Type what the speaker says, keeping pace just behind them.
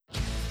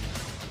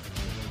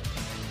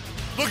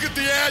Look at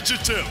the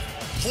adjective.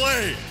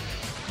 Play.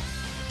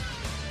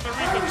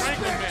 Aretha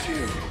Franklin,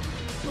 man.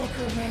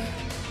 Booker, man.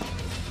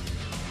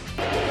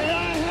 And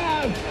I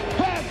have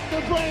half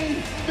the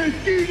brain that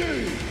you do.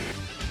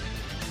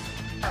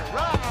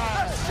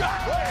 Right.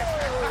 Shot.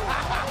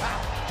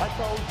 I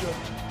told you.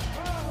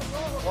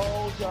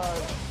 Hold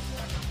on.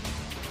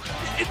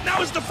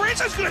 Now is the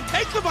franchise going to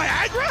take the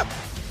Viagra?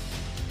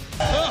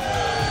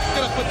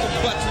 Gonna put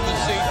some butts in the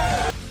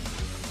seat.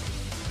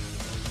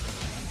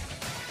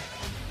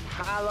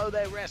 Hello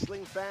there,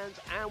 wrestling fans,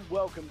 and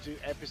welcome to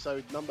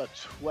episode number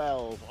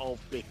 12 of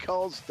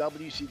Because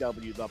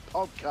WCW, the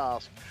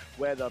podcast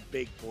where the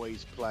big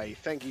boys play.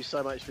 Thank you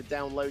so much for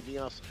downloading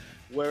us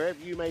wherever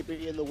you may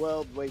be in the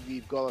world, whether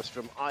you've got us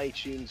from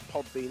iTunes,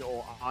 Podbean,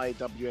 or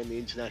IWN, the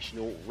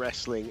International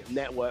Wrestling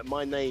Network.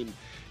 My name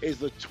is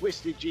the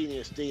Twisted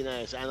Genius,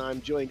 Dinas, and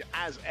I'm joined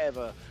as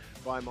ever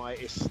by my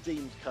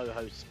esteemed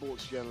co-host,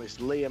 sports journalist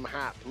Liam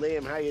Happ.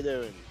 Liam, how you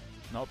doing?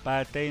 Not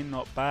bad, Dean,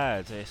 not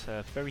bad. It's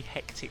a very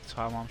hectic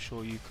time. I'm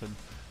sure you can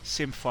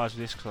sympathise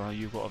with this because I know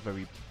you've got a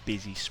very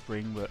busy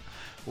spring, but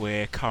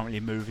we're currently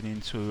moving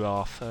into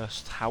our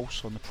first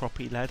house on the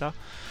property ladder.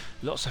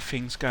 Lots of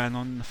things going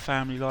on in the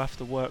family life,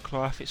 the work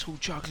life. It's all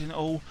juggling it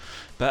all.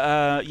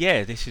 But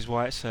yeah, this is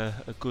why it's a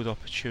good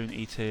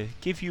opportunity to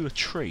give you a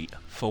treat.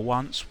 For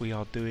once, we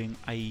are doing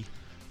I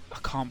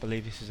can't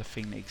believe this is a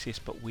thing that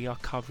exists, but we are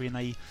covering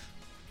a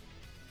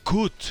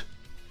good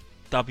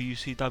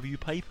WCW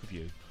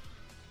pay-per-view.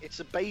 It's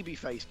a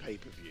babyface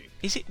pay-per-view.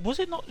 Is it? Was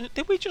it not?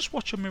 Did we just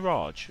watch a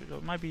mirage? Or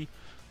maybe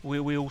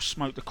we all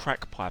smoked the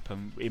crack pipe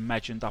and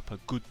imagined up a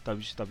good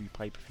WCW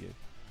pay-per-view.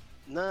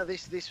 No,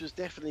 this was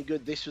definitely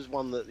good. This was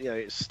one that,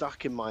 it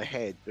stuck in my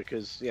head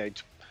because,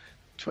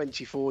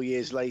 24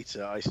 years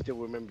later, I still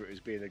remember it as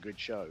being a good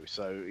show.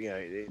 So,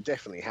 it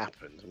definitely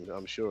happened.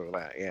 I'm sure of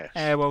that, yes.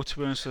 Yeah, well, to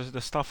be honest,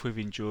 the stuff we've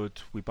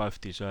enjoyed, we both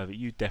deserve it.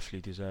 You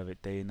definitely deserve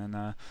it, Dean.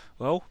 And,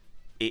 well,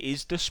 it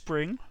is the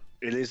spring.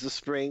 It is the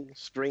spring.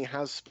 Spring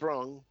has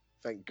sprung,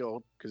 thank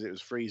God, because it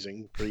was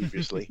freezing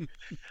previously.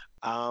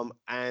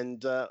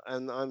 And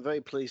I'm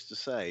very pleased to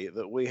say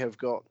that we have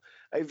got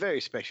a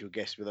very special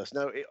guest with us.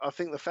 Now, I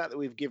think the fact that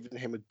we've given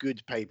him a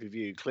good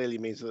pay-per-view clearly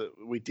means that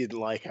we didn't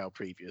like our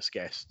previous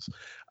guests.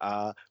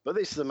 But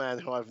this is a man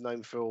who I've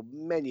known for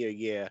many a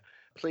year.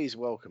 Please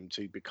welcome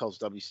to Because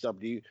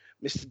WCW,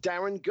 Mr.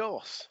 Darren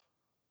Goss.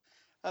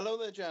 Hello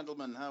there,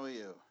 gentlemen. How are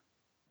you?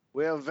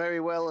 We are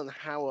very well, and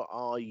how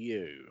are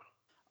you?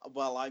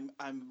 Well,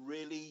 I'm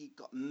really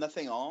got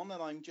nothing on,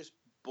 and I'm just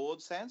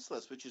bored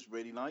senseless, which is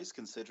really nice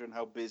considering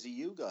how busy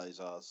you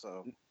guys are.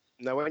 So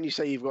now, when you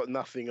say you've got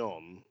nothing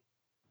on,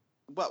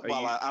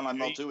 I'm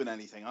not doing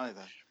anything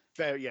either.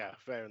 Fair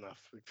enough.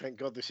 Thank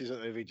God this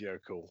isn't a video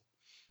call.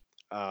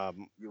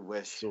 You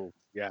wish. So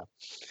yeah.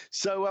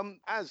 So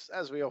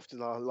as we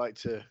often are, like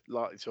to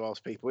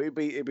ask people, it'd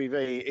be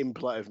very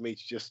impolite of me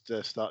to just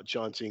start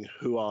chanting,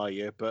 "Who are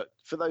you?" But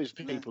for those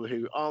people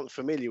who aren't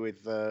familiar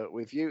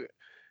with you,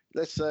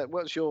 let's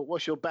what's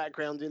your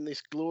background in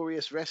this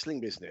glorious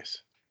wrestling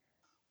business?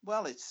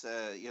 Well, it's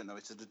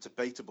it's a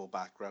debatable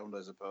background,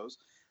 I suppose.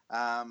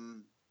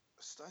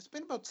 It's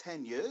been about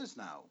 10 years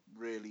now,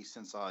 really,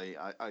 since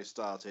I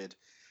started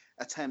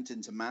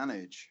attempting to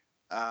manage,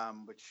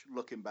 which,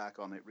 looking back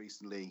on it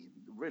recently,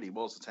 really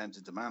was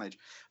attempting to manage.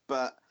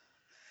 But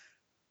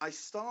I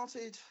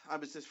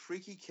was this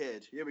freaky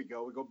kid. Here we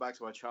go. We go back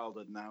to my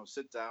childhood now.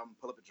 Sit down,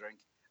 pull up a drink.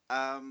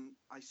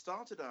 I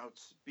started out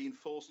being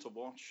forced to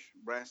watch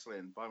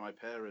wrestling by my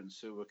parents,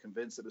 who were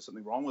convinced there was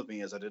something wrong with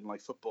me as I didn't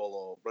like football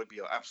or rugby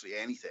or absolutely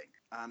anything.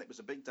 And it was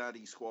a Big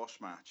Daddy squash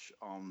match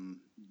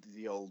on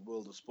the old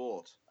World of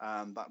Sport,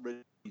 and that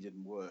really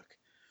didn't work.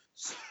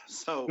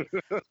 So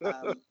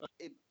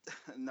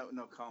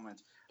no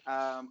comment.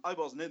 I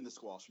wasn't in the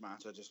squash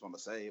match. I just want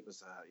to say it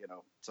was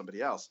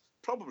somebody else,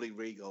 probably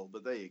Regal,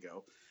 but there you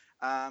go.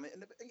 And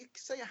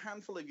say a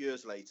handful of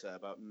years later,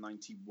 about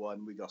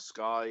 91, we got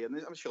Sky, and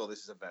I'm sure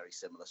this is a very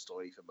similar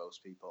story for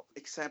most people,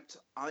 except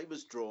I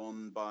was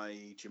drawn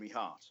by Jimmy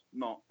Hart,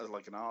 not as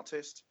like an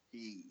artist.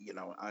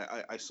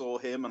 I saw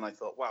him and I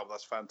thought, wow,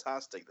 that's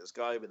fantastic. This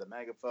guy with a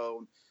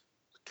megaphone,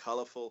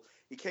 colourful.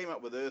 He came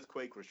out with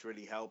Earthquake, which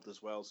really helped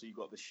as well. So you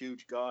got this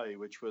huge guy,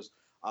 which was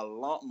a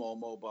lot more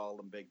mobile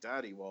than Big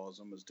Daddy was,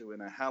 and was doing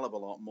a hell of a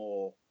lot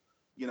more,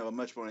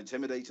 much more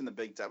intimidating than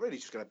Big Daddy. Really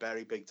just going to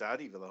bury Big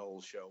Daddy for the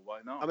whole show.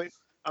 Why not?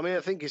 I mean, I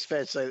think it's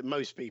fair to say that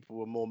most people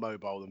were more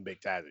mobile than Big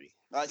Daddy.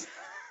 I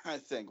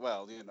think,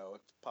 well,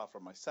 apart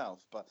from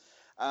myself, but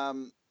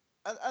and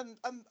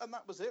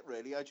that was it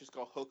really. I just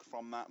got hooked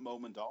from that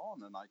moment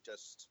on, and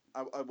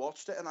I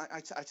watched it, and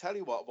I tell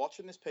you what,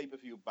 watching this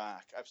pay-per-view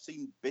back, I've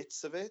seen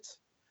bits of it,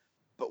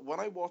 but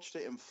when I watched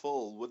it in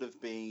full would have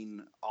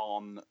been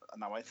on.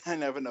 Now I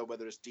never know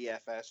whether it's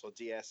DFS or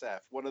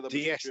DSF. One of them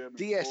is German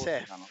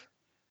DSF.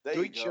 There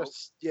you go.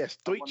 Yes,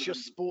 Deutsche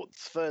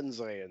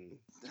Sportfernsehen,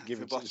 to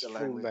give it its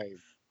full name.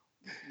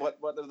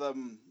 One of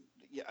them,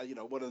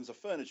 one of them's a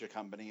furniture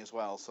company as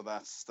well, so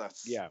that's a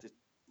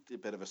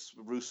bit of a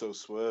Russo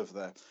swerve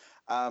there.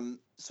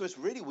 So it's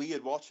really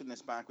weird watching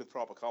this back with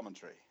proper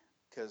commentary,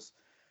 because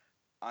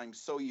I'm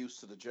so used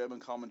to the German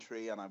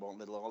commentary, and I want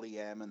little Ollie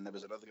M, and there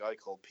was another guy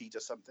called Peter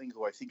something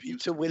who I think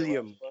used Peter to be there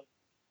William. as well.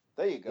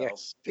 There you go.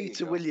 Yes, There you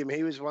Peter go. William.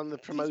 He was one of the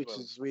Peter William.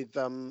 promoters with,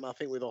 I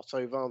think, with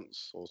Otto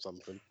Vance or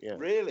something. Yeah.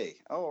 Really?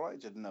 Oh, I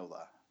didn't know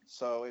that.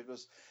 So it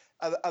was,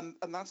 and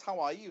that's how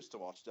I used to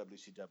watch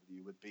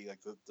WCW. Would be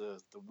like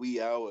the wee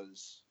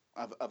hours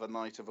of a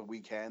night of a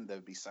weekend. There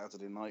would be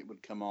Saturday night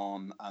would come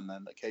on, and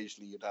then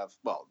occasionally you'd have,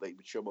 well, they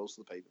would show most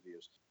of the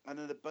pay-per-views, and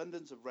an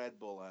abundance of Red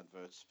Bull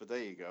adverts. But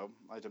there you go.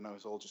 I don't know.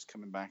 It's all just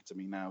coming back to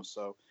me now.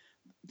 So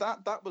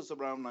that was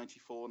around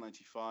 94,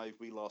 95.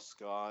 We lost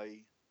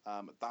Sky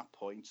at that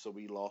point, so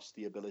we lost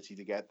the ability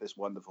to get this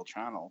wonderful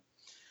channel.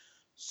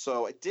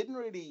 So it didn't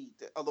really,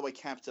 although I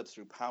kept up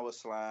through Power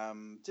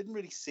Slam, didn't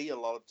really see a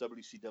lot of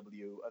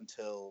WCW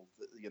until,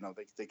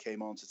 they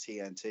came on to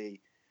TNT.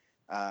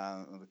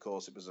 And of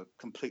course, it was a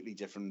completely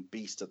different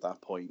beast at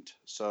that point.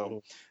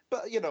 So,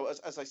 but,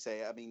 as I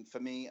say, I mean, for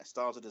me, I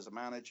started as a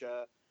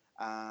manager,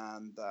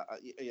 and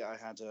I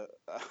had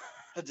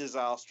a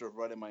disaster of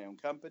running my own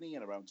company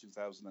in around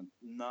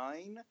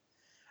 2009.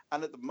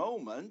 And at the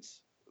moment,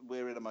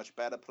 we're in a much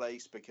better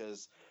place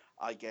because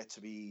I get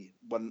to be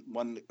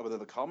one of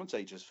the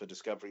commentators for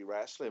Discovery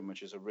Wrestling,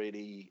 which is a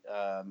really,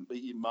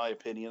 in my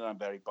opinion, I'm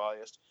very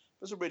biased,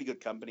 but it's a really good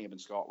company up in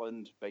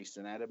Scotland, based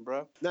in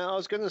Edinburgh. Now, I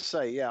was going to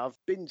say, yeah, I've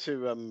been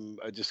to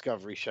a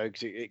Discovery show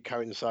because it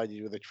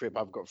coincided with a trip.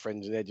 I've got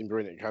friends in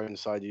Edinburgh, and it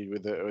coincided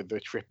with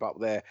the trip up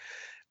there.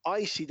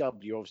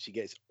 ICW obviously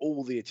gets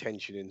all the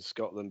attention in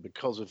Scotland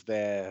because of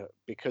their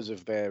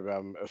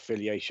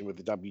affiliation with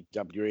the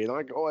WWE, and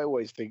I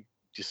always think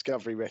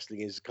Discovery Wrestling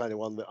is kind of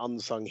one of the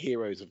unsung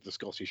heroes of the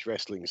Scottish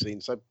wrestling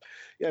scene. So,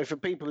 for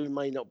people who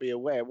may not be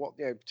aware,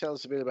 tell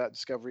us a bit about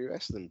Discovery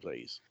Wrestling,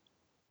 please.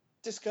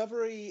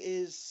 Discovery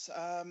is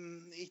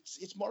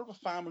it's more of a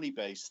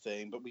family-based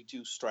thing, but we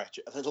do stretch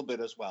it a little bit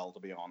as well, to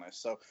be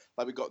honest. So,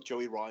 like, we've got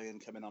Joey Ryan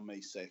coming on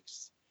May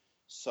 6th.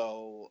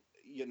 So,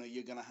 you're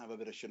going to have a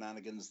bit of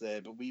shenanigans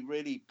there, but we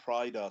really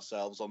pride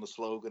ourselves on the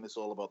slogan, it's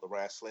all about the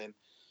wrestling.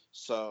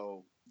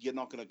 So you're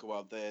not going to go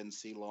out there and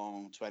see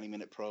long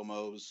 20-minute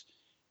promos.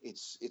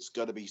 It's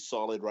got to be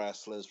solid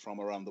wrestlers from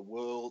around the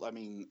world. I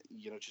mean,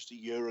 just a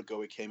year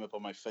ago, it came up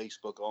on my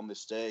Facebook on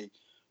this day.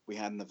 We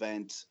had an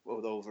event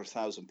with over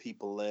 1,000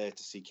 people there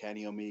to see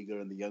Kenny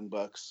Omega and the Young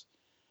Bucks.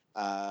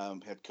 We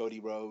had Cody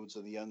Rhodes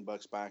and the Young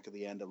Bucks back at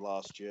the end of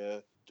last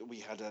year. We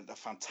had a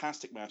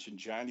fantastic match in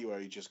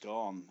January just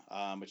gone,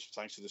 which,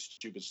 thanks to the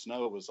stupid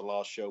snow, was the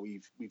last show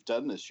we've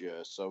done this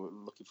year. So we're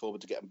looking forward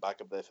to getting back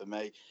up there for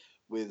May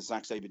with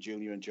Zack Sabre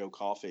Jr. and Joe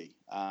Coffey.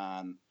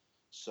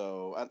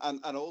 So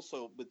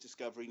also with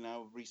Discovery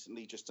now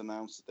recently just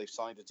announced that they've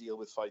signed a deal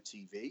with Fight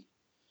TV.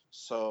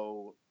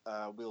 So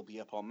we'll be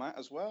up on that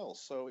as well.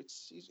 So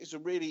it's a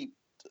really,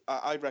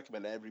 I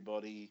recommend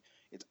everybody.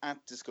 It's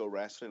at Disco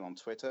Wrestling on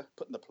Twitter.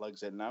 Putting the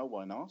plugs in now,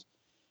 why not?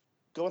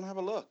 Go and have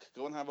a look.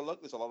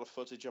 There's a lot of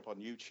footage up on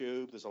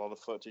YouTube. There's a lot of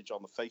footage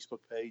on the Facebook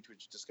page,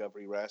 which is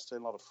Discovery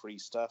Wrestling. A lot of free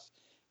stuff,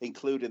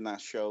 including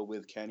that show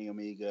with Kenny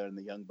Omega and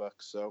the Young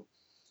Bucks. So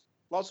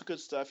lots of good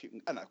stuff.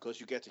 And of course,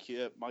 you get to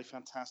hear my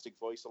fantastic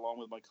voice along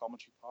with my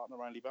commentary partner,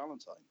 Randy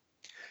Valentine.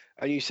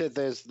 And you said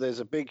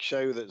there's a big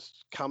show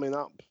that's coming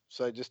up.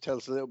 So just tell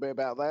us a little bit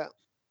about that.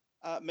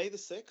 May the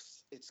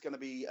 6th, it's going to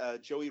be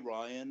Joey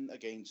Ryan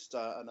against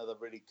another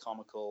really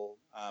comical,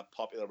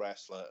 popular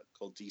wrestler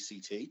called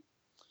DCT.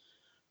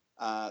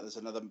 There's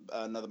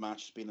another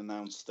match that's been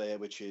announced there,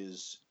 which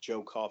is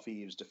Joe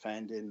Coffey, who's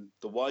defending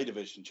the Y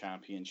Division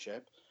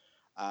Championship,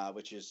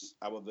 which is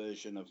our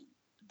version of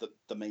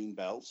the main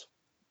belt.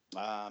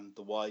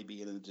 The Y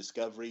being in the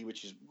Discovery,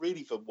 which is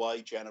really for Y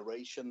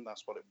Generation.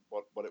 That's what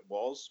it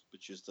was,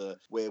 which is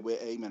where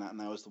we're aiming at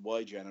now, is the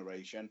Y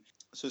Generation.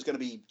 So it's going to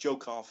be Joe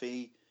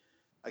Coffey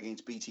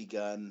against BT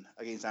Gunn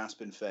against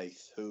Aspen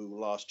Faith, who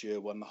last year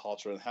won the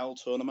Hotter Than Hell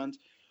tournament,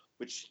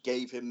 which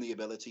gave him the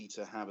ability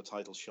to have a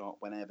title shot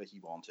whenever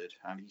he wanted.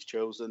 And he's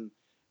chosen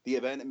the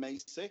event in May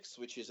 6th,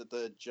 which is at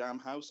the Jam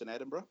House in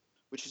Edinburgh,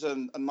 which is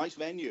a nice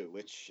venue,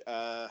 which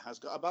has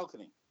got a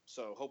balcony.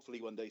 So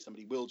hopefully one day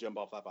somebody will jump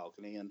off that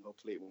balcony, and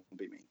hopefully it won't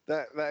be me.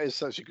 That is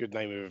such a good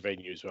name of a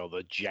venue as well,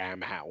 the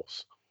Jam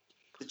House.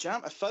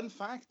 A fun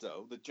fact,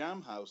 though, the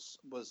Jam House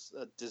was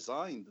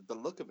designed, the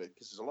look of it,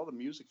 because there's a lot of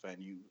music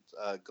venues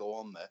go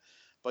on there,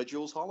 by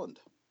Jules Holland.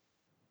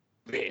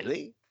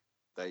 Really?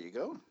 There you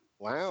go.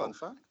 Wow. Fun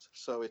fact.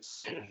 So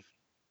it's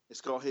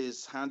got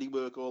his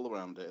handiwork all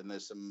around it, and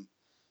there's some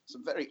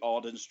very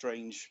odd and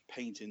strange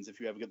paintings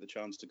if you ever get the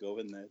chance to go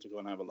in there to go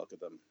and have a look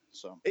at them.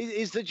 So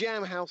is the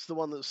Jam House the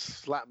one that's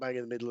slap bang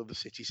in the middle of the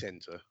city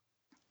centre?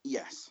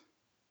 Yes.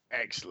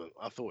 Excellent.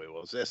 I thought it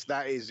was. Yes,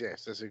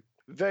 that's a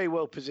very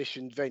well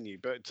positioned venue.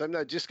 But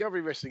no,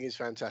 Discovery Wrestling is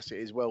fantastic.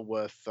 It's well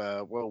worth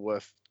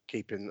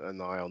keeping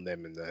an eye on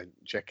them and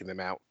checking them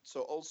out.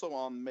 So also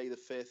on May the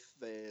 5th,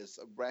 there's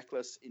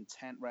Reckless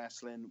Intent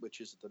Wrestling,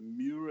 which is at the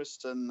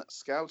Muirston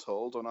Scout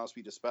Hall. Don't ask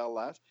me to spell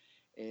that.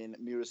 In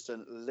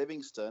Muirston,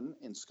 Livingston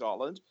in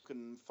Scotland. You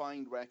can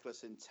find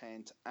Reckless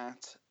Intent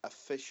at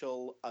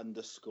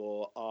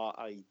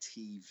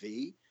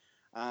official_RITV.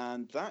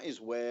 And that is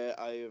where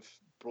I have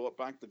brought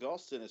back the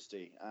Goss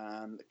Dynasty.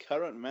 And the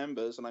current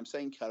members, and I'm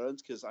saying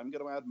current because I'm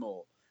going to add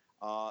more,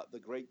 are the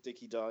Great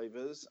Dicky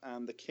Divers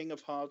and the King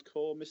of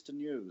Hardcore, Mr.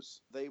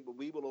 News.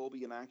 We will all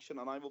be in action,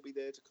 and I will be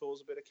there to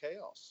cause a bit of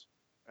chaos.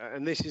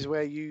 And this is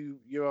where you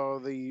are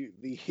the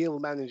heel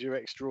manager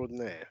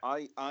extraordinaire.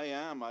 I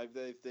am.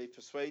 They've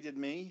persuaded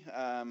me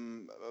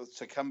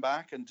to come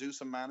back and do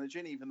some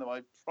managing, even though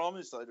I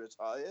promised I'd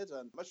retired.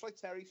 And much like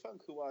Terry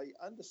Funk, who I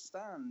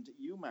understand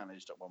you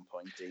managed at one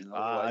point, Dean.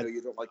 I know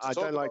you don't like to talk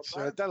about that.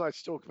 I don't like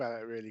to talk about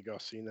it, really,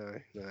 Gossy. No.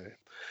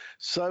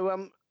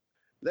 So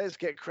let's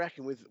get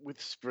cracking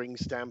with Spring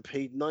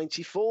Stampede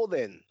 '94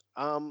 then.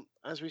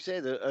 As we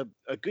said,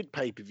 a good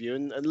pay-per-view,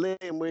 and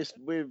Liam,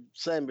 we're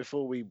saying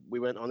before we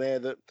went on air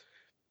that,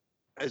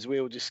 as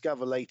we'll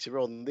discover later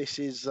on, this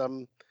is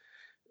one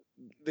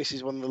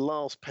of the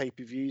last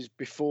pay-per-views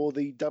before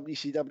the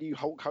WCW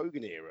Hulk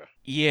Hogan era.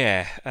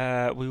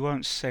 Yeah, we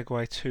won't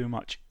segue too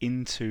much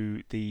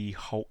into the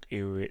Hulk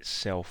era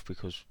itself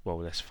because, well,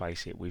 let's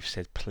face it, we've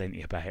said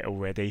plenty about it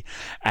already,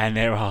 and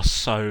there are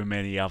so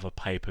many other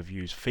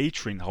pay-per-views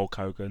featuring Hulk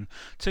Hogan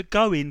to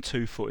go in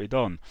two-footed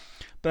on.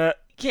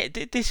 But yeah,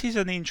 this is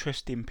an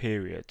interesting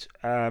period.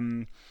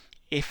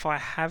 If I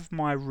have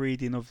my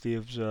reading of the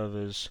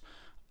Observers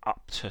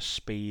up to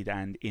speed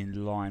and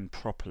in line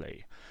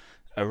properly,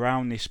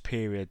 around this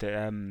period,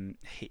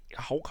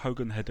 Hulk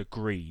Hogan had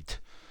agreed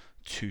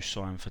to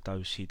sign for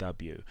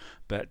WCW,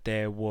 but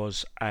there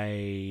was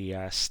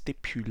a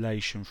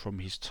stipulation from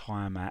his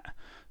time at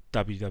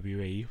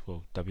WWE,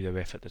 well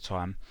WWF at the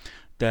time,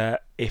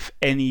 that if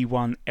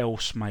anyone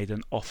else made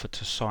an offer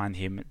to sign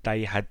him,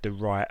 they had the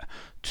right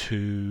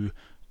to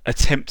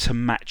attempt to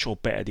match or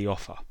better the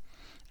offer,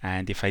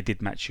 and if they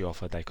did match the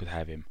offer, they could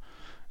have him.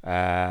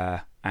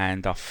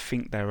 And I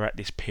think they're at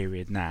this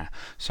period now.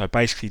 So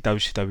basically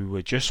WCW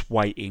were just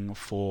waiting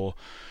for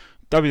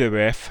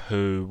WWF,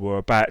 who were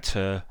about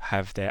to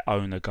have their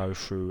owner go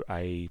through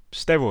a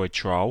steroid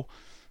trial,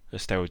 a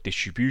steroid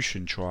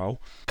distribution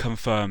trial,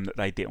 confirm that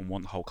they didn't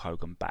want Hulk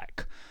Hogan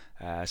back.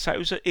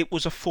 So it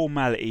was a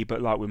formality,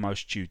 but like with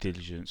most due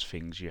diligence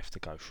things, you have to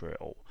go through it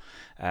all.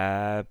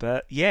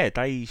 But yeah,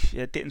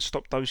 it didn't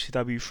stop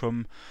WCW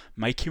from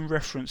making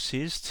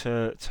references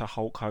to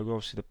Hulk Hogan.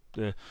 Obviously,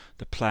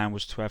 the plan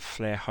was to have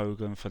Flair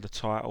Hogan for the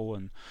title,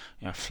 and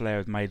Flair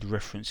had made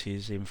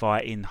references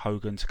inviting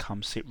Hogan to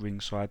come sit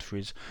ringside for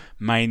his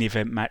main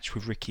event match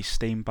with Ricky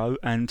Steamboat.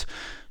 And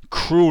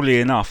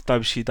cruelly enough,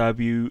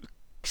 WCW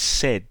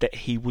said that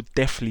he would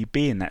definitely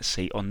be in that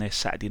seat on their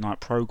Saturday night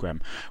program,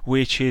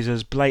 which is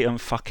as blatant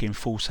fucking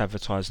false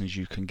advertising as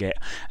you can get,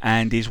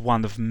 and is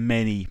one of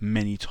many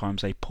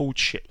times they pulled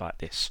shit like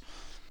this.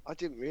 I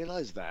didn't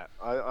realise that.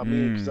 I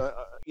mean, cause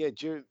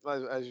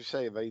as you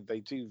say, they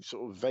do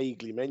sort of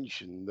vaguely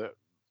mention that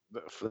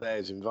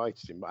Flair's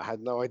invited him, but I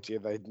had no idea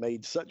they'd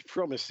made such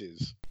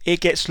promises. It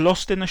gets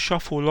lost in the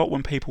shuffle a lot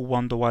when people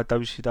wonder why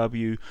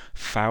WCW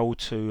failed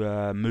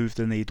to move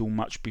the needle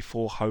much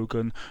before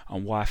Hogan,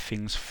 and why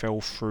things fell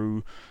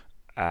through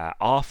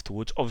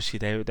afterwards. Obviously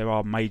there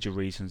are major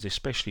reasons,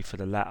 especially for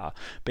the latter,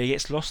 but it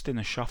gets lost in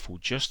the shuffle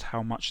just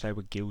how much they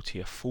were guilty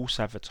of false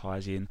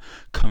advertising,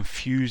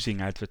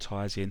 confusing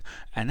advertising,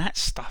 and that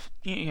stuff,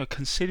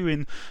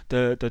 considering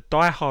the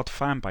die-hard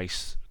fan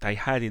base they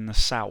had in the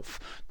South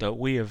that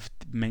we have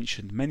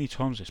mentioned many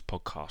times this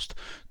podcast.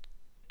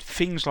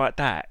 Things like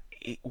that,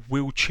 it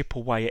will chip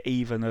away at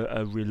even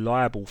a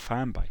reliable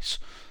fan base.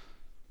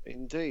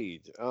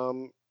 Indeed.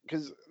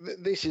 Because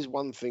this is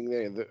one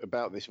thing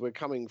about this. We're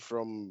coming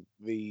from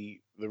the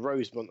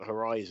Rosemont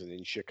Horizon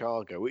in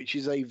Chicago, which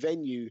is a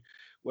venue,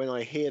 when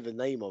I hear the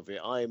name of it,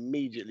 I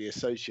immediately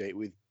associate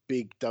with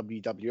big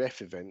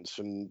WWF events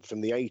from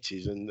the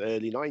 80s and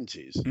early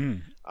 90s.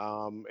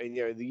 And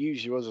there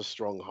usually was a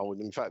stronghold.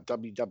 In fact,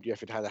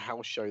 WWF had a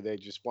house show there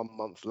just 1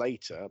 month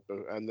later,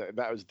 and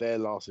that was their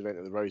last event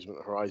at the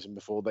Rosemont Horizon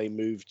before they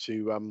moved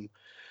to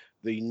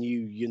the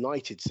new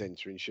United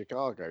Center in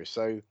Chicago.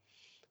 So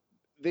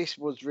this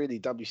was really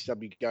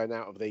WCW going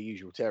out of their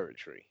usual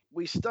territory.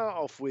 We start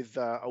off with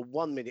a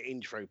 1 minute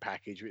intro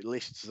package which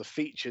lists the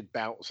featured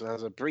bouts and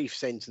has a brief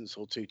sentence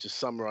or two to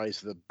summarize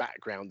the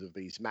background of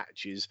these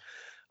matches.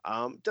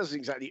 Doesn't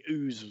exactly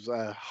ooze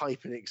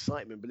hype and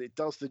excitement, but it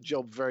does the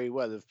job very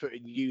well of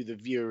putting you, the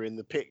viewer, in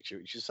the picture,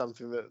 which is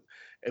something that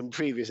in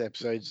previous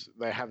episodes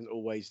they haven't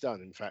always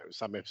done. In fact,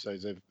 some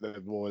episodes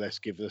they've more or less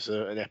given us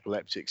an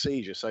epileptic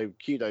seizure, so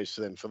kudos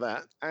to them for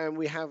that. And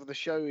we have the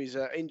show is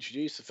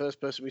introduced. The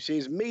first person we see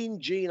is Mean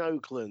Gene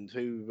Okerlund,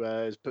 who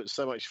has put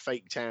so much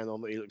fake tan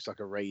on that he looks like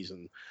a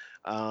raisin.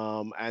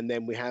 And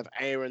then we have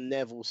Aaron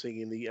Neville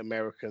singing the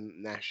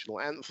American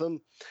national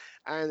anthem.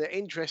 And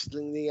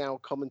interestingly, our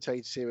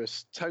commentators here are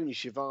Tony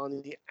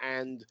Schiavone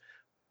and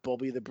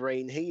Bobby the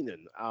Brain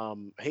Heenan.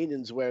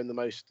 Heenan's wearing the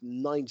most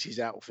 90s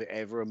outfit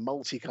ever, a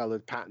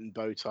multicolored patterned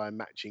bow tie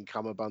matching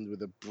cummerbund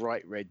with a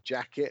bright red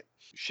jacket.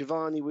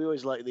 Schiavone, we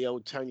always like the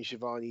old Tony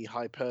Schiavone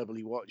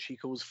hyperbole watch. He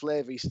calls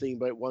Flair v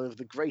Steamboat one of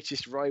the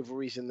greatest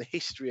rivalries in the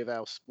history of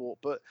our sport,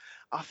 but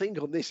I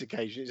think on this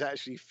occasion, it's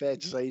actually fair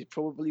to say he's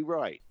probably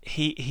right.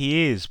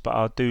 He is, but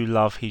I do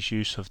love his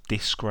use of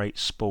this great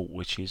sport,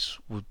 which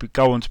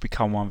go on to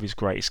become one of his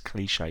greatest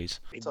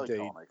cliches. It's Indeed.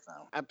 iconic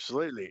now.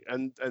 Absolutely,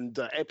 and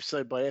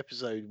episode by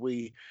episode,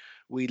 we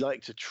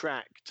like to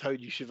track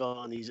Tony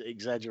Schiavone's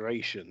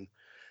exaggeration.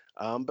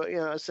 But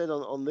I said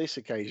on this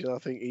occasion, I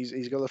think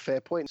he's got a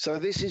fair point. So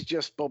this is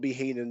just Bobby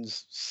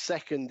Heenan's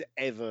second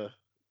ever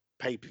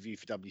pay-per-view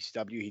for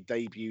WCW. He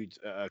debuted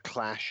at a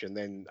Clash and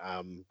then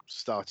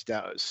started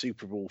out at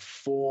Super Bowl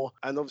 4.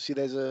 And obviously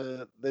there's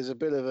a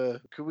bit of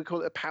a, could we call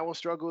it a power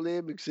struggle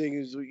here? Because seeing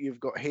as you've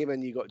got him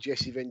and you've got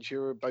Jesse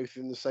Ventura both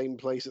in the same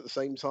place at the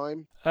same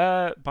time.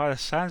 By the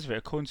sounds of it,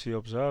 according to the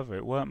Observer,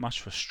 it weren't much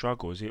for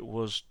struggles. It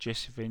was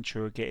Jesse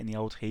Ventura getting the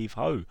old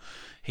heave-ho.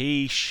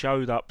 He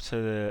showed up to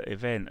the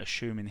event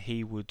assuming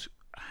he would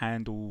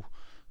handle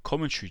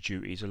commentary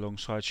duties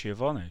alongside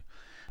Schiavone.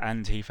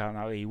 And he found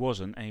out he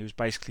wasn't, and he was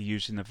basically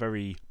using a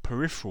very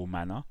peripheral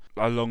manner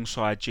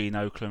alongside Gene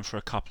Okerlund for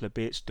a couple of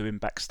bits, doing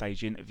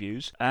backstage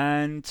interviews.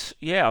 And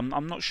yeah,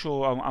 I'm not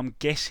sure. I'm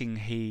guessing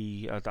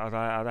I'd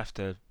have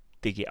to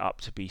dig it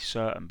up to be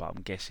certain, but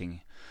I'm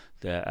guessing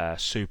that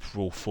Super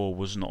Bowl 4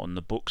 was not on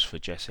the books for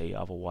Jesse.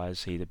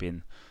 Otherwise, he'd have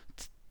been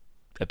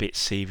a bit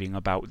seething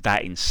about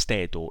that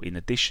instead, or in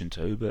addition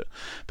to. But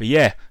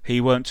yeah,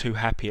 he weren't too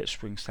happy at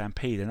Spring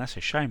Stampede, and that's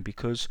a shame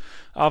because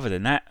other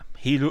than that,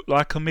 he looked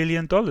like $1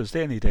 million,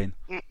 didn't he, Dean?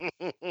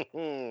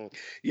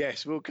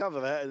 Yes, we'll cover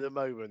that in a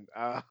moment.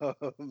 Yeah,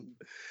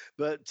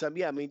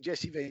 I mean,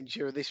 Jesse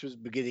Ventura, this was the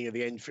beginning of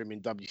the end for him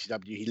in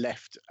WCW. He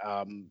left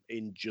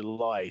in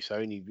July, so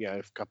only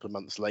a couple of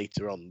months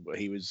later on, but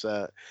he was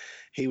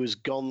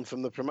gone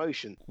from the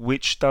promotion.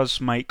 Which does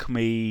make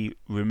me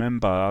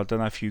remember, I don't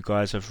know if you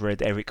guys have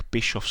read Eric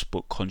Bischoff's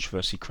book,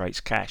 Controversy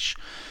Creates Cash.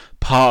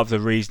 Part of the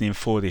reasoning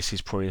for this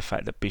is probably the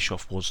fact that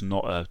Bischoff was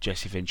not a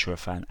Jesse Ventura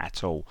fan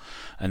at all,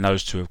 and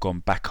those two have gone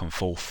back and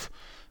forth,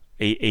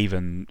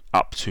 even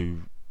up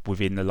to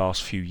within the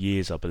last few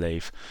years, I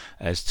believe,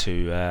 as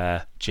to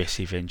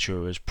Jesse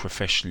Ventura's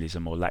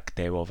professionalism or lack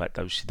thereof at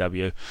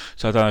WCW.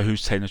 So I don't know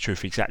who's telling the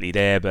truth exactly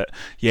there, but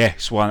yeah,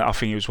 I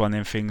think it was one of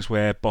them things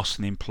where boss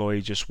and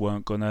employee just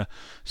weren't gonna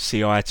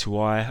see eye to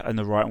eye, and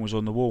the writing was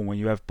on the wall. And when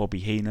you have Bobby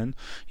Heenan,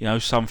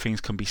 some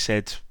things can be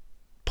said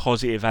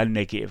positive and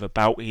negative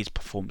about his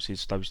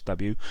performances at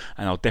WCW,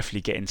 and I'll definitely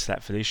get into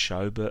that for this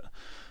show. But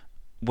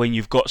when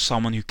you've got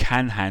someone who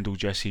can handle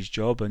Jesse's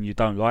job and you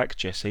don't like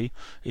Jesse,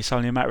 it's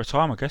only a matter of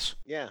time, I guess.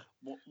 Yeah.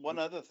 One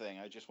other thing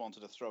I just wanted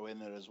to throw in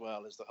there as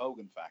well is the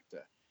Hogan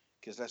factor,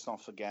 because let's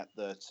not forget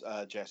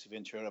that Jesse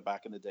Ventura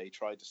back in the day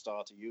tried to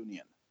start a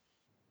union.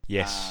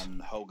 Yes.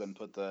 And Hogan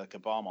put the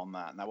kabam on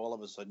that. Now all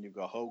of a sudden you've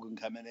got Hogan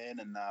coming in,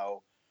 and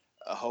now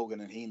Hogan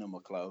and Heenan were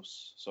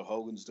close. So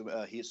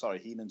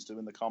Heenan's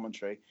doing the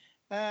commentary.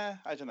 I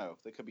don't know.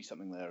 There could be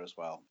something there as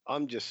well.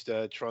 I'm just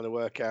trying to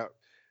work out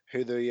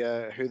who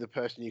the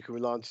person you can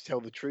rely on to tell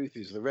the truth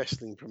is, the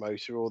wrestling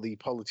promoter or the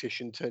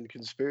politician turned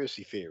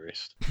conspiracy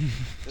theorist.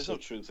 There's no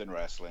truth in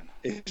wrestling.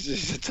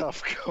 It's a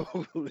tough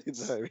call.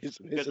 It's a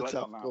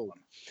tough call.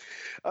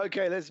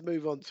 Okay, let's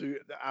move on to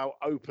our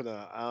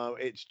opener.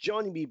 It's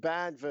Johnny B.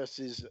 Bad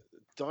versus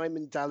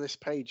Diamond Dallas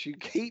Page, who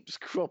keeps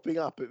cropping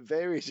up at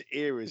various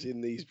eras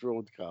in these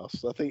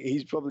broadcasts. I think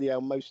he's probably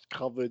our most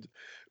covered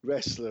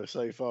wrestler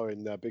so far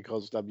in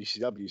because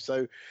WCW.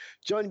 So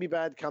Johnny B.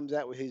 Bad comes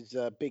out with his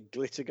big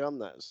glitter gun.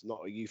 That's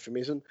not a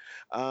euphemism.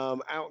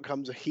 Out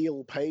comes a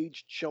heel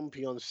Page,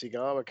 chomping on a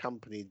cigar,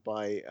 accompanied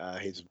by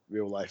his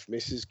real-life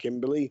missus,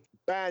 Kimberly.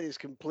 Bad is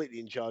completely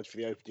in charge for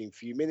the opening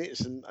few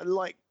minutes, and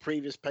unlike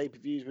previous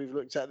pay-per-views we've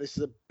looked at, this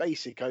is a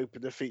basic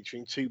opener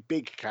featuring two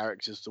big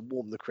characters to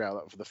warm the crowd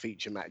up for the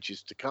feature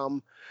matches to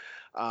come.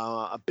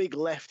 A big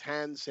left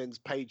hand sends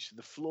Page to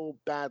the floor.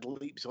 Bad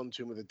leaps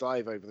onto him with a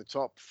dive over the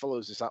top,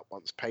 follows this up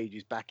once Page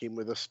is back in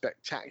with a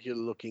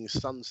spectacular-looking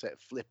sunset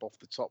flip off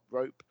the top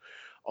rope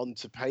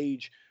onto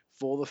Page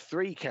for the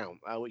 3 count,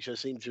 which I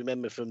seem to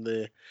remember from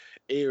the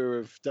era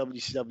of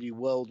WCW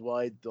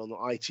Worldwide on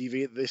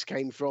ITV that this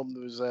came from.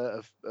 There was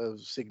a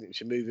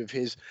signature move of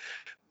his.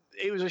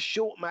 It was a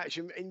short match.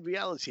 In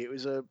reality, it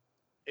was a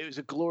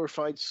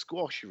glorified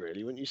squash,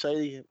 really, wouldn't you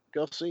say,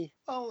 Gussie?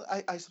 Well,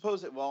 I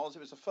suppose it was. It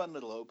was a fun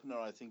little opener,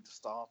 I think, to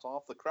start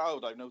off.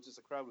 I noticed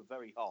the crowd was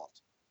very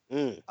hot,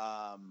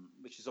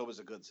 which is always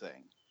a good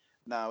thing.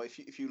 Now,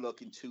 if you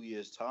look in 2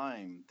 years'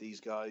 time, these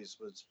guys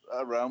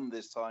around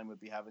this time would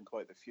be having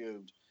quite a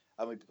feud,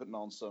 and we'd be putting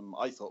on some,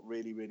 I thought,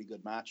 really, really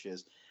good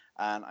matches.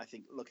 And I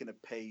think looking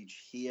at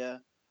Page here,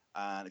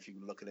 and if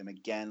you look at him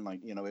again,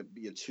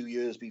 2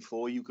 years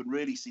before, you can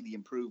really see the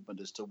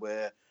improvement as to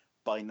where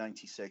by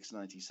 96,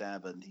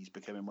 97, he's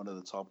becoming one of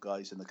the top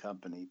guys in the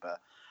company. But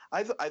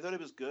I thought it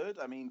was good.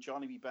 I mean,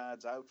 Johnny B.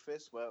 Bad's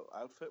outfit was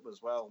I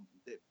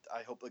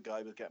hope the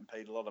guy was getting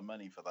paid a lot of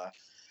money for that.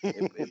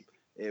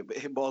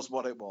 It was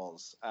what it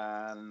was.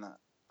 And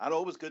And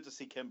always good to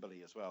see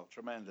Kimberly as well.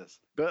 Tremendous.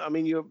 But I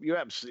mean, you're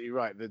absolutely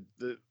right.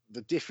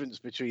 The difference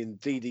between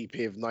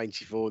DDP of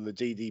 '94 and the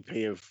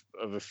DDP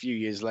of a few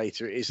years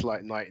later is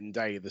like night and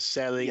day. The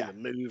selling, Yeah. the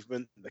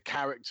movement, the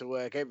character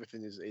work,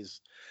 everything is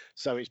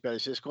so much better.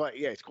 So it's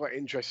quite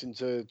interesting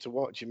to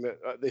watch him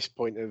at this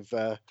point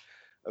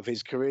of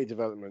his career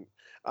development.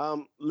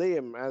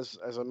 Liam,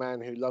 as a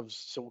man who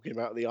loves talking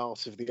about the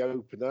art of the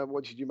opener,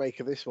 what did you make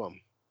of this one?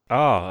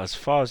 As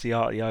far as the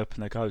art of the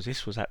opener goes,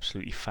 this was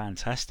absolutely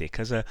fantastic.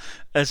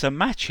 As a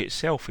match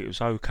itself, it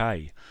was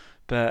okay,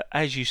 but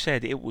as you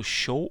said, it was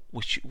short,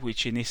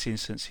 which in this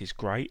instance is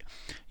great.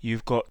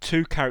 You've got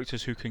two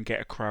characters who can get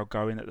a crowd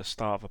going at the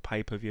start of a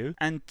pay-per-view,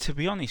 and to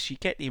be honest, you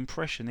get the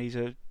impression these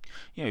are,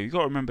 you've got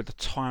to remember the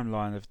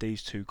timeline of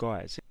these two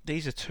guys.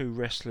 These are two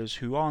wrestlers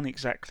who aren't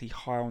exactly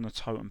high on the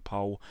totem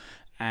pole,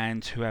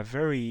 and who have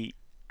very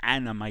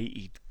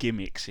animated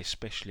gimmicks,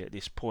 especially at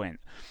this point,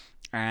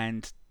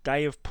 and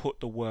they have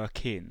put the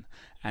work in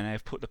and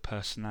they've put the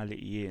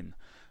personality in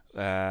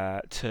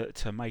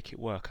to make it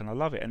work, and I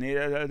love it. And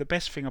the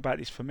best thing about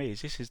this for me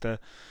is this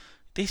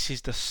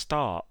is the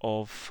start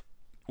of,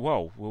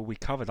 well, we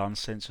covered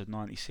Uncensored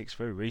 96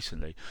 very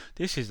recently.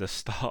 This is the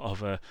start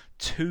of a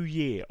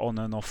 2-year on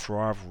and off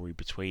rivalry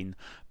between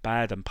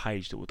Bad and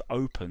Page that would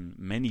open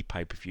many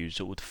pay-per-views,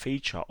 that would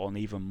feature on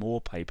even more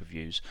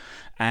pay-per-views,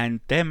 and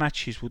their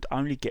matches would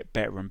only get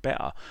better and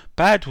better.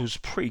 Bad was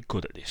pretty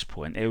good at this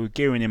point. They were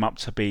gearing him up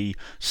to be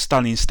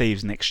Stunning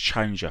Steve's next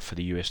challenger for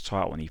the US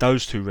title, and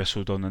those two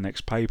wrestled on the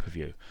next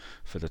pay-per-view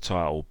for the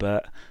title,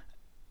 but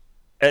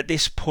at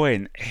this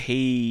point,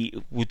 he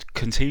would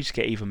continue to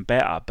get even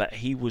better, but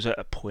he was at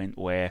a point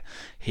where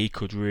he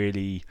could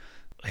really,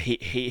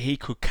 he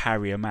could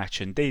carry a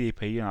match. And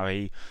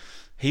DDP,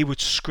 he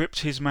would script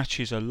his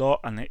matches a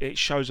lot, and it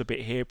shows a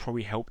bit here.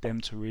 Probably helped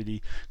them to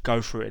really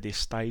go through it at this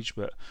stage.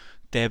 But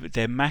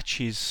their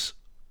matches,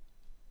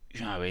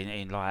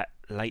 in like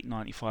late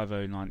 95,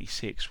 early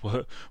 96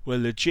 were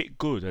legit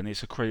good, and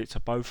it's a credit to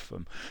both of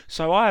them.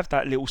 So I have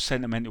that little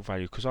sentimental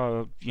value because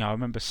I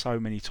remember so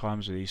many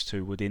times where these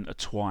two would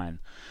intertwine.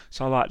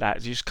 So I like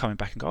that, just coming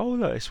back and go, oh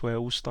look, it's where it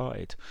all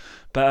started.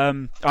 But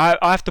I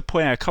have to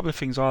point out a couple of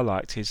things I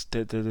liked. Is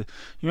you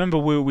remember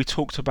we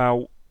talked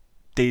about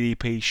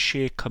DDP's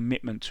sheer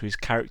commitment to his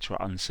character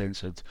at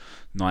Uncensored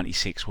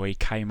 96, where he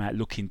came out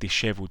looking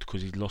dishevelled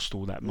because he'd lost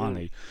all that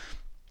money.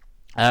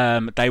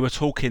 They were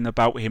talking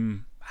about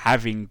him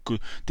having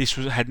good. This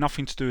had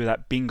nothing to do with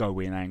that bingo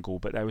win angle,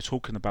 but they were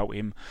talking about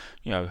him,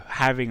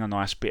 having a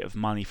nice bit of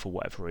money for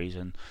whatever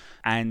reason.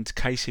 And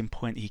case in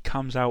point, he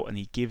comes out and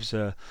he gives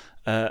a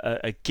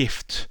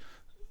gift,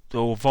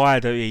 or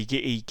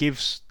he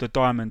gives the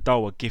Diamond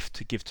Doll a gift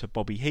to give to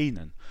Bobby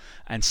Heenan,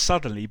 and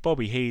suddenly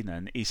Bobby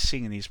Heenan is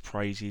singing his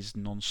praises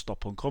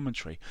non-stop on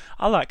commentary.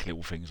 I like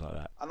little things like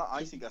that. And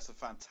I think that's a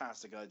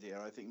fantastic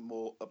idea. I think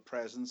more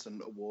presents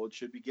and awards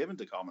should be given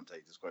to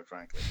commentators, quite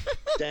frankly.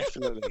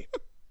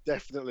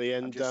 Definitely.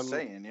 And I'm just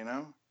saying,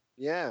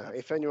 Yeah,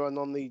 if anyone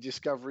on the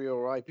Discovery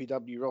or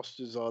IPW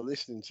rosters are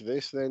listening to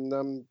this, then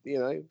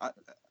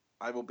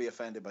I will be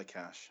offended by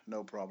cash,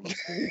 no problem.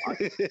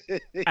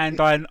 And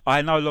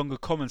I no longer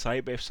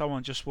commentate, but if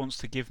someone just wants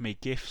to give me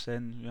gifts,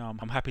 then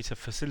I'm happy to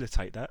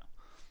facilitate that.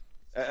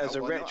 As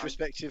a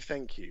retrospective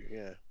thank you,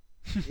 yeah.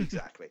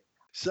 Exactly.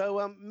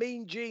 So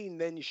Mean Gene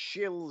then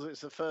shills.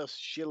 It's the first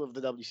shill of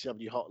the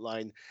WCW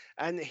hotline,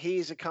 and he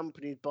is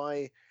accompanied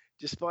by,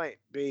 despite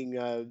being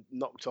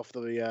knocked off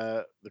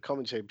the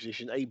commentary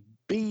position, a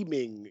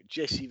beaming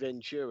Jesse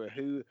Ventura,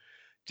 who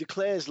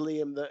declares,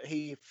 Liam, that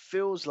he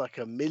feels like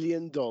 $1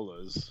 million.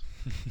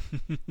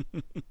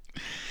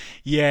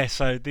 Yeah,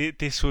 so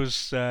this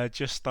was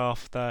just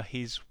after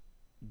his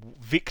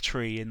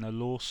victory in the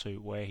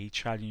lawsuit where he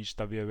challenged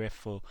WWF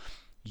for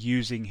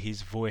using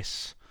his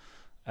voice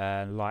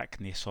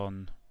likeness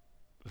on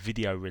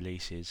video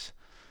releases.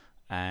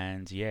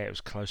 And yeah, it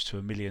was close to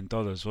 $1 million,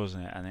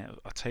 wasn't it? And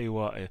I tell you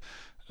what,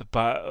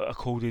 but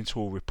according to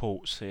all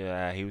reports,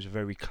 he was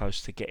very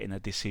close to getting a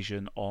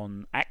decision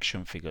on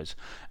action figures.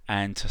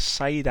 And to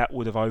say that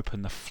would have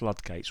opened the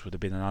floodgates would have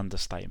been an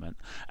understatement.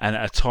 And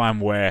at a time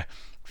where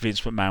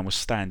Vince McMahon was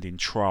standing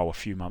trial a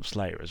few months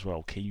later as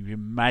well. Can you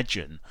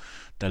imagine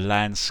the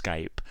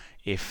landscape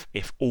if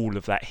all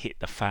of that hit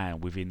the fan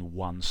within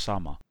one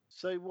summer?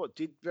 So what,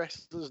 did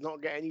wrestlers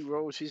not get any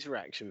royalties for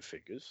action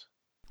figures?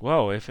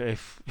 Well, if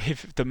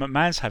the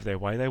McMahons have their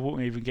way, they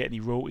won't even get any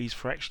royalties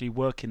for actually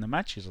working the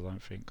matches, I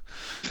don't think.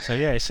 So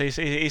yeah, it's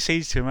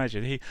easy to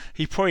imagine.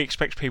 He probably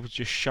expects people to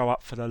just show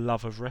up for the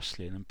love of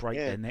wrestling and break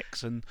their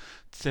necks and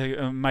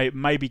to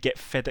maybe get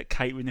fed at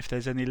catering if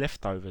there's any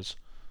leftovers.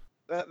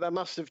 That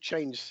must have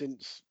changed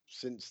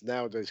since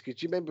nowadays.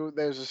 Because you remember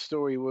there was a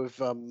story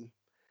with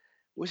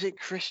was it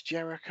Chris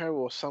Jericho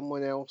or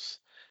someone else,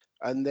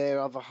 and their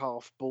other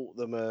half bought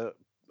them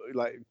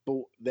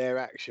bought their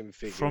action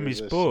figure from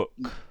his book.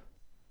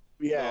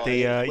 Yeah,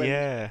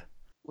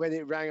 when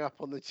it rang up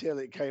on the till,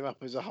 it came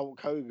up as a Hulk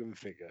Hogan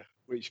figure,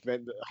 which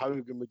meant that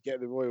Hogan would get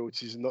the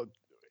royalties and not.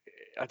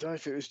 I don't know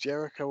if it was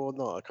Jericho or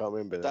not. I can't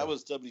remember. That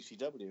was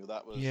WCW.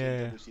 That was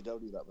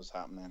WCW that was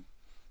happening.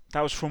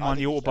 That was from I one of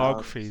think the he's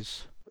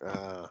autobiographies.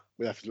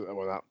 We'll have to look that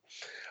one up.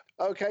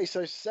 Okay,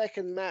 so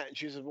second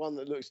match is one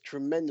that looks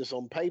tremendous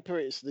on paper.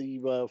 It's the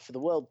for the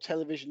world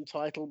television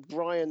title,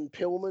 Brian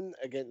Pillman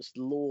against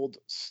Lord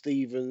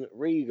Steven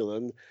Regal.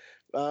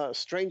 And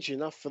strangely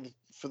enough,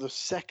 for the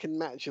second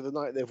match of the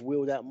night, they've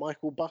wheeled out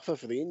Michael Buffer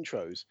for the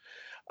intros.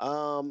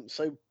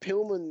 So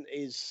Pillman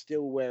is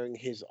still wearing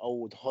his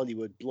old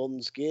Hollywood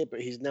Blondes gear, but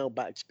he's now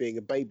back to being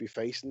a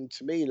babyface, and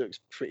to me, he looks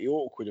pretty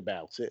awkward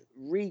about it.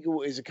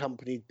 Regal is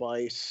accompanied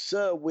by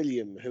Sir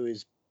William, who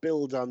is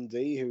Bill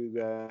Dundee, who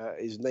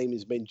his name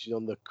is mentioned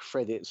on the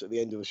credits at the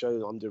end of the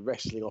show under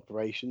wrestling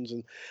operations.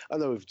 And I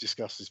know we've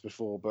discussed this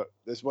before, but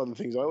there's one of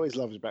the things I always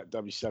loved about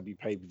WCW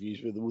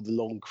pay-per-views with all the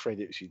long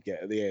credits you'd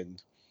get at the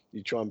end.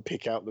 You try and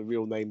pick out the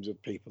real names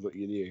of people that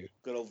you knew.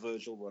 Good old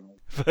Virgil Runnels.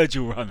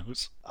 Virgil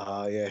Runnels.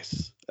 Ah,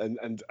 yes.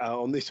 And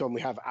on this one,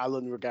 we have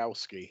Alan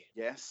Rogowski.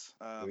 Yes,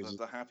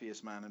 the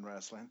happiest man in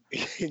wrestling.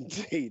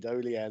 Indeed,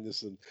 Ole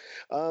Anderson.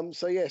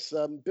 So, yes,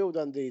 Bill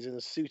Dundee's in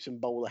a suit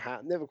and bowler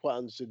hat. Never quite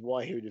understood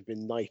why he would have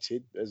been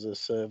knighted as a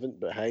servant,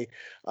 but hey.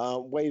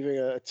 Waving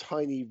a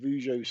tiny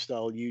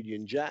Rougeau-style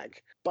Union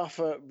Jack.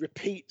 Buffer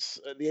repeats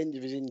at the end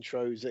of his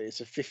intros that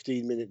it's a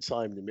 15-minute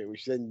time limit,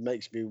 which then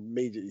makes me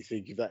immediately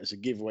think if that's a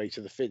giveaway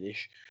to the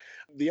finish.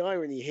 The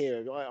irony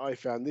here, I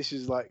found, this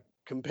is like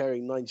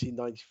comparing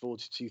 1994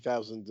 to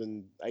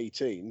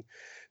 2018.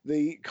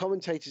 The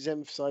commentators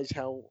emphasise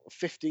how a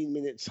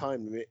 15-minute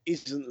time limit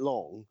isn't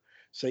long,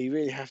 so you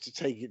really have to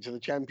take it to the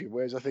champion.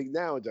 Whereas I think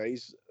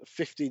nowadays,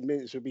 15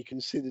 minutes would be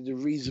considered a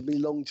reasonably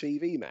long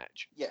TV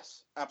match.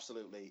 Yes,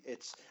 absolutely.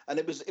 It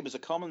was a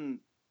common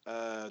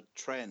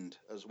trend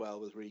as well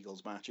with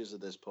Regal's matches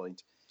at this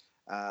point.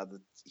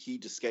 That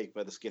he'd escape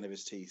by the skin of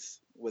his teeth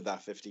with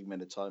that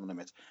 15-minute time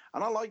limit,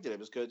 and I liked it. It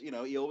was good.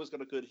 He always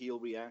got a good heel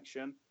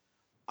reaction.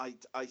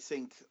 I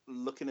think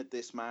looking at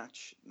this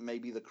match,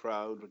 maybe the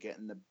crowd were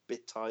getting a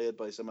bit tired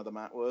by some of the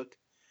mat work,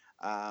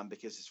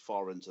 because it's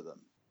foreign to them.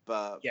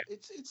 But yeah.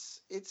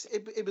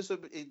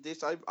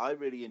 I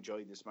really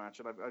enjoyed this match,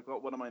 and I've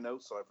got one of my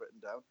notes that I've written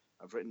down.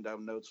 I've written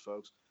down notes,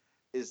 folks.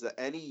 Is that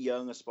any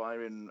young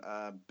aspiring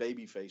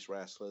babyface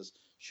wrestlers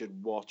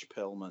should watch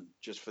Pillman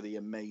just for the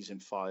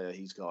amazing fire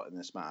he's got in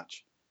this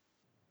match.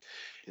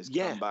 His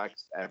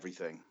comebacks,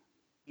 everything.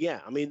 Yeah,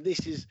 I mean,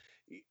 this is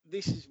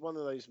one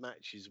of those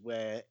matches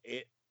where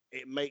it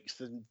makes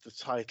the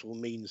title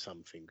mean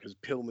something, because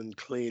Pillman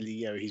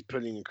clearly, he's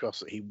putting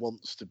across that he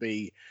wants to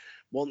be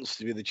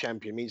the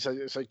champion. I mean,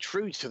 so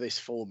true to this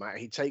format,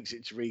 he takes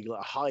it to Regal at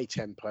a high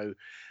tempo,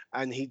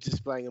 and he's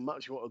displaying a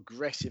much more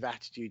aggressive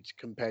attitude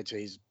compared to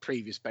his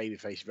previous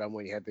babyface run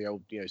when he had the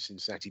old,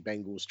 Cincinnati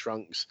Bengals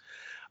trunks.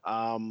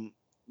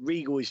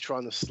 Regal is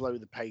trying to slow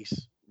the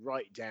pace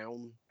right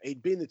down.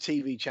 He'd been the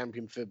TV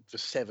champion for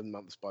 7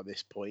 months by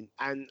this point.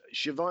 And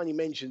Shivani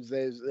mentions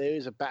there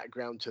is a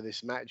background to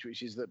this match,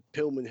 which is that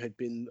Pillman had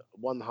been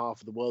one half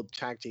of the World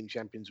Tag Team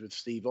Champions with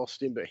Steve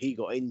Austin, but he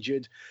got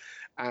injured.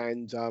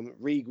 And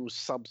Regal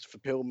subs for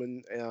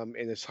Pillman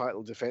in a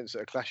title defense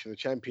at a Clash of the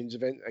Champions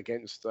event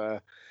against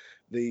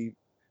the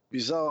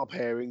bizarre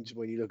pairings,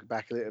 when you look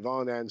back at it, of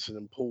Arn Anderson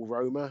and Paul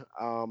Roma,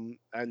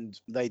 and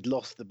they'd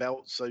lost the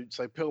belt. So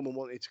Pillman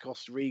wanted to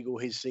cost Regal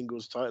his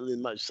singles title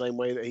in much the same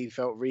way that he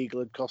felt Regal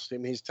had cost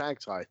him his tag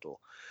title.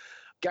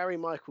 Gary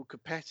Michael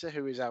Capetta,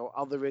 who is our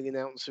other ring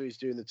announcer, is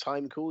doing the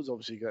time calls.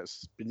 Obviously,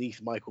 that's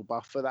beneath Michael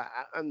Buffer.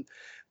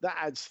 That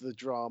adds to the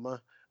drama.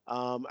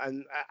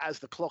 And as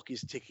the clock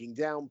is ticking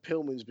down,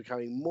 Pillman's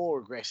becoming more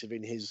aggressive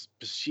in his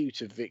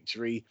pursuit of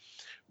victory.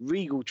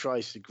 Regal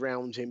tries to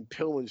ground him.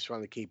 Pillman's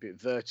trying to keep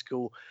it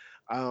vertical.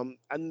 And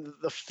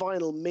the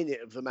final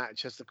minute of the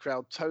match has the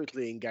crowd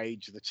totally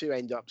engaged. The two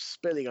end up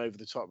spilling over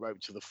the top rope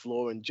to the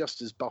floor. And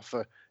just as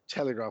Buffer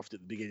telegraphed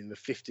at the beginning, the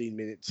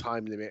 15-minute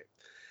time limit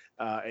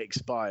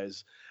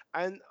expires.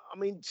 And I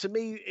mean, to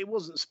me, it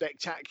wasn't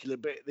spectacular,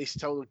 but this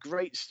told a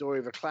great story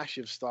of a clash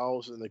of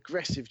styles, an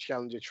aggressive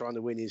challenger trying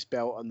to win his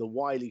belt, and the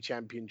wily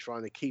champion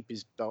trying to keep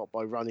his belt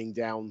by running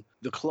down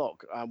the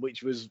clock,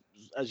 which was,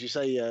 as you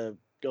say,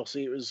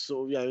 Gossie, it was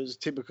sort of, it was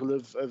typical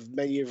of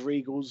many of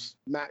Regal's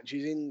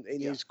matches in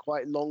his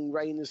quite long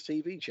reign as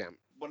TV champ.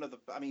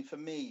 For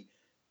me,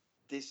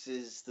 this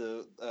is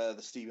the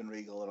Steven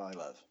Regal that I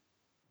love.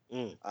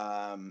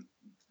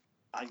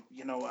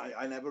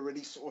 I never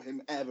really saw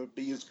him ever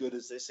be as good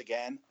as this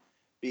again,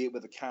 be it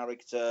with the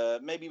character.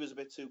 Maybe it was a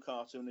bit too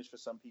cartoonish for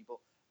some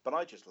people, but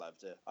I just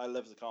loved it. I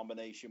loved the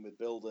combination with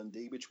Bill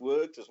Dundee, which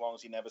worked as long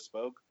as he never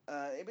spoke.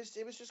 It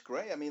was just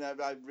great. I mean,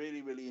 I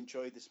really, really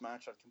enjoyed this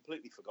match. I'd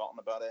completely forgotten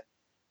about it,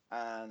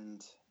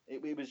 and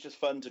it was just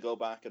fun to go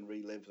back and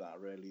relive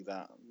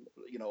that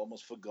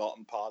almost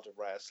forgotten part of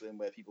wrestling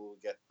where people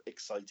would get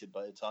excited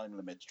by a time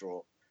limit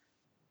draw.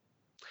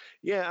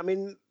 Yeah, I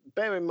mean,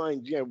 bear in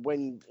mind,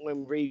 when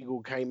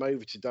Regal came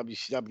over to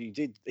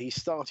WCW, he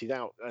started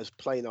out as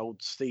plain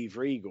old Steve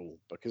Regal,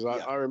 because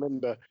I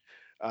remember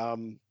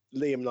Liam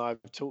and I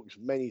have talked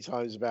many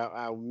times about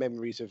our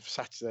memories of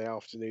Saturday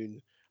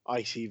afternoon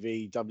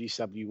ITV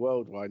WCW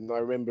Worldwide. And I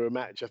remember a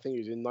match, I think it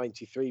was in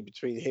 '93,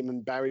 between him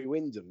and Barry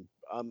Windham.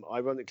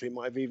 Ironically, it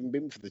might have even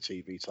been for the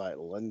TV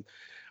title. And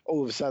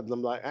all of a sudden,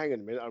 I'm like, hang on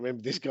a minute, I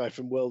remember this guy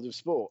from World of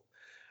Sport.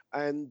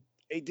 And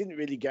it didn't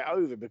really get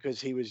over because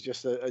he was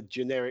just a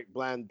generic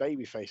bland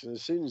babyface. And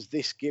as soon as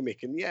this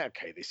gimmick, and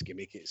this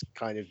gimmick, it's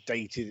kind of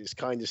dated, it's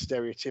kind of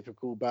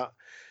stereotypical, but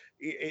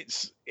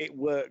it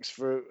works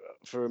for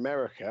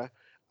America.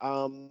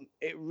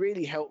 It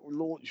really helped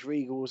launch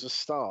Regal as a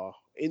star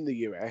in the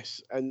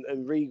US,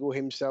 and Regal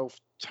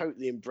himself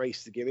totally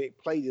embraced the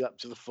gimmick, played it up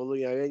to the full.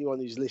 Anyone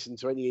who's listened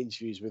to any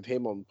interviews with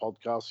him on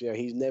podcasts,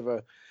 he's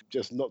never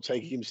just not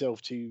taking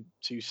himself too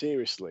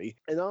seriously.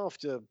 And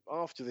after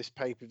this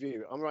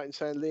pay-per-view, I'm right in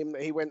saying, Liam,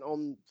 that he went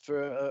on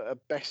for a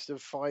best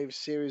of 5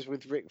 series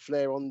with Ric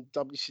Flair on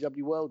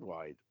WCW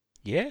Worldwide.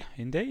 Yeah,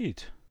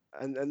 indeed.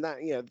 And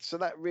that, so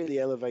that really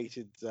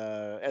elevated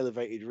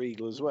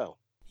Regal as well.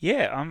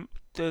 Yeah,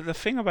 the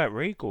thing about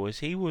Regal is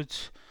he would,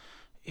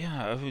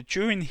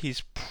 during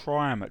his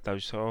prime at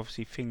those, so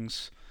obviously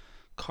things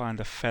kind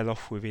of fell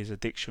off with his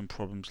addiction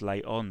problems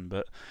late on,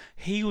 but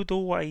he would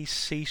always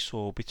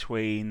seesaw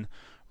between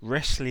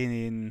wrestling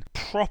in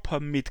proper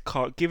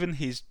mid-card, given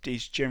his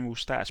general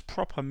status,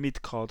 proper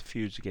mid-card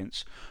feuds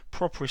against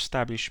proper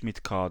established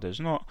mid-carders,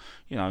 not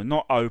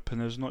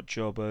openers, not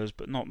jobbers,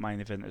 but not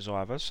main eventers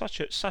either,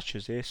 such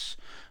as this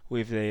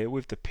with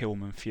the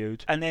Pillman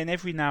feud. And then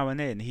every now and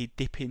then he'd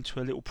dip into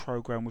a little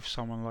program with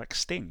someone like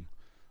Sting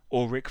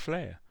or Ric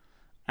Flair,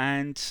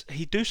 and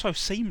he'd do so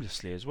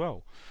seamlessly as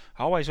well.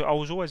 I was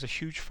always a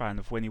huge fan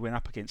of when he went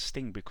up against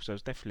Sting, because there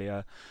was definitely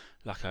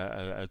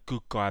a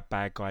good guy,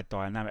 bad guy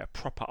dynamic, a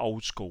proper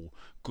old school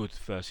good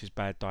versus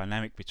bad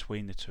dynamic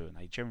between the two, and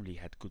they generally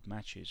had good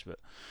matches. But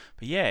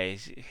yeah,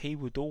 he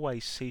would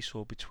always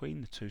seesaw between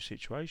the two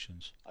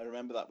situations. I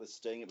remember that with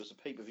Sting. It was a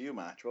pay-per-view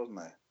match, wasn't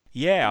it?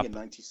 Yeah. In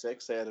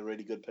 '96, they had a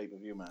really good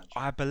pay-per-view match.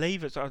 I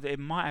believe it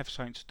might have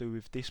something to do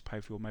with this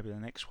pay-per-view or maybe the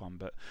next one,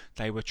 but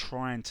they were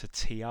trying to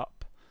tee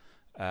up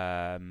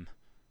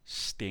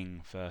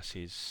Sting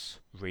versus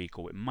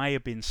Regal. It may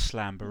have been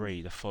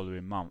Slamboree the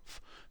following month,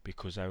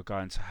 because they were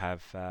going to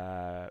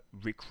have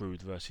Rick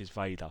Rude versus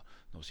Vader.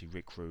 And obviously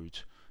Rick Rude,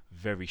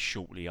 very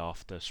shortly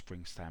after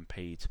Spring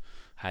Stampede,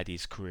 had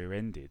his career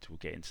ended. We'll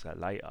get into that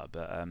later,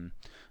 but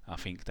I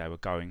think they were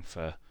going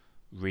for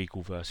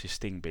Regal versus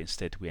Sting, but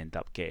instead we end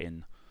up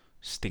getting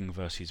Sting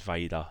versus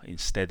Vader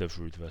instead of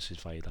Rude versus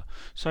Vader.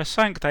 So I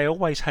think they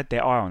always had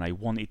their eye on, they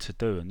wanted to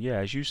do, and yeah,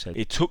 as you said,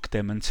 it took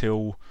them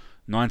until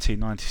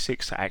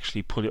 1996 to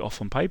actually pull it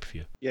off on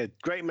pay-per-view. Yeah,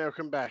 Great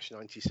American Bash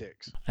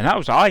 '96. And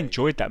I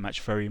enjoyed that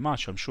match very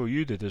much. I'm sure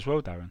you did as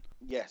well, Darren.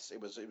 Yes, it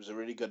was a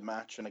really good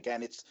match, and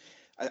again,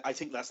 I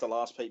think that's the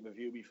last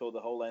pay-per-view before the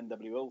whole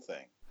NWO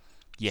thing.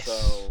 Yes.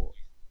 So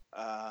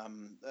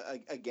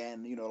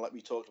again, like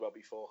we talked about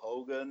before,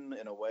 Hogan,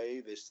 in a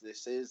way,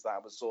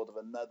 that was sort of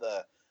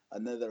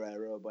another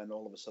era when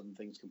all of a sudden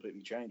things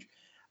completely change.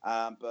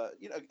 But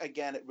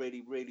again, it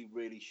really, really,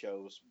 really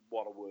shows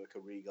what a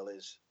worker Regal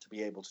is, to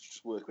be able to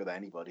just work with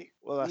anybody.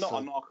 Well, that's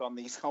not a knock on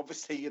these.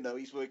 Obviously,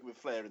 he's working with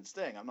Flair and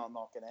Sting. I'm not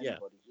knocking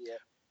anybody here.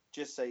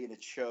 Just saying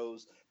it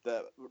shows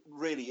that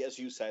really, as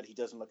you said, he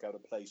doesn't look out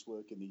of place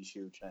working these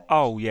huge names.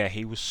 Oh yeah,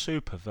 he was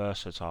super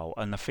versatile,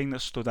 and the thing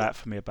that stood out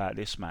for me about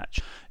this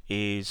match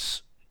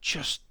is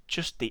just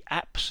the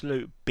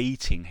absolute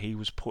beating he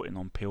was putting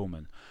on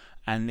Pillman.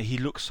 And he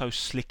looked so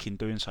slick in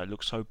doing so. It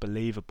looked so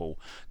believable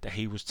that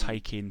he was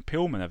taking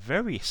Pillman, a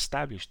very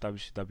established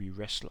WCW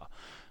wrestler,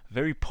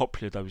 very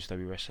popular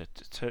WCW wrestler,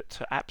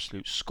 to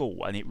absolute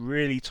school. And it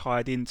really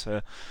tied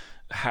into,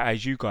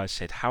 as you guys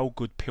said, how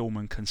good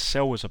Pillman can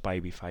sell as a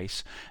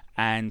babyface,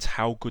 and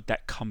how good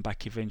that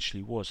comeback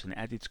eventually was, and it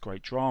added to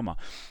great drama.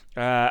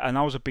 And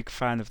I was a big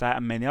fan of that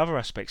and many other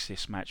aspects of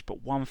this match,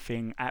 but one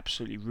thing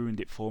absolutely ruined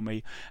it for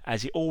me,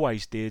 as it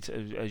always did,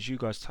 as you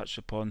guys touched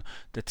upon,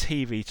 the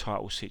TV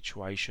title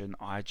situation.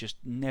 I just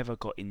never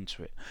got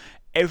into it.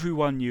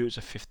 Everyone knew it was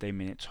a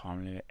 15-minute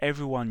time limit.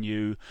 Everyone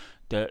knew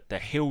that the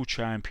heel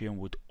champion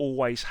would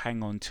always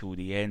hang on till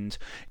the end.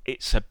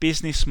 It's a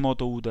business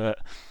model that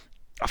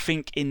I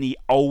think in the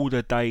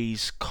older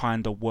days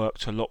kind of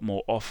worked a lot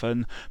more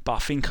often, but I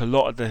think a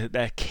lot of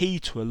the key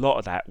to a lot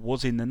of that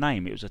was in the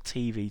name. It was a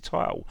TV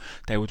title.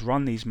 They would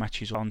run these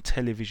matches on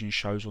television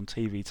shows, on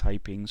TV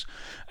tapings,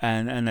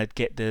 and they'd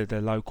get the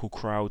local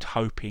crowd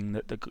hoping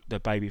that the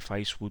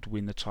babyface would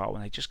win the title,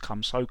 and they just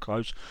come so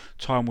close,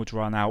 time would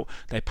run out.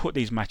 They put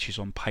these matches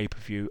on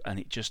pay-per-view and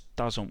it just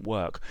doesn't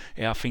work.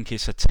 I think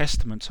it's a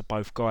testament to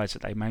both guys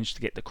that they managed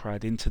to get the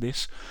crowd into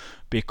this,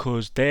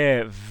 because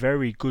their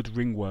very good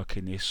ring work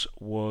in this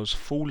was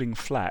falling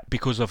flat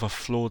because of a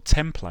flawed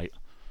template.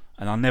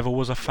 And I never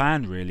was a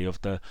fan really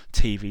of the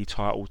TV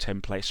title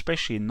template,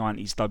 especially in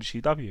 90s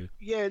WCW.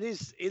 Yeah, it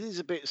is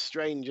a bit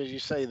strange, as you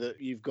say,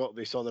 that you've got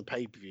this on a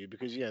pay-per-view,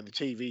 because the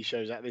TV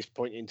shows at this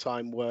point in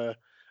time were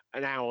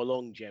an hour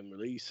long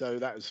generally, so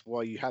that's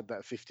why you had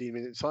that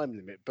 15-minute time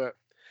limit. But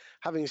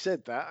having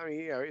said that, I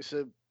mean,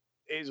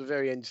 it was a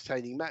very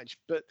entertaining match.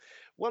 But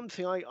one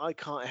thing I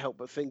can't help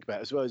but think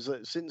about as well is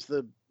that since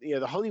the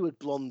Hollywood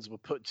Blondes were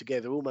put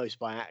together almost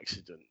by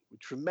accident, were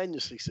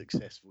tremendously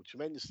successful,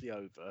 tremendously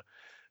over.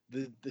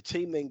 The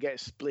team then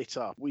gets split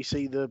up. We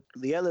see the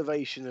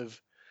elevation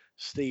of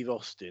Steve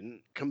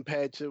Austin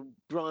compared to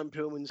Brian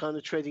Pillman's kind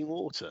of treading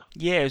water.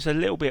 Yeah, it was a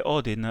little bit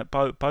odd in that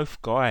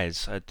both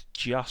guys had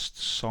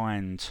just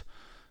signed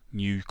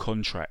new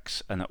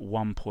contracts, and at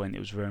one point it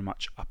was very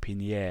much up in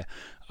the air.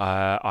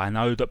 I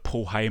know that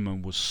Paul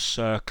Heyman was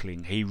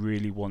circling. He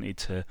really wanted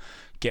to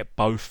get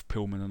both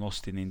Pillman and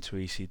Austin into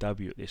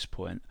ECW at this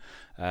point.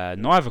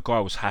 Neither guy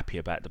was happy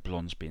about the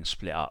Blondes being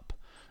split up,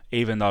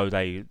 even though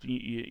they,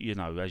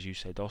 as you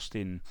said,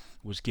 Austin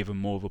was given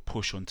more of a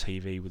push on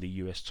TV with the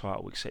US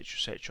title, etc.,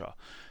 etc.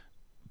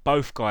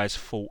 Both guys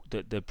thought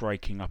that the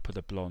breaking up of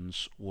the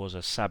Blondes was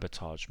a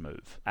sabotage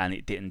move, and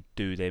it didn't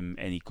do them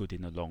any good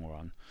in the long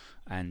run.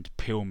 And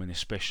Pillman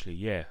especially,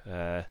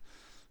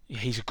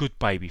 he's a good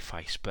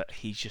babyface, but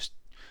he's just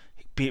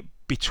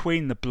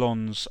between the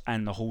Blondes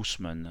and the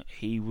Horsemen,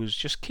 he was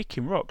just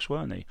kicking rocks,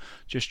 weren't he?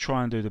 Just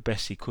trying to do the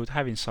best he could,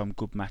 having some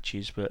good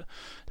matches, but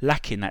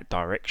lacking that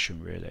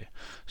direction really.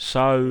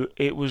 So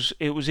it was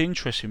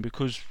interesting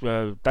because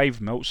Dave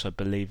Meltzer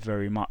believed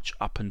very much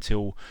up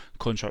until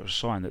contract was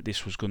signed that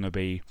this was going to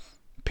be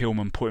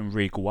Pillman putting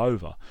Regal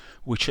over,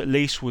 which at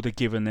least would have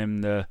given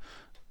them the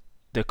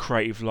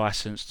creative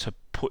license to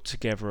put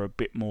together a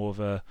bit more of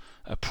a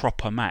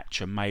proper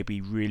match and maybe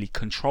really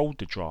controlled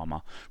the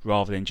drama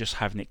rather than just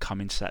having it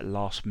come into that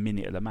last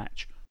minute of the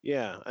match.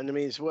 Yeah, and I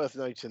mean it's worth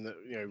noting that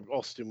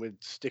Austin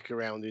would stick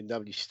around in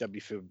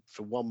WCW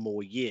for one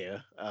more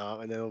year,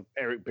 and then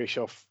Eric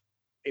Bischoff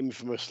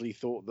infamously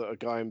thought that a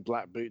guy in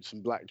black boots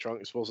and black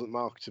trunks wasn't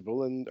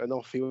marketable, and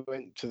off he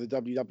went to the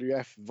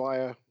WWF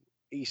via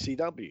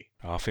ECW.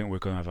 I think we're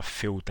going to have a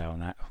field down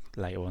that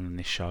later on in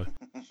this show.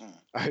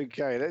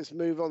 Okay, let's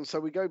move on.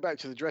 So we go back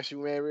to the dressing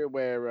room area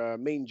where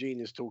Mean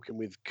Gene is talking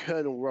with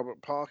Colonel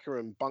Robert Parker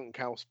and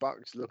Bunkhouse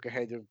Buck to look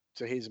ahead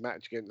to his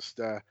match against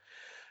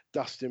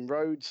Dustin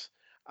Rhodes.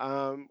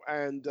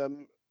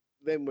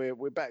 Then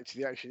we're back to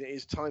the action. It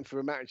is time for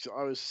a match that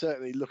I was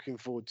certainly looking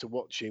forward to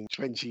watching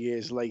 20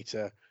 years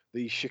later,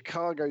 the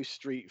Chicago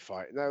Street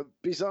Fight. Now,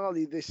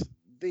 bizarrely,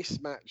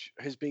 this match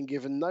has been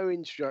given no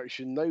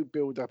introduction, no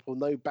build-up or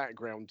no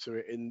background to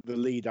it in the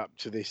lead-up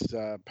to this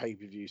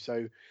pay-per-view.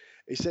 So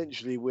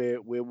essentially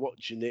we're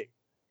watching it,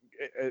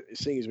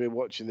 seeing as we're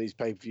watching these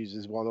pay-per-views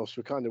as one-offs,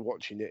 we're kind of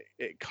watching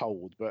it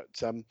cold. But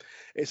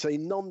it's a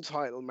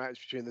non-title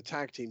match between the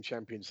tag team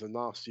champions, the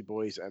Nasty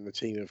Boys, and the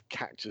team of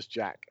Cactus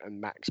Jack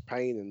and Max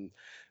Payne. And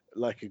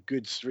like a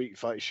good street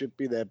fight should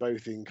be, they're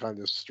both in kind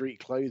of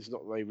street clothes,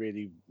 not that they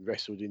really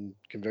wrestled in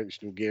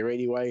conventional gear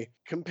anyway.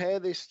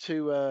 Compare this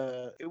to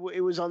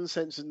it was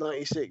Uncensored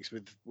 96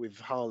 with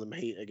Harlem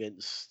Heat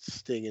against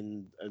Sting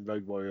and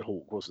Road Warrior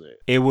Hawk, wasn't it?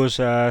 It was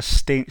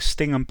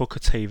Sting and Booker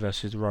T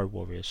versus the Road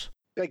Warriors.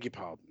 Beg your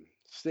pardon.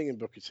 Sting and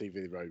Booker T v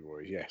the Road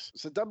Warriors, yes.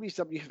 So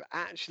WCW have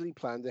actually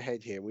planned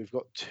ahead here. We've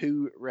got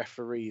 2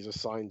 referees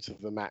assigned to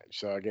the match.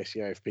 So I guess,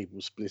 if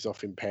people split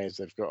off in pairs,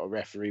 they've got a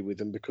referee with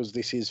them because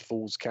this is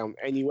Falls Count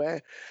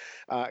Anywhere.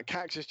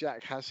 Cactus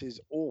Jack has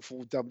his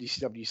awful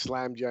WCW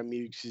Slam Jam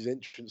music, his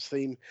entrance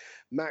theme.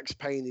 Max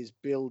Payne is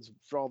billed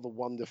rather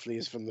wonderfully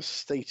as from the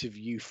State of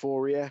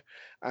Euphoria.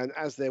 And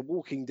as they're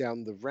walking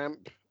down the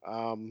ramp,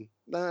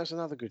 that's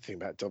another good thing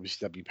about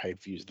WCW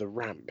pay-per-views, the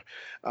ramp.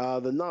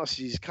 The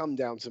Nasties come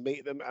down to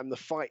meet them, and the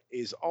fight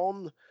is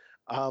on.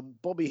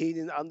 Bobby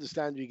Heenan,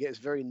 understandably, gets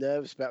very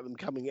nervous about them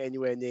coming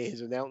anywhere near his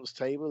announce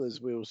table,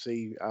 as we'll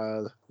see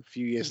a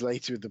few years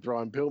later with the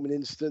Brian Pillman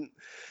incident.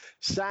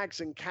 Sags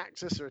and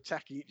Cactus are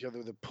attacking each other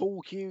with a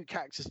pool cue.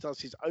 Cactus does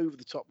his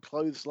over-the-top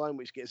clothesline,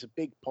 which gets a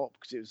big pop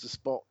because it was the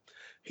spot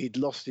he'd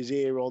lost his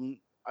ear on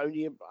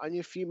only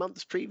a few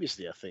months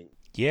previously, I think.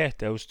 Yeah,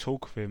 there was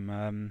talk of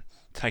him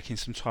taking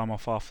some time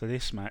off after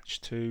this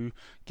match to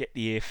get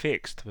the ear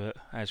fixed, but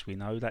as we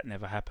know, that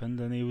never happened,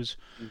 and he was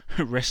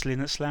wrestling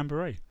at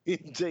Slamboree.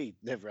 Indeed,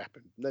 never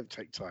happened. Never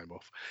take time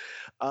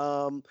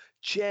off.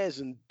 Chairs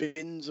and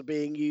bins are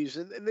being used,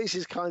 and this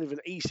is kind of an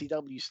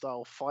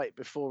ECW-style fight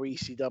before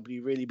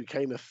ECW really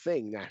became a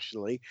thing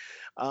nationally.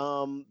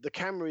 The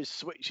camera is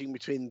switching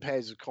between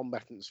pairs of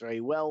combatants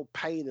very well.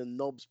 Payne and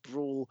Knobs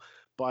brawl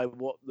by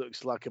what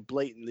looks like a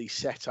blatantly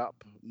set up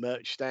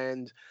merch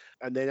stand.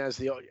 And then as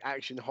the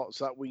action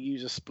hots up, we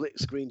use a split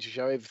screen to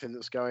show everything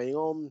that's going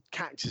on.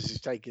 Cactus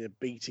is taking a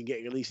beating,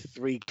 getting at least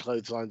 3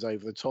 clotheslines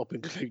over the top,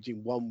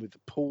 including one with the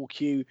pool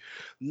cue.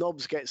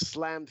 Knobs gets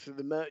slammed through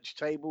the merch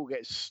table,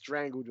 gets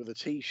strangled with a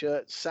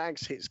t-shirt.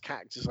 Sags hits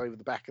Cactus over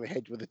the back of the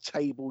head with a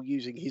table,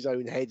 using his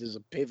own head as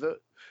a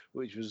pivot.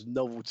 which was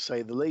novel to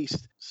say the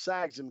least.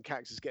 Sags and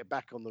Cactus get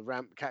back on the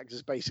ramp.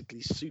 Cactus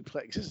basically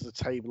suplexes the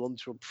table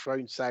onto a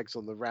prone Sags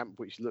on the ramp,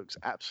 which looks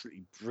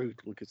absolutely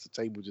brutal because the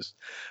table just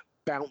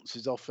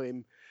bounces off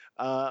him.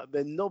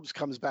 Then Knobs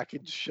comes back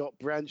into shot,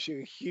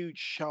 brandishing a huge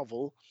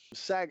shovel.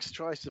 Sags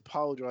tries to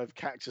pile drive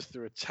Cactus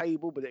through a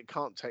table, but it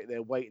can't take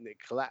their weight and it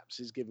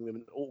collapses, giving them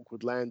an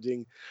awkward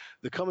landing.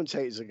 The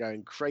commentators are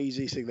going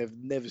crazy, saying they've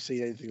never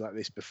seen anything like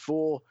this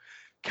before.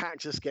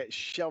 Cactus gets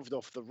shoved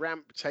off the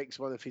ramp, takes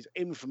one of his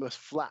infamous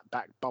flat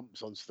back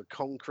bumps onto the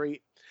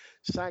concrete.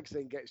 Sags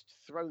then gets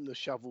thrown the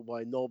shovel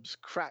by Knobs,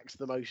 cracks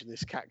the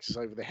motionless Cactus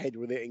over the head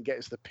with it, and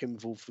gets the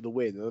pinfall for the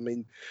win. I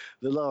mean,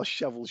 the last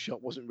shovel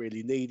shot wasn't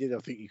really needed. I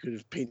think you could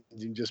have pinned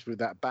him just with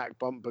that back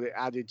bump, but it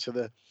added to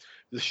the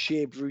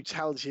sheer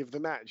brutality of the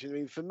match. I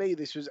mean, for me,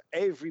 this was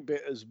every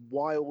bit as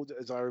wild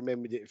as I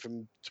remembered it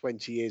from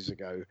 20 years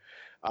ago.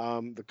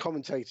 The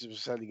commentators were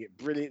selling it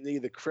brilliantly.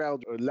 The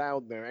crowd were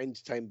loud and they were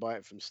entertained by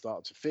it from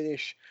start to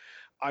finish.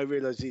 I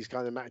realise these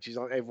kind of matches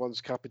aren't everyone's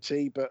cup of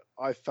tea, but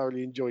I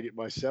thoroughly enjoyed it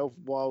myself.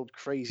 Wild,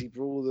 crazy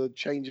brawl, the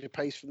change of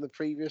pace from the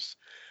previous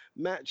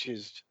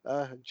matches.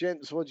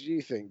 Gents, what did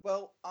you think?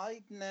 Well,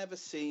 I'd never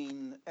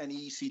seen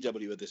any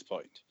ECW at this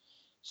point.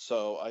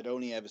 So I'd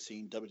only ever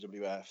seen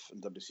WWF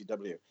and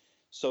WCW.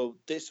 So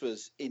this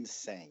was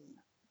insane.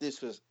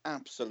 This was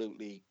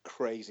absolutely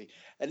crazy.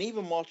 And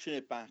even watching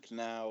it back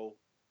now,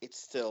 it's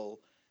still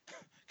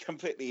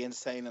completely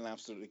insane and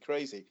absolutely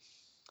crazy.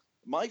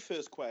 My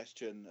first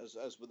question, as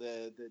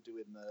they're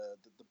doing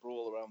the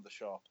brawl around the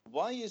shop,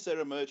 why is there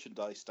a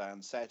merchandise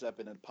stand set up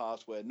in a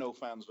part where no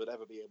fans would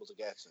ever be able to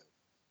get to?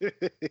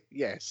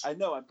 Yes. I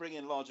know I'm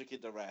bringing logic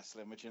into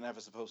wrestling, which you're never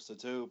supposed to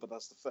do, but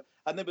that's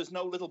and there was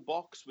no little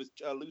box with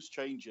loose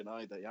change in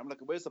either. I'm like,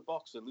 where's the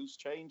box with loose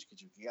change?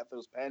 Because you can get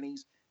those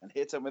pennies and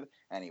hit them with it.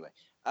 Anyway,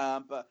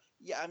 but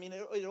yeah, I mean,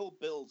 it all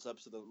builds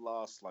up to the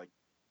last,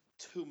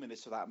 2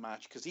 minutes of that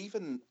match, because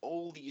even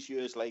all these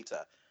years later,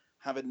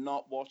 having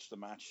not watched the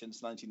match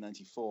since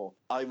 1994,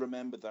 I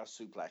remember that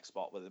suplex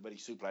spot where he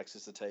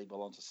suplexes the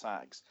table onto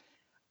Sags.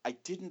 I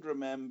didn't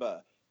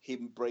remember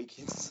him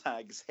breaking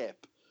Sags'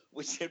 hip,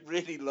 which it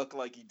really looked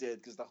like he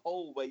did, because the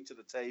whole weight of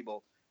the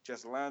table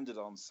just landed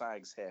on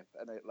Sags' hip.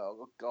 And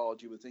oh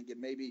God, you were thinking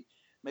maybe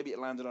it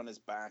landed on his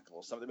back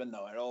or something, but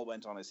no, it all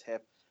went on his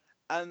hip.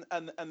 And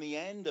the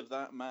end of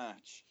that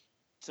match,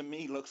 to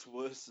me, looks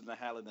worse than the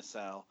Hell in a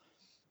Cell.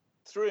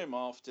 Threw him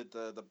off, did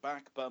the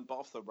back bump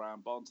off the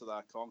ramp onto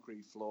that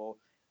concrete floor.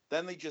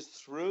 Then they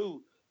just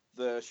threw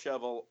the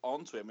shovel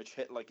onto him, which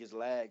hit his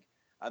leg.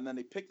 And then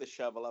they picked the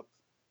shovel up.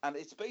 And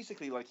it's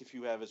basically like if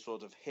you ever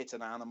sort of hit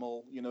an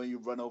animal, you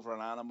run over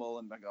an animal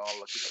and like, oh,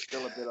 look, it's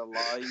still a bit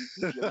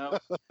alive,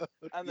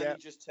 And then you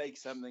just take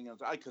something and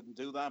I couldn't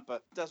do that,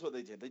 but that's what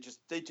they did.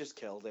 They just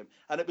killed him.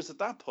 And it was at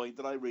that point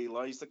that I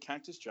realized that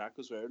Cactus Jack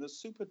was wearing a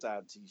Super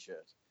Dad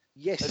t-shirt.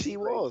 Yes, he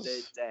was.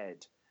 They're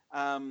dead.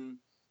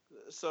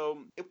 So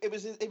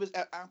it was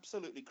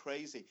absolutely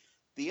crazy.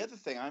 The other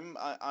thing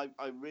I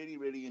really,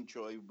 really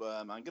enjoy,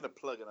 I'm going to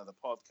plug another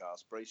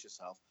podcast, brace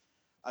yourself.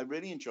 I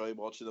really enjoy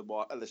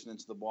listening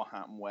to the What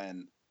Happened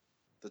When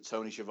that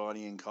Tony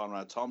Schiavone and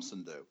Conrad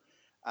Thompson do.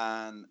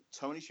 And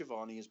Tony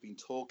Schiavone has been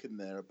talking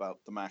there about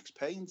the Max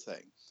Payne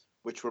thing,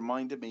 which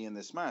reminded me in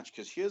this match,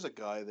 because here's a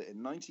guy that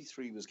in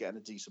 93 was getting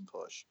a decent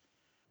push,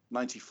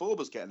 94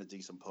 was getting a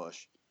decent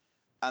push,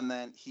 and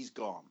then he's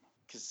gone.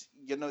 Because,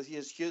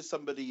 here's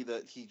somebody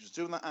that he was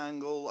doing that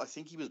angle. I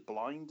think he was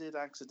blinded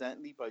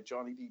accidentally by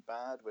Johnny B.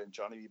 Bad when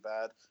Johnny B.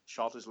 Bad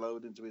shot his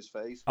load into his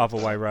face. Other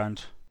way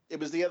round. It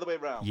was the other way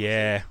round.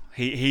 Yeah,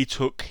 he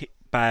took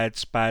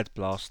Bad's Bad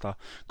Blaster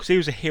because he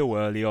was a heel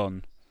early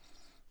on.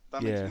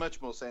 That makes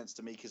much more sense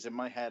to me, because in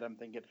my head I'm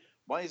thinking,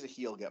 why is a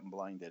heel getting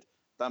blinded?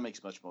 That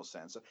makes much more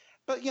sense.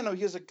 But,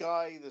 here's a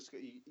guy that's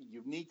got a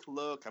unique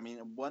look. I mean,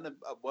 at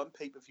one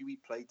pay-per-view, he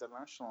played the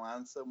national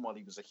anthem while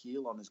he was a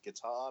heel on his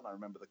guitar. And I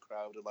remember the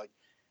crowd are like,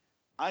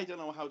 I don't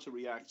know how to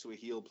react to a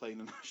heel playing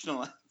the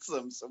national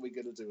anthem, so we're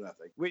going to do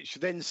nothing. Which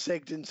then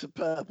segged into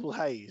Purple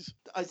Haze.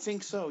 I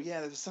think so,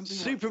 yeah. There's something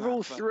Super like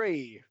Bowl that,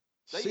 3.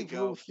 Super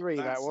Bowl 3,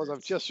 that was.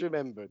 I've just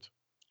remembered.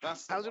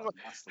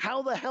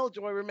 How the hell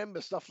do I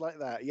remember stuff like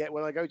that? Yet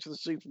when I go to the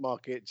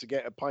supermarket to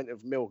get a pint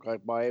of milk, I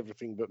buy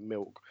everything but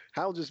milk.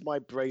 How does my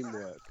brain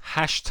work?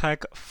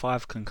 Hashtag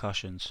 5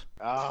 concussions.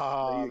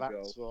 Ah,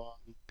 that's one.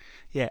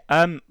 Yeah.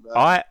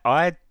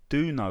 I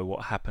do know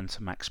what happened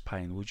to Max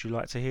Payne. Would you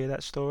like to hear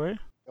that story?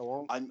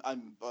 Go on. I've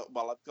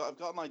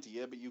got an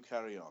idea, but you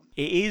carry on.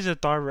 It is a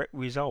direct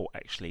result,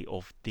 actually,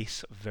 of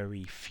this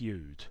very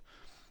feud.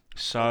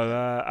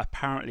 So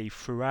apparently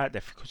throughout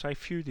because they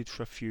feuded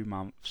for a few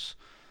months,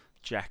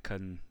 Jack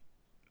and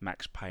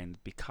Max Payne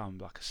become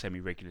like a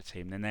semi-regular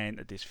team. Then they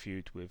entered this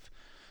feud with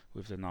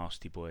the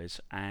Nasty Boys,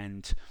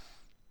 and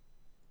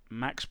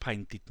Max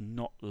Payne did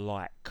not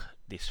like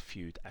this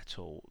feud at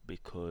all,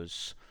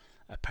 because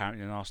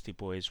apparently the Nasty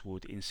Boys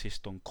would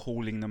insist on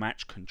calling the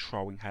match,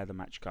 controlling how the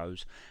match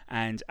goes,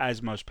 and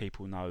as most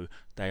people know,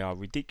 they are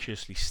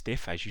ridiculously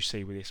stiff, as you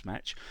see with this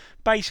match.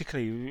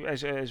 Basically,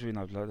 as we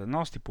know, the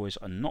Nasty Boys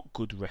are not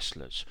good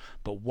wrestlers,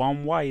 but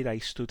one way they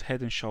stood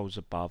head and shoulders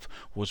above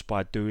was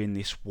by doing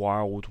this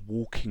wild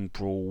walking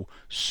brawl,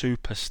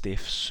 super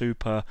stiff,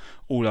 super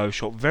all-over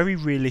shot, very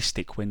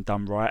realistic when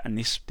done right, and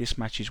this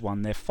match is one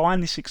of their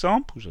finest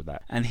examples of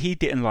that. And he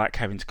didn't like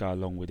having to go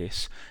along with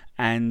this.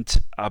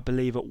 And I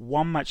believe at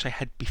one match they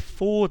had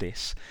before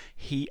this,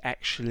 he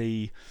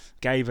actually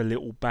gave a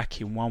little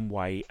back in one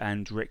way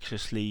and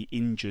recklessly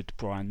injured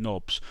Brian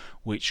Knobbs,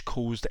 which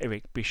caused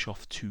Eric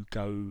Bischoff to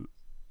go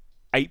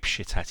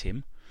apeshit at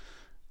him.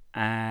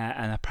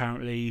 And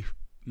apparently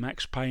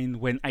Max Payne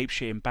went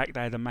apeshit him back.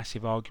 They had a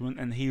massive argument,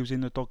 and he was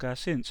in the doghouse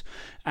since.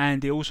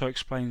 And it also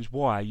explains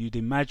why you'd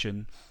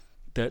imagine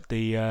that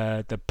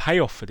the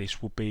payoff for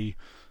this would be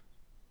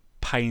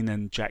Payne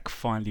and Jack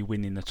finally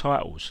winning the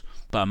titles,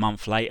 but a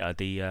month later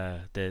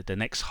the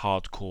next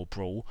hardcore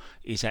brawl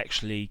is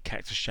actually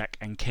Cactus Jack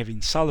and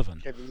Kevin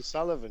Sullivan,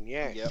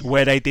 Yep.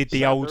 where they did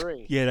the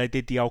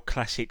old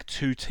classic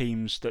two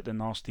teams that the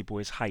Nasty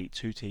Boys hate,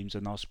 two teams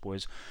the Nasty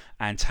Boys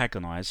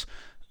antagonise.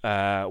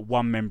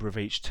 One member of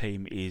each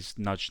team is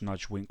nudge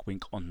nudge wink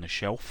wink on the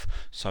shelf,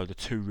 so the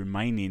two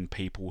remaining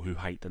people who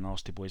hate the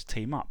Nasty Boys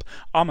team up.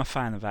 I'm a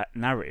fan of that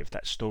narrative,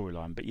 that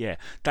storyline, but yeah,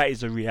 that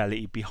is the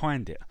reality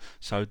behind it.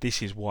 So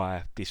this is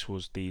why this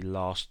was the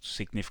last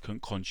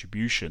significant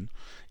contribution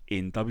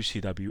in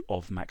WCW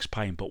of Max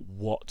Payne, but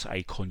what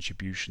a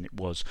contribution it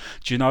was.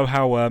 Do you know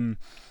how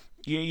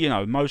you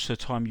know, most of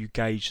the time you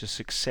gauge the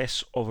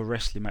success of a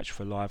wrestling match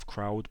for a live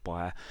crowd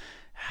by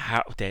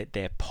how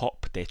their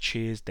pop, their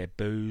cheers, their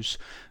boos.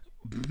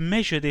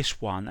 Measure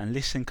this one and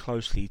listen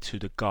closely to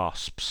the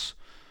gasps,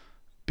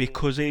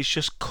 because it's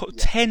just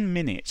 10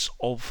 minutes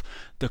of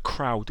the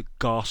crowd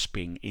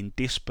gasping in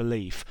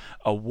disbelief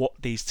at what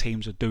these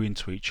teams are doing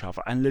to each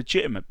other, and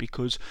legitimate,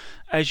 because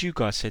as you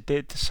guys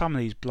said, some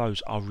of these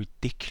blows are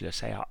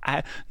ridiculous. They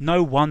are,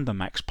 no wonder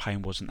Max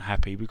Payne wasn't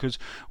happy, because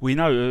we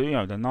know, you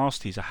know, the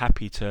Nasties are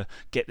happy to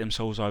get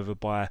themselves over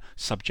by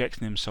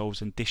subjecting themselves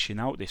and dishing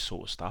out this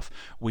sort of stuff.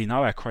 We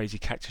know how crazy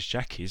Cactus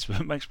Jack is,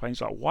 but Max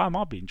Payne's like, why am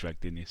I being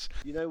dragged in this?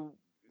 You know,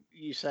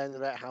 you saying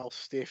about how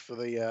stiff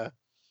the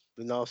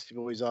Nasty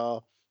Boys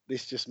are,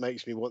 this just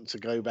makes me want to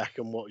go back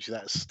and watch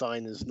that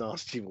Steiner's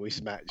Nasty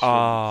Boys match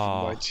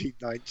from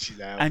 1990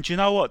 now. And you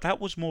know what? That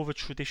was more of a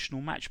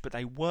traditional match, but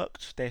they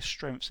worked their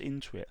strengths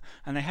into it,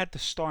 and they had the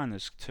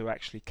Steiners to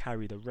actually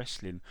carry the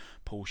wrestling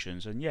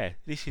portions. And yeah,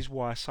 this is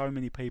why so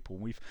many people,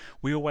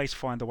 we always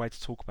find a way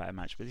to talk about a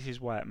match, but this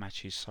is why that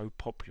match is so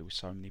popular with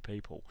so many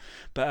people.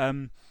 But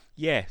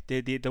yeah,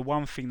 the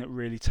one thing that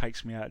really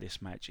takes me out of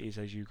this match is,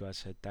 as you guys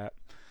said, that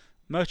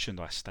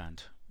merchandise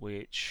stand,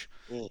 which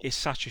is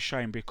such a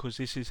shame, because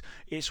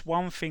it's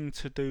one thing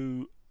to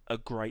do a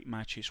great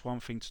match, it's one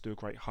thing to do a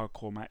great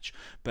hardcore match,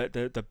 but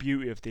the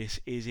beauty of this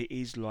is it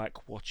is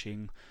like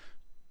watching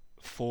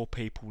four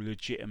people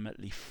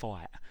legitimately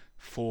fight,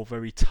 four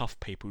very tough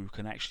people who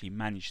can actually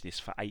manage this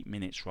for 8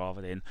 minutes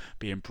rather than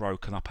being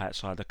broken up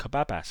outside the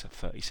kebab house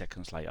 30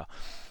 seconds later.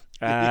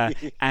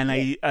 And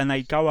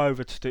they go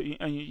over to do,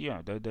 you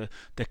know,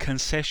 the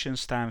concession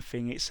stand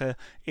thing. It's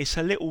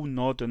a little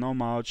nod and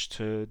homage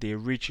to the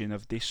origin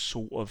of this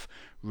sort of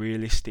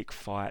realistic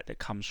fight that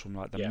comes from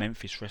like the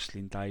Memphis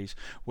wrestling days,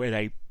 where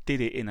they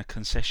did it in a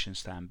concession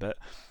stand. But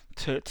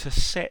to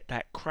set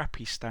that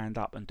crappy stand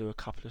up and do a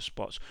couple of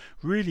spots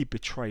really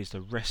betrays the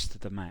rest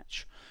of the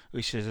match,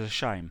 which is a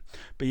shame.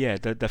 But yeah,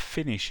 the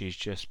finish is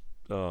just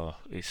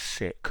it's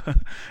sick.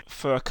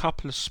 For a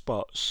couple of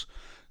spots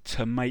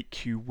to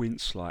make you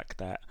wince like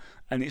that,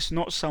 and it's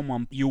not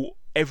someone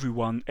every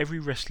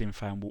wrestling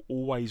fan will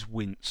always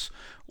wince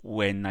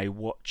when they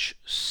watch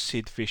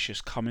Sid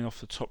Vicious coming off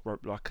the top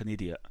rope like an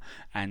idiot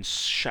and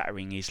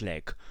shattering his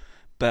leg,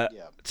 but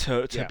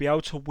to be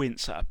able to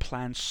wince at a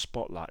planned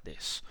spot like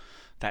this,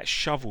 that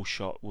shovel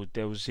shot,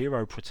 there was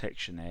zero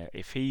protection there.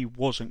 If he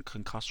wasn't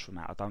concussed from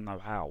that, I don't know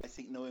how. I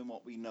think knowing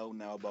what we know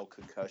now about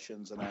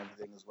concussions and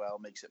everything as well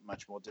makes it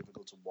much more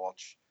difficult to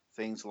watch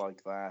things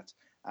like that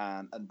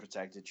and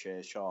unprotected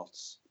chair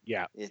shots.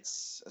 Yeah,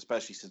 it's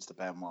especially since the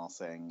Benoit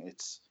thing.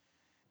 It's,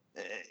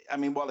 I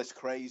mean, while it's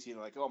crazy,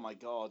 like, oh my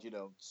god, you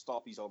know,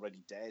 stop, he's already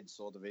dead,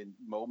 sort of in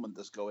moment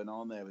that's going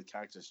on there with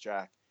Cactus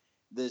Jack.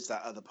 There's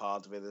that other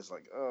part of it that's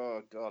like,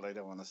 oh god, I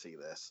don't want to see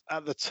this.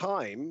 At the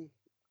time,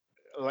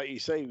 like you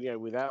say, you know,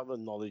 without the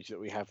knowledge that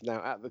we have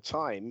now, at the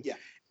time,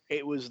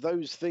 it was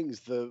those things,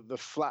 the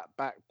flat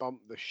back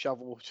bump, the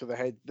shovel to the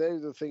head. They're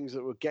the things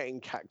that were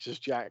getting Cactus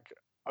Jack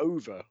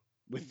over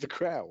with the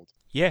crowd.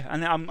 Yeah,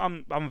 and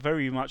I'm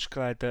very much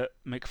glad that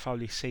Mick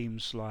Foley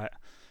seems like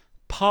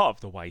part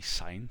of the way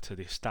sane to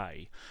this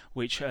day,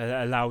 which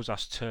allows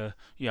us to,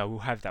 you know, we'll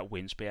have that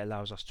wince, but it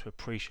allows us to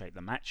appreciate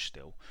the match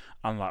still.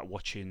 Unlike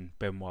watching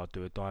Benoit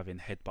do a diving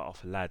headbutt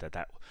off a ladder,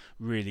 that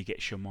really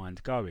gets your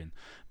mind going.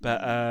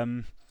 But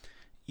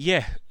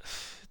yeah,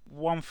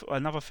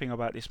 another thing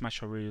about this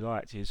match I really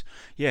liked is,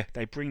 yeah,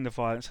 they bring the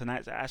violence, and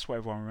that's what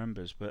everyone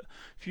remembers. But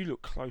if you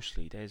look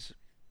closely, there's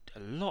a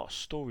lot of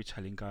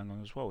storytelling going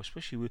on as well.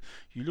 Especially with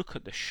you look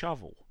at the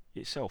shovel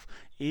itself,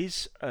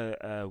 is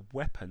a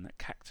weapon that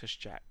Cactus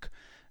Jack,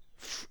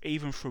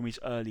 even from his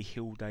early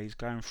heel days,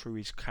 going through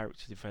his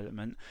character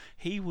development,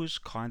 he was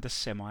kind of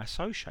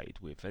semi-associated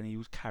with, and he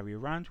would carry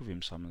around with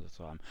him some of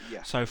the time.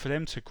 Yeah. So for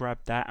them to grab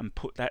that and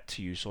put that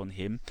to use on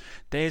him,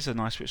 there's a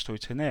nice bit of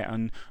storytelling there.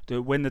 And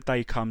when the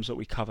day comes that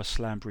we cover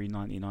Slamboree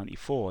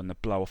 1994 and the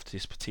blow off to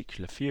this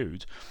particular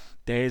feud,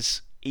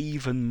 there's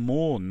even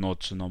more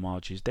nods and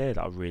homages there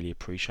that I really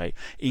appreciate,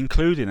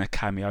 including a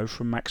cameo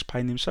from Max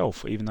Payne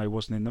himself, even though he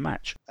wasn't in the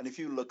match. And if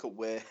you look at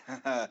where,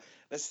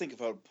 let's think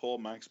about poor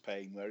Max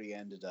Payne, where he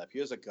ended up.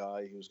 Here's a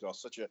guy who's got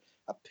such a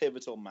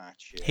pivotal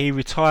match here. He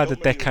retired a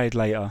decade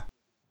later.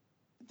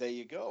 There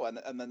you go.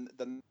 And then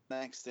the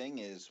next thing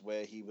is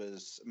where he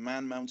was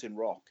Man Mountain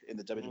Rock in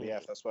the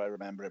WWF. That's where I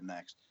remember him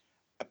next.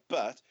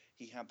 But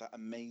he had that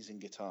amazing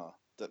guitar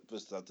that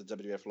was the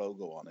WWF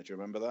logo on it. Do you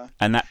remember that?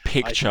 And that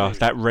picture,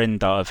 that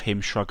render of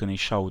him shrugging his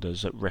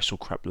shoulders that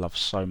WrestleCrap loves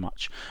so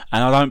much.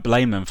 And I don't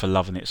blame them for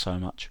loving it so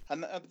much.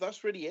 And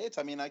that's really it.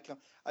 I mean, I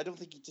don't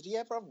think did he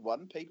ever have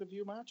one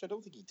pay-per-view match? I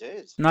don't think he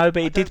did. No,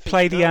 but he did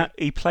play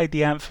he played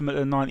the anthem at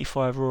the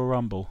 '95 Royal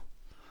Rumble,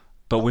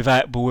 but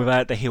without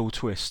the heel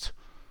twist.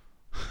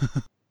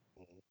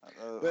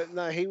 But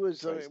no, he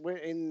was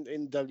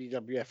in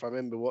WWF. I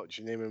remember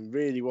watching him and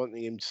really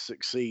wanting him to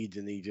succeed,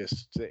 and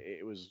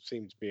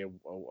seemed to be a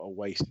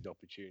wasted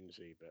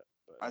opportunity. But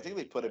I think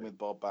they put him with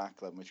Bob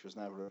Backlund, which was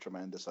never a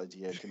tremendous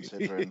idea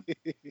considering.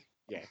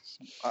 Yes.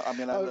 I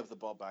mean, I love the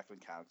Bob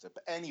Backlund character,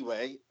 but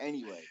anyway,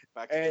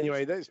 back to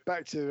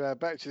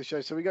the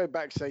show. So we go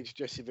backstage.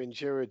 Jesse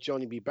Ventura,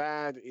 Johnny B.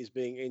 Bad is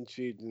being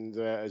interviewed, and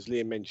as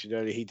Liam mentioned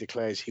earlier, he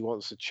declares he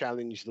wants to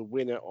challenge the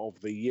winner of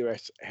the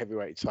US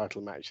heavyweight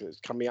title match that's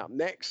coming up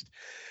next.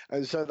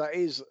 And so that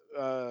is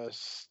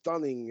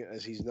stunning,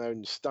 as he's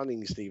known,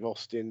 stunning Steve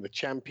Austin, the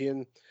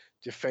champion,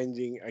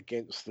 defending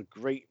against the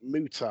Great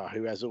Muta,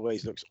 who, as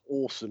always, looks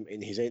awesome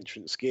in his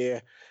entrance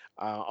gear.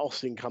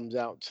 Austin comes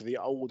out to the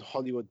old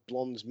Hollywood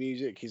Blondes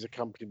music. He's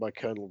accompanied by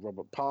Colonel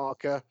Robert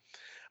Parker.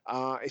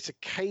 It's a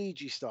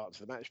cagey start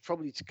to the match,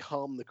 probably to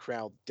calm the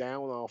crowd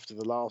down after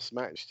the last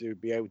match to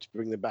be able to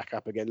bring them back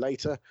up again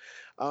later.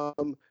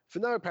 For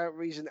no apparent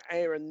reason,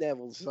 Aaron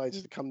Neville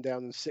decides to come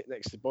down and sit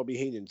next to Bobby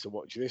Heenan to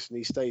watch this, and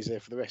he stays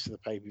there for the rest of the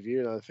pay-per-view,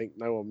 and I think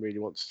no one really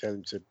wants to tell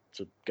him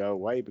to go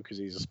away because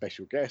he's a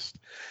special guest.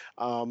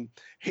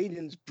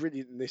 Heenan's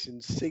brilliant in this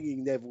and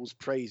singing Neville's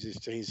praises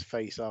to his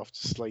face after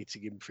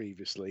slating him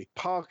previously.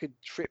 Parker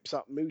trips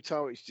up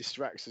Muta, which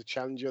distracts the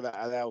challenger.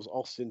 That allows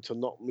Austin to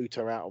knock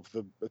Muta out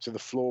to the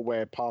floor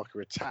where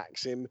Parker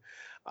attacks him.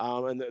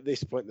 And at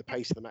this point, the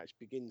pace of the match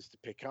begins to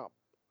pick up.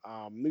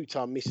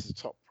 Muta misses a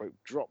top rope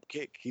drop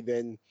kick. He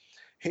then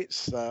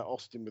hits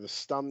Austin with a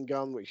stun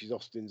gun, which is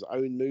Austin's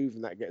own move,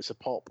 and that gets a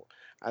pop,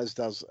 as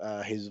does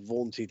his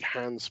vaunted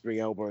handspring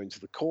elbow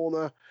into the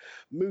corner.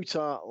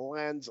 Muta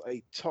lands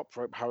a top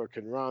rope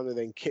Hurricane Rana,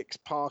 then kicks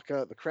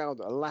Parker. The crowd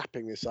are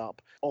lapping this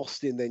up.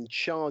 Austin then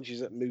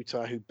charges at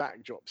Muta, who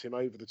backdrops him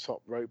over the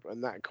top rope,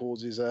 and that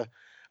causes a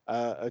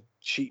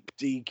cheap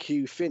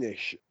DQ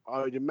finish.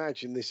 I would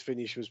imagine this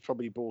finish was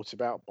probably brought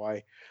about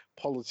by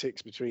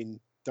politics between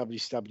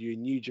WCW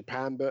and New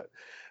Japan, but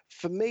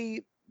for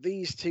me,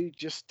 these two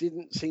just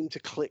didn't seem to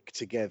click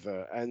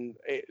together, and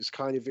it's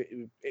kind of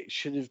it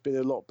should have been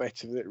a lot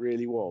better than it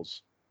really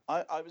was.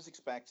 I was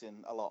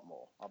expecting a lot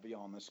more, I'll be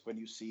honest. When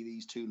you see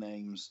these two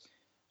names,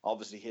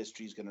 obviously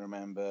history's going to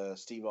remember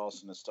Steve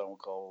Austin as Stone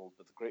Cold,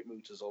 but the Great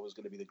Muta is always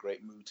going to be the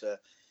Great Muta.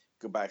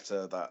 Go back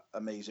to that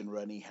amazing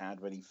run he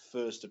had when he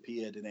first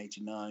appeared in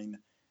 '89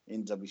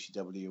 in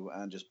WCW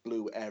and just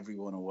blew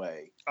everyone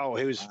away. Oh,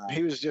 he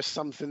was just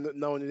something that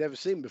no one had ever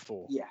seen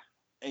before. Yeah,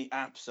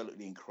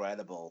 absolutely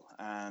incredible,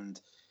 and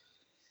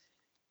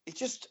it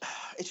just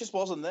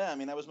wasn't there. I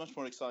mean, I was much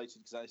more excited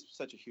because I was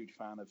such a huge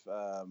fan of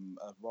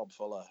Rob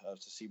Fuller,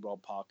 to see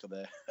Rob Parker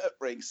there at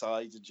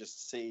ringside and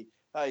just see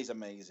he's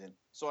amazing.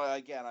 So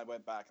I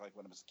went back like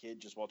when I was a kid,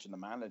 just watching the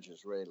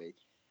managers really.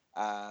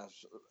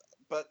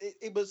 But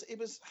it was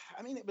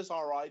I mean, it was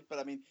all right, but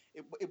I mean,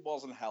 it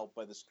wasn't helped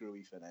by the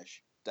screwy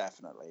finish,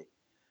 definitely.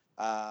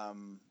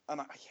 And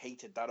I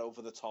hated that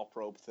over the top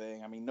rope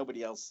thing. I mean, I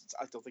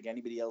don't think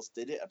anybody else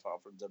did it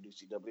apart from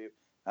WCW.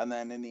 And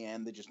then in the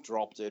end, they just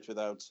dropped it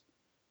without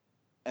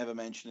ever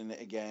mentioning it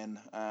again.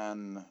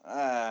 And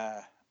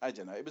I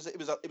don't know. It was a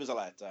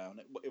letdown.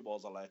 It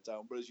was a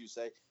letdown. But as you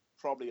say,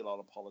 probably a lot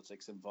of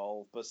politics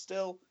involved. But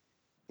still,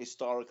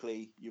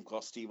 historically, you've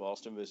got Steve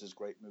Austin versus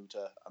Great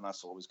Muta, and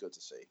that's always good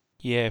to see.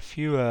 Yeah, if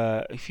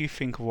you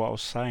think of what I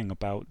was saying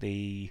about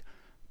the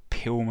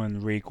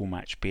Pillman Regal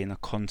match being a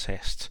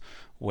contest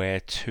where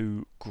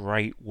two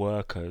great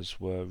workers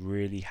were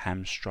really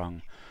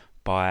hamstrung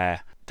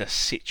by the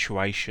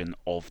situation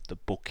of the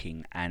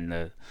booking and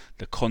the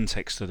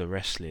context of the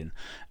wrestling,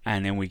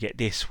 and then we get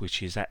this,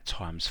 which is at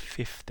times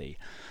 50.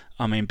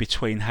 I mean,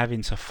 between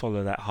having to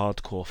follow that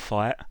hardcore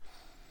fight,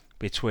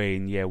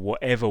 between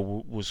whatever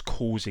was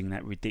causing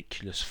that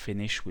ridiculous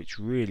finish, which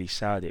really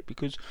soured it.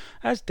 Because,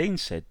 as Dean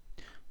said,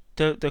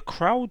 the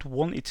crowd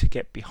wanted to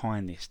get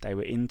behind this. They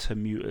were into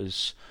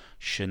Muta's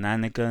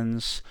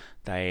shenanigans.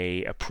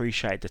 They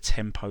appreciated the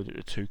tempo that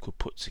the two could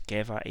put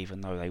together,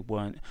 even though they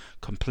weren't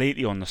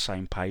completely on the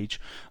same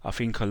page. I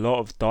think a lot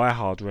of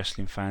diehard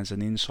wrestling fans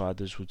and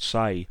insiders would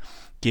say,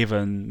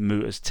 given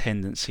Muta's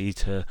tendency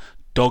to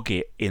dog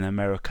it in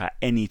America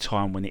any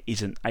time when it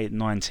isn't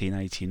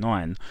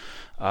 1989,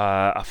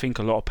 I think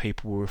a lot of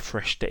people were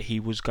refreshed that he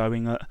was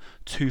going at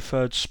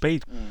 2/3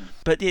 speed.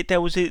 But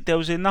there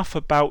was enough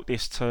about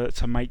this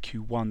to make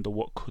you wonder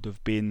what could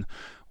have been.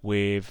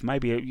 With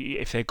maybe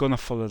if they're gonna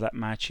follow that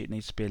match, it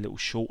needs to be a little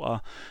shorter.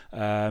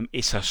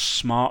 It's a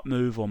smart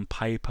move on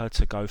paper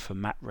to go for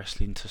mat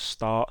wrestling to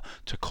start,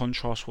 to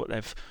contrast what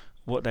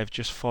they've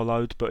just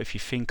followed. But if you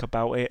think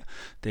about it,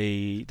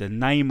 the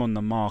name on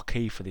the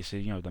marquee for this,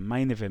 the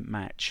main event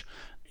match,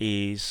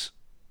 is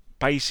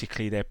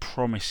basically they're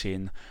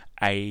promising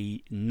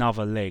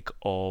another leg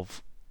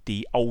of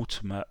the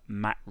ultimate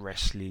mat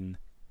wrestling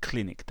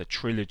clinic, the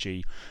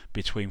trilogy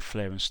between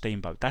Flair and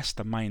Steamboat. That's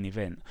the main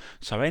event.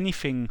 So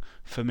anything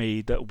for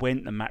me that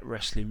went the mat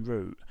wrestling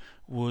route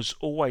was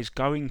always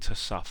going to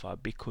suffer,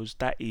 because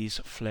that is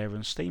Flair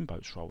and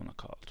Steamboat's role on the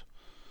card.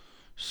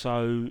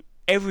 So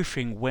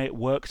everything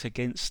worked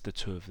against the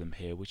two of them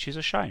here, which is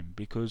a shame,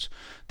 because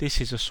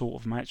this is a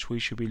sort of match we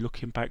should be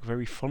looking back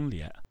very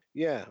fondly at.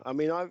 Yeah, I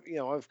mean,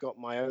 I've got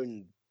my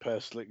own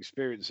personal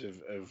experience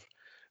of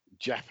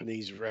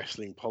Japanese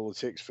wrestling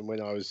politics from when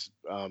I was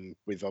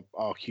with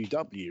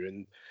RQW,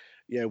 and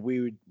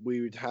we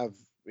would have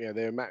there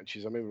were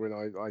matches. I remember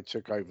when I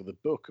took over the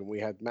book, and we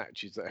had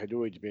matches that had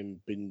already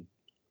been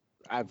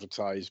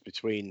advertised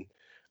between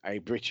a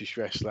British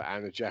wrestler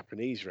and a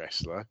Japanese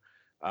wrestler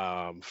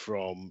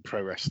from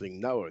Pro Wrestling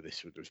Noah.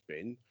 This would have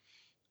been,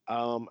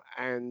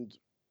 and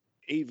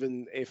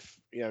even if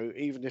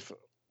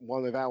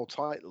one of our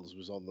titles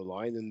was on the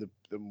line and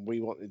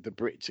we wanted the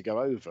Brit to go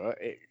over,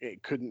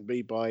 it couldn't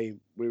be by,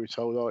 we were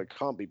told, it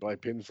can't be by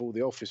pinfall,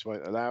 the office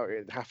won't allow it,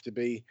 it'd have to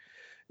be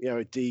a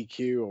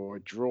DQ or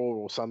a draw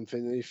or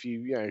something. And if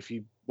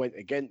you went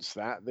against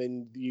that,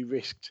 then you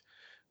risked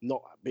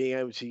not being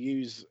able to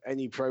use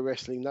any Pro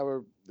Wrestling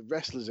Noah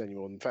wrestlers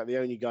anymore. In fact, the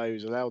only guy who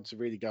was allowed to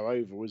really go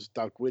over was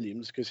Doug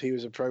Williams, because he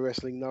was a Pro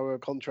Wrestling Noah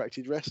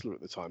contracted wrestler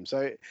at the time.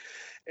 So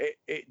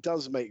it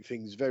does make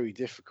things very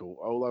difficult.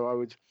 Although I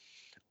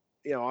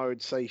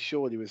would say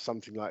surely with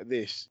something like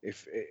this,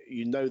 if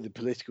the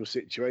political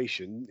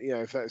situation,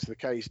 if that's the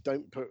case,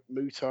 don't put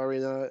Muta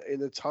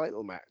in a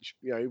title match.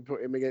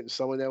 Put him against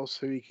someone else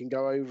who he can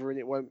go over, and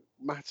it won't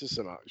matter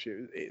so much.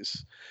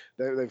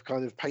 They've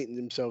kind of painted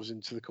themselves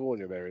into the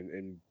corner there,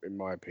 in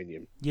my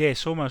opinion. Yeah,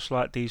 it's almost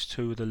like these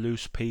two are the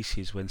loose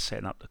pieces when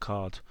setting up the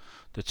card.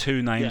 The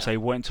two names they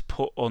wanted to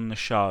put on the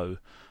show,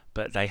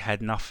 but they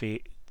had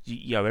nothing.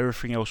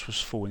 Everything else was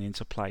falling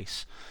into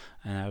place.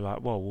 And they were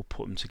like, well, we'll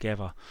put them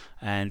together.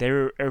 And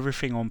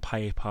everything on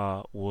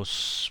paper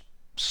was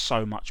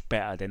so much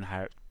better than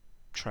how it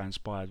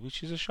transpired,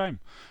 which is a shame.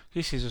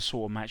 This is a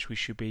sort of match we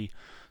should be...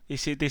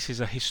 This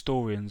is a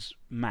historian's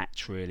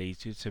match, really,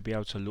 to be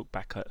able to look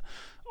back at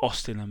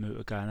Austin and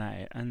Muta going at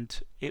it. And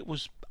it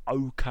was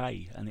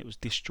okay, and it was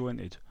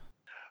disjointed.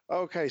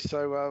 Okay,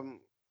 so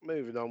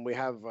moving on, we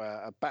have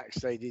a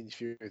backstage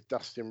interview with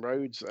Dustin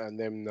Rhodes, and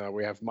then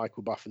we have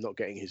Michael Buffer not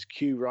getting his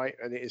cue right,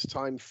 and it is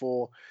time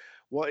for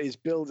what is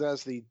billed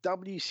as the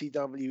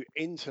WCW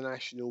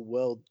International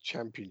World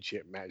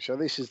Championship match. So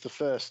this is the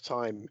first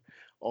time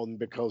on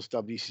Because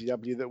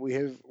WCW that we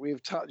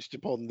have touched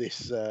upon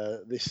this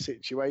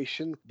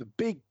situation. The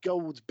big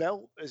gold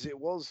belt, as it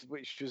was,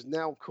 which was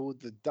now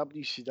called the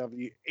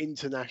WCW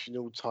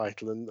International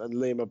title. And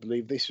Liam, I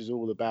believe this was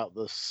all about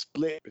the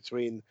split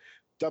between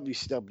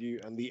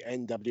WCW and the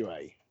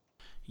NWA.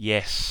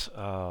 Yes.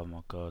 Oh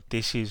my God.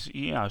 This is,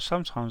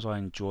 sometimes I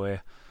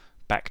enjoy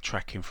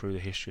backtracking through the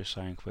history of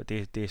something, but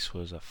this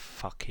was a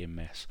fucking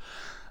mess.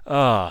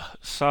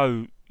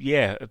 So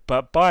yeah,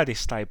 but by this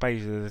stage,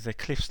 basically the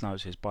Cliff's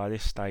Notes is, by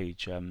this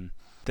stage,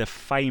 the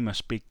famous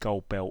big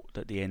gold belt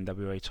that the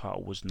NWA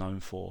title was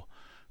known for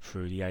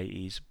through the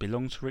 80s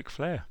belonged to Ric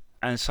Flair,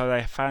 and so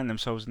they found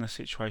themselves in a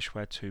situation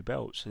where two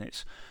belts, and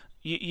it's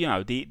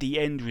the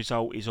end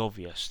result is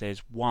obvious.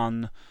 There's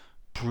one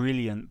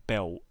brilliant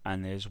belt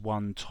and there's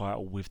one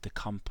title with the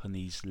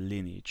company's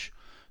lineage,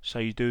 so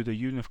you do the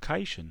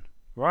unification.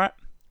 Right?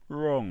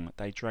 Wrong.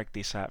 They dragged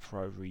this out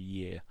for over a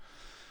year,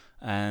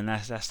 and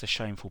that's the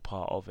shameful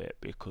part of it,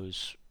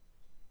 because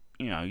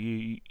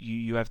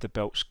you have the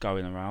belts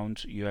going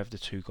around, you have the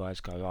two guys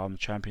go, I'm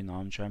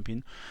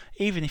champion.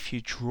 Even if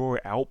you draw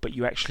it out, but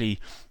you actually,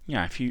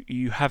 if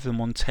you have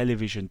them on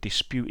television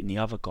disputing the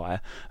other guy,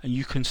 and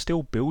you can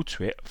still build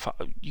to it,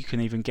 you can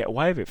even get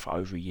away with it for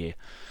over a year.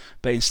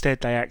 But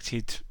instead they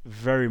acted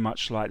very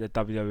much like the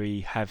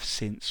WWE have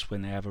since,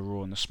 when they have a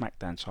Raw and a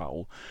SmackDown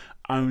title,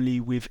 only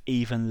with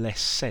even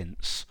less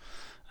sense.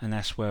 And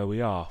that's where we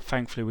are.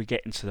 Thankfully we're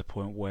getting to the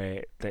point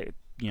where they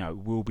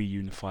will be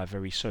unified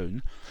very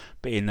soon.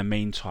 But in the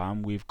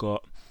meantime, we've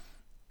got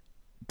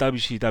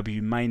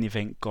WCW main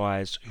event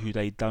guys who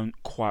they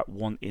don't quite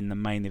want in the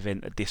main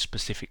event at this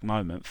specific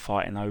moment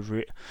fighting over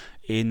it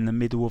in the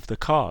middle of the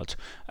card.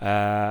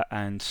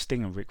 And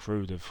Sting and Rick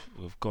Rude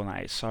have gone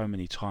at it so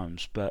many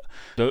times. But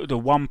the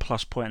one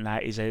plus point in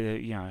that is,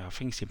 I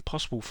think it's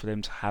impossible for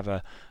them to have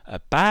a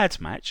bad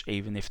match,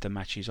 even if the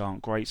matches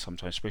aren't great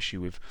sometimes, especially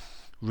with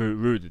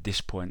Rude at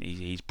this point.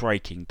 He's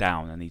breaking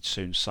down, and he'd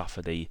soon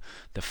suffer the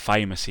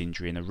famous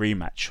injury in a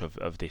rematch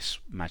of this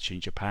match in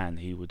Japan.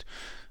 He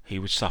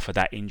would suffer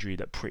that injury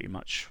that pretty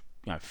much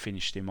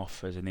finished him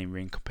off as an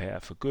in-ring competitor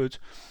for good.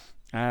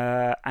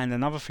 And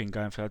another thing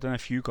going for, I don't know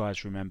if you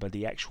guys remember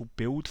the actual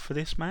build for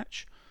this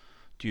match.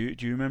 Do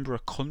you remember a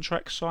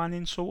contract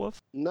signing sort of?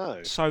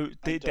 No. So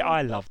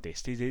I love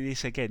this.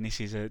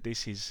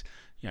 This is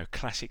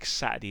classic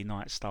Saturday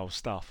night style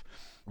stuff.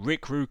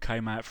 Rick Rude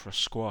came out for a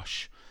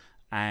squash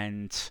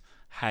and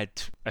had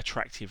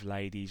attractive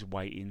ladies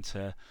waiting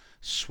to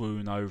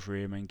swoon over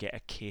him and get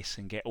a kiss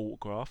and get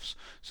autographs.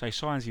 So he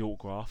signs the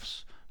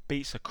autographs,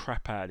 beats the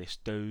crap out of this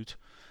dude.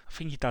 I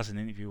think he does an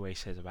interview where he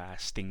says about how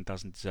Sting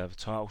doesn't deserve a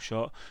title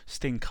shot.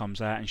 Sting comes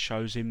out and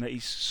shows him that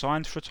he's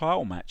signed for a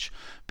title match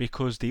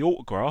because the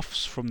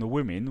autographs from the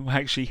women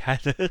actually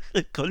had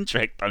a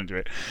contract under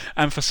it.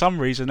 And for some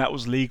reason that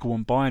was legal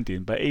and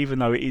binding. But even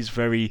though it is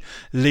very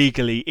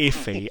legally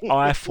iffy,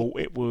 I thought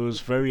it was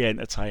very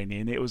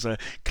entertaining. It was a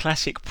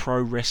classic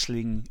pro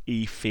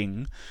wrestling-y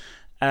thing.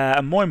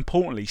 And more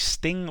importantly,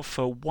 Sting,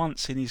 for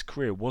once in his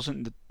career,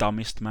 wasn't the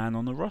dumbest man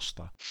on the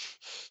roster.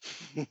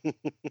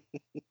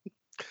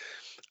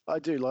 I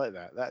do like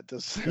that. That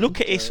does sound,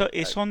 look at it.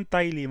 It's on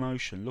Daily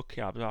Motion. Look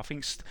it up. I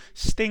think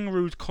Sting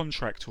Rude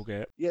contract will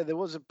get. Yeah, there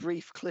was a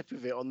brief clip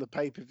of it on the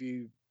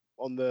pay-per-view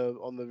on the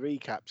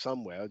recap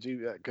somewhere. I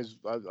do because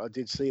I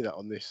did see that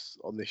on this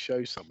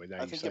show somewhere.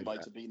 Now I think it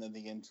might have been in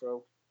the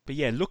intro. But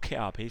yeah, look it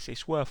up.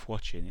 It's worth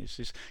watching. It's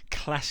this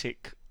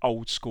classic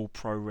old school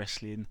pro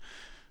wrestling.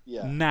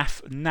 Yeah.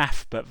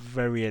 Naff, but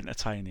very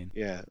entertaining.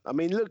 Yeah, I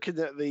mean, looking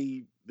at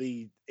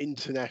the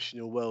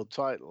international world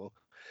title,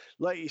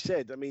 like you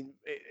said, I mean,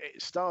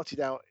 it started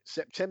out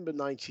September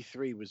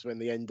 '93 was when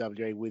the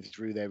NWA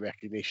withdrew their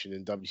recognition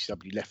and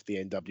WCW left the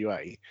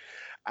NWA,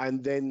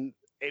 and then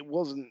it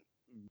wasn't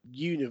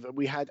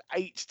we had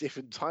 8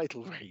 different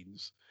title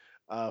reigns: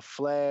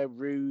 Flair,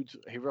 Rude,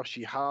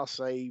 Hiroshi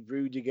Hase,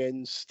 Rude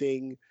again,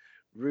 Sting,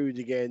 Rude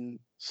again,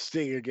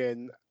 Sting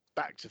again,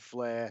 back to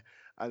Flair.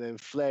 And then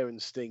Flair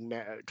and Sting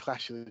met at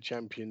Clash of the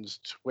Champions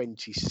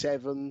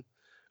 27,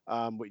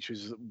 which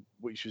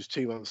was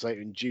 2 months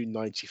later in June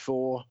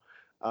 '94,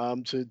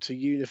 to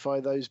unify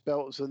those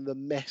belts, and the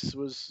mess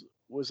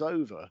was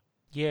over.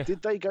 Yeah.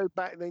 Did they go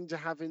back then to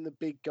having the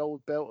big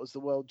gold belt as the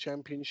world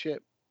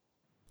championship?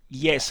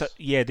 Yes.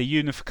 The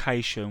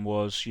unification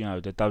was, the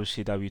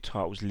WCW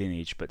title's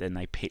lineage, but then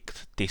they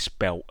picked this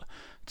belt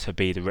to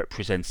be the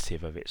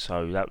representative of it,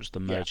 so that was the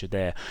merger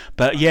there.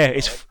 But yeah,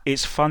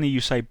 it's funny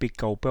you say big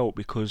gold belt,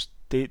 because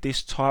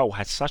this title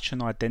had such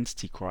an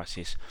identity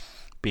crisis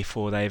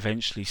before they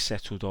eventually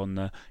settled on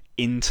the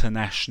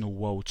international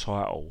world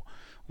title,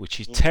 which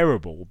is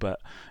terrible, but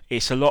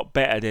it's a lot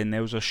better than.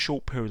 There was a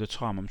short period of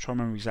time, I'm trying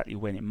to remember exactly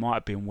when, it might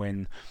have been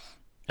when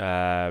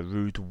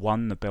Rude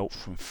won the belt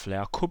from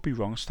Flair. I could be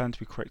wrong, stand to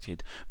be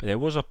corrected, but there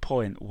was a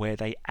point where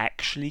they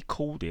actually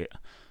called it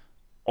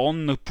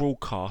on the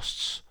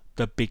broadcasts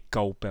the big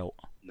gold belt.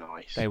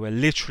 Nice. They were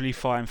literally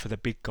fighting for the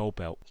big gold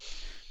belt.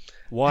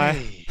 Why?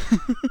 Hey.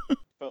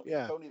 But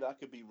Yeah. if only that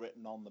could be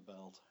written on the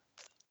belt.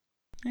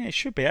 Yeah, it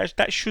should be.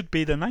 That should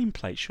be the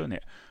nameplate, shouldn't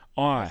it?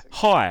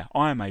 Hi,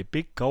 I'm a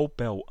big gold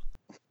belt.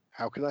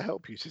 How can I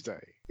help you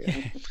today?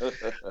 Yeah.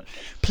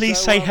 Please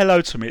So, say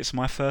hello to me. It's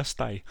my first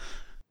day.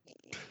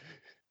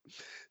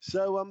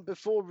 So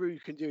before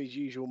Rude can do his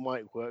usual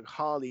mic work,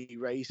 Harley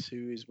Race,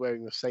 who is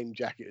wearing the same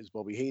jacket as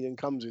Bobby Heenan,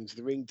 comes into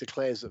the ring,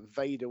 declares that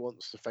Vader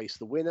wants to face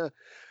the winner.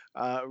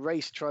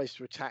 Race tries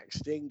to attack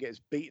Sting, gets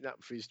beaten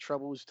up for his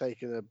troubles,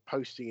 taking a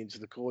posting into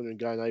the corner and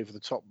going over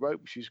the top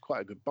rope, which is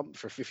quite a good bump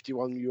for a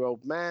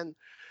 51-year-old man.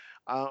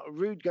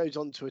 Rude goes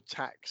on to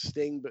attack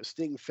Sting, but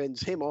Sting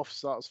fends him off,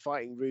 starts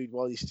fighting Rude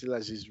while he still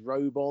has his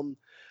robe on.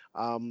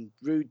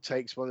 Rude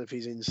takes one of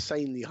his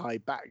insanely high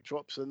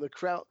backdrops, and the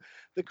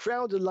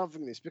crowd are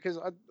loving this, because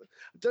I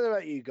don't know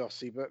about you,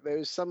 Gossy, but there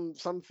is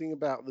something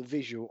about the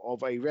visual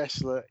of a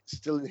wrestler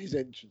still in his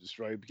entrance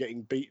robe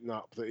getting beaten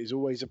up that is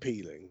always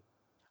appealing.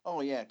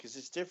 Oh yeah, because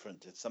it's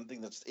different. It's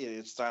something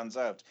it stands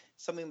out.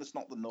 Something that's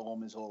not the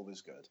norm is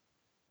always good,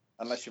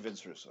 unless you're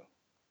Vince Russo.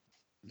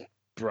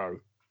 Bro.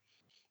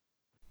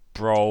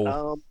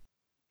 Bro.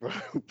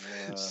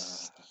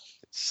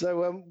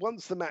 So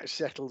once the match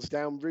settles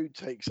down, Rude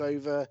takes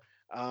over.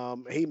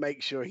 He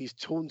makes sure he's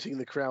taunting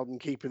the crowd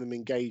and keeping them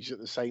engaged at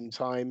the same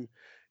time,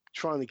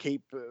 trying to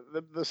keep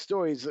the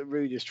story is that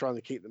Rude is trying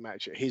to keep the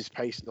match at his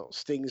pace, not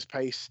Sting's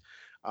pace.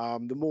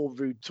 The more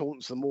Rude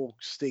taunts, the more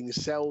Sting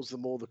sells, the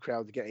more the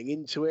crowd are getting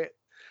into it.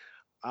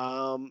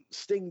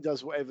 Sting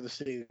does whatever the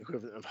Sting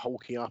equivalent of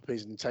hulking up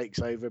is and takes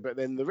over, but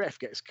then the ref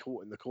gets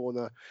caught in the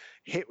corner,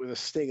 hit with a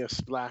Stinger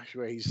splash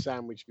where he's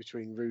sandwiched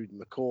between Rude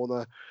and the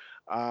corner.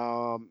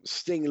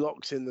 Sting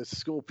locks in the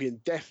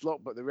Scorpion Deathlock,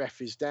 but the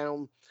ref is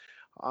down.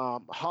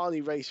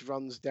 Harley Race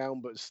runs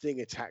down, but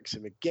Sting attacks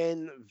him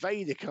again.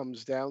 Vader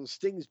comes down.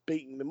 Sting's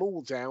beating them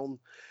all down.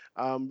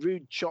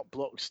 Rude chop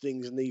blocks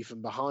Sting's knee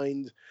from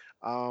behind.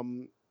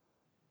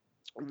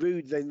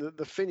 Rude, then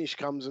the finish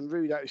comes, and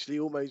Rude actually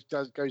almost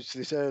goes to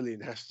this early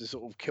and has to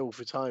sort of kill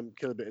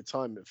a bit of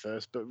time at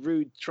first. But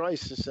Rude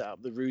tries to set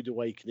up the Rude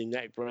Awakening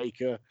neck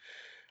breaker.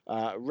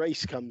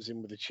 Race comes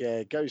in with a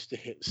chair, goes to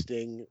hit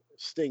Sting.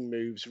 Sting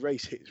moves.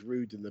 Race hits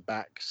Rude in the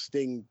back.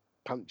 Sting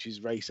punches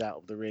Race out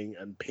of the ring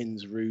and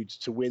pins Rude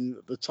to win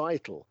the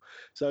title.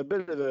 So a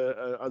bit of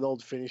an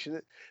odd finish in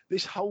it.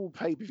 This whole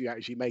pay-per-view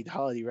actually made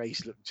Harley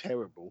Race look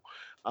terrible.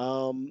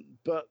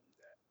 But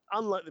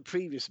unlike the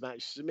previous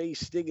match, to me,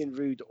 Sting and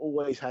Rude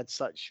always had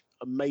such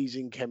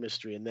amazing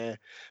chemistry in there.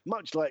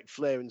 Much like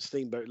Flair and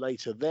Steamboat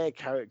later, their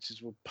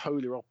characters were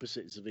polar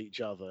opposites of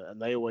each other,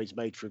 and they always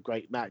made for a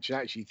great match. And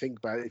actually, think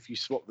about it, if you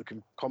swap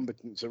the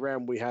combatants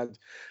around, we had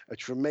a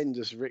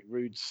tremendous Rick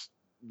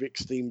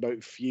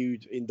Steamboat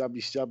feud in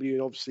WCW,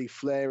 and obviously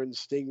Flair and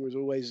Sting was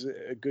always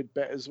a good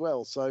bet as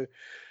well. So,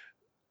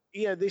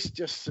 yeah, this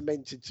just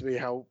cemented to me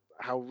how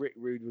Rick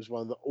Rude was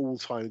one of the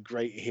all-time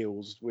great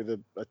heels with a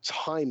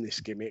timeless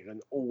gimmick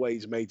and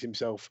always made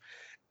himself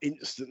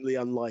instantly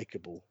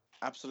unlikable.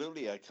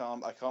 Absolutely, I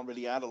can't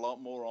really add a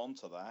lot more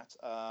onto that.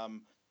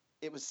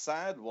 It was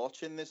sad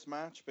watching this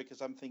match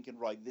because I'm thinking,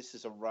 right, this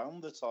is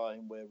around the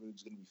time where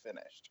Rude's going to be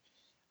finished,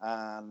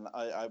 and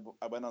I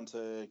went on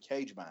to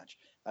Cage Match,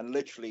 and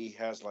literally he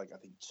has I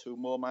think 2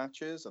 more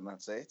matches, and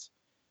that's it.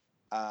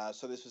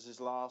 So this was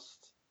his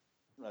last.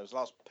 His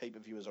last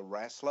pay-per-view as a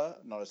wrestler,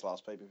 not his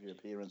last pay-per-view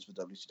appearance for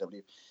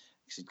WCW,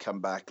 because he'd come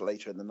back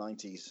later in the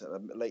 90s,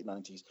 late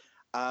 90s.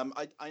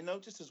 I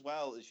noticed as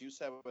well, as you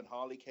said, when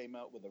Harley came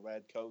out with the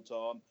red coat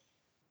on,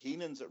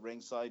 Heenan's at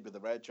ringside with the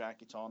red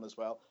jacket on as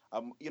well.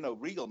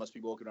 Regal must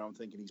be walking around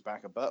thinking he's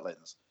back at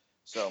Butlins.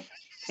 So,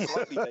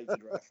 slightly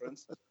dated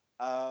reference.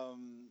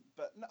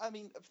 But, I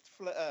mean,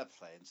 Flair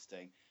and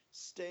Sting.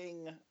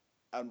 Sting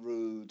and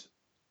Rude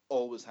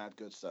always had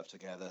good stuff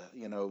together.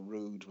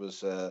 Rude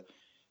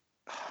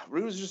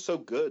was just so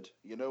good,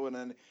 and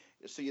then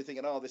so you're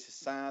thinking, oh, this is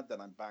sad.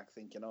 Then I'm back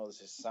thinking, oh, this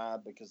is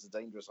sad because the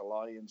Dangerous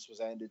Alliance was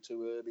ended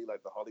too early,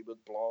 like the Hollywood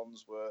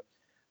Blondes were.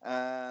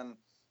 And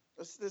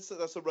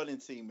that's a running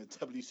theme with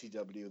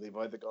WCW. They've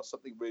either got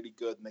something really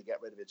good and they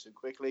get rid of it too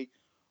quickly,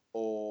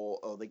 or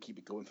they keep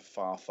it going for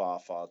far, far,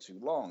 far too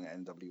long.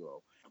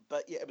 NWO.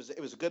 But yeah,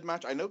 it was a good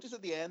match. I noticed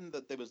at the end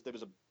that there was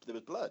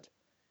blood.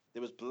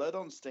 There was blood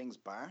on Sting's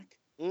back,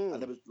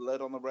 and there was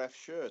blood on the ref's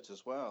shirt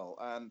as well.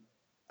 And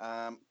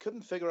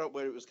couldn't figure out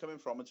where it was coming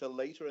from until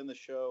later in the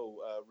show.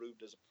 Rude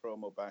does a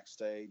promo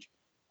backstage,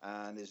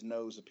 and his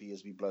nose appears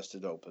to be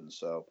busted open.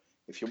 So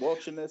if you're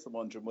watching this and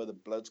wondering where the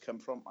blood's come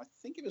from, I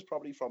think it was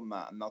probably from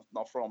that, and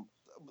not from.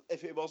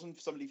 If it wasn't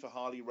somebody for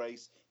Harley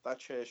Race, that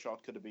chair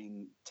shot could have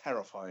been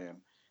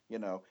terrifying.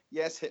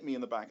 Yes, hit me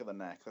in the back of the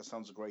neck. That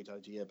sounds a great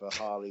idea, but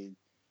Harley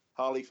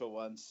for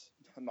once,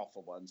 not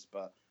for once,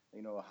 but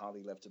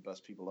Harley left to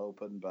bust people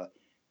open, but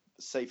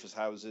safe as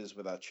houses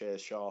with that chair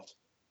shot.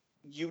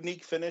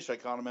 Unique finish. I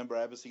can't remember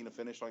ever seeing a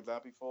finish like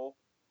that before.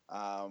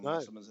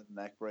 No. Someone's in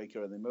the neck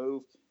breaker and they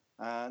move,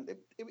 and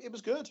it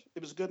was good.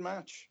 It was a good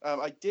match.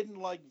 I didn't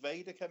like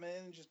Vader coming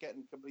in and just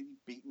getting completely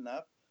beaten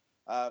up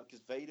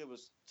because Vader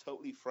was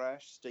totally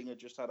fresh. Stinger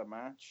just had a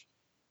match.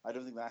 I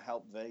don't think that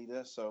helped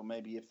Vader. So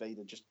maybe if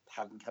Vader just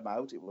hadn't come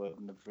out, it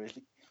wouldn't have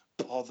really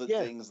bothered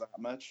things that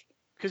much.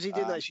 Because he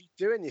didn't actually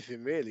do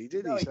anything, really,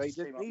 did he? So he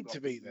didn't need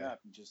to be there.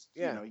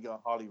 He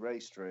got Harley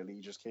raced, really. He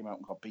just came out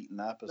and got beaten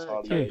up as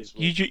Harley raced.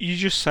 You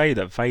just say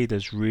that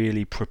Vader's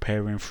really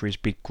preparing for his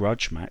big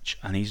grudge match,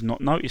 and he's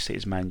not noticed that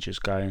his manager's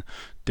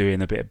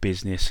doing a bit of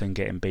business and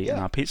getting beaten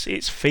up.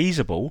 It's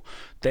feasible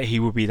that he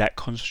would be that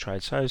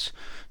concentrated. So,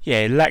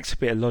 it lacks a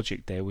bit of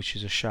logic there, which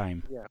is a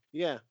shame.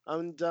 Yeah.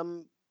 And,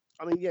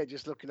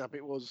 just looking up,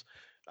 it was...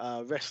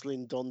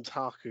 Wrestling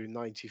Dontaku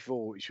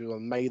 94, which was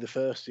on May the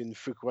 1st in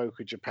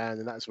Fukuoka, Japan,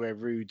 and that's where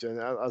Rude, and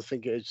I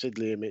think it's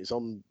Liam, it's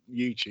on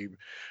YouTube.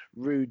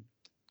 Rude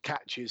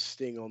catches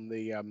Sting on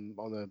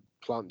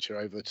a plancher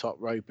over the top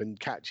rope and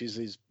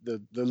catches the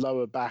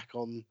lower back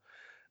on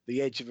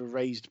the edge of a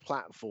raised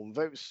platform.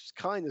 It was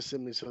kind of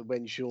similar to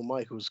when Shawn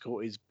Michaels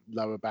caught his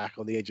lower back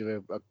on the edge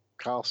of a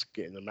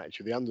casket in the match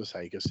with The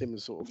Undertaker, similar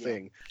sort of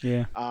thing.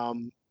 Yeah.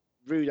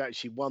 Rude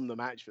actually won the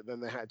match, but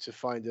then they had to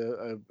find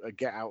a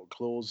get-out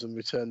clause and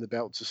return the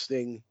belt to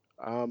Sting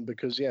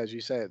because, as you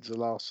say, it's the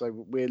last. So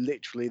we're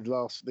literally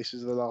this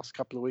is the last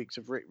couple of weeks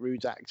of Rick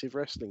Rude's active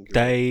wrestling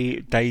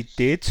career. They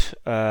did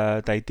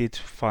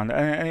find,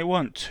 and it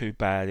wasn't too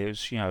bad. It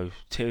was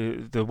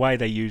the way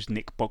they used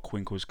Nick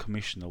Bockwinkel as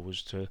commissioner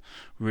was to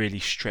really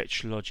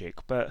stretch logic,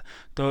 but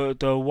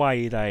the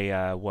way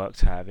they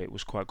worked out of it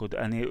was quite good.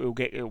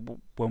 And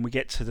when we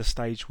get to the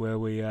stage where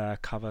we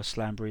cover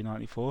Slamboree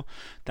 94,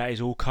 that is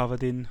all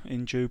covered in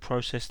due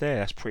process there.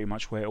 That's pretty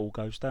much where it all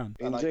goes down.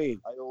 Indeed.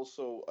 I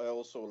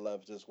also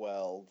loved as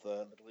well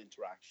the little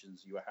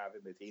interactions you were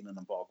having with Heenan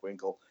and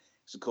Bockwinkel.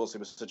 because, of course, they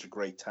were such a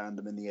great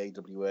tandem in the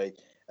AWA.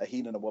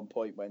 Heenan, at one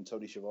point, when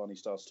Tony Schiavone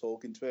starts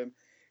talking to him,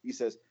 he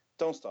says,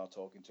 "Don't start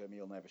talking to him,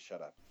 he'll never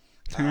shut up."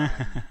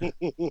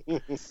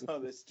 So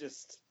there's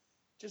just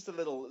a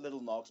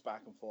little knocks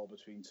back and forth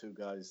between two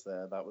guys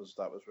there. That was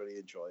really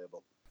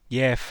enjoyable.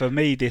 Yeah, for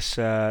me, this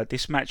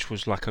match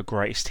was like a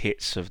greatest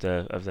hits of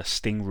the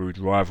Sting Rude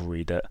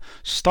rivalry that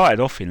started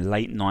off in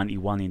late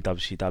 '91 in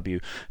WCW.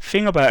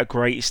 Thing about a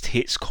greatest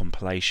hits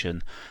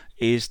compilation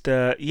is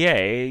that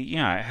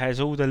it has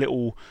all the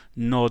little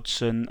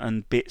nods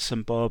and bits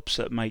and bobs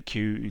that make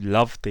you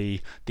love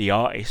the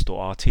artist or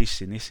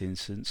artists in this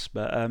instance,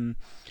 but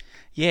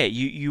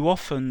you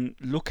often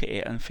look at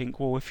it and think,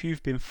 well, if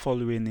you've been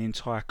following the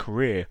entire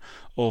career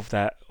of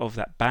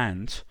that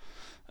band,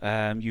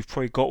 you've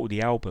probably got all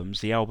the albums.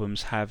 The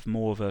albums have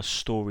more of a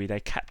story. They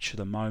capture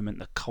the moment,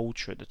 the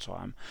culture at the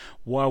time.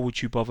 Why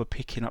would you bother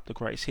picking up the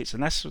greatest hits?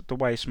 And that's the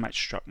way this match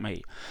struck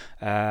me.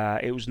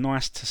 It was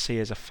nice to see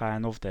as a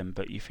fan of them,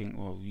 but you think,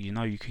 well,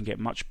 you can get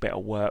much better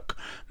work,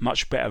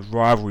 much better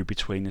rivalry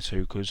between the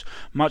two, because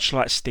much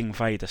like Sting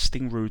Vader,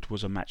 Sting Rude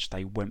was a match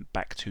they went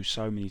back to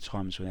so many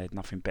times when they had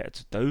nothing better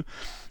to do.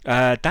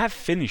 That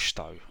finish,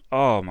 though,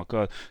 oh my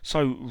god!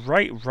 So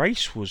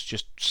Race was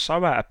just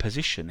so out of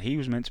position. He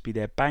was meant to be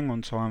there bang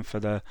on time for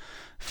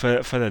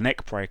the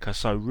neck breaker.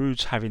 So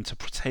Rude's having to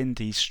pretend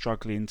he's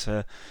struggling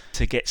to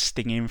get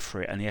Sting in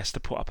for it, and he has to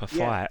put up a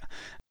fight.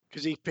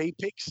 Because he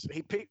picks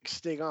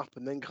Sting up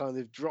and then kind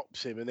of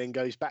drops him and then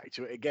goes back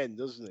to it again,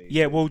 doesn't he?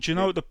 Yeah. Well, do you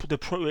know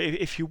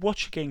if you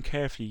watch again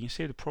carefully, you can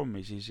see the problem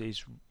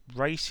is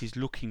Race is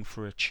looking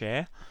for a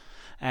chair.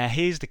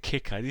 Here's the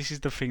kicker. This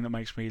is the thing that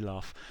makes me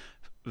laugh.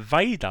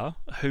 Vader,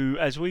 who,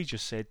 as we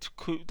just said,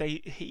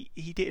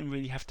 he didn't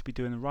really have to be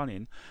doing the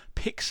running,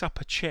 picks up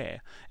a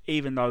chair,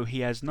 even though he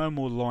has no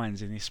more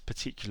lines in this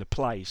particular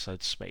play, so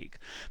to speak.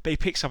 But he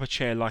picks up a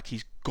chair like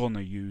he's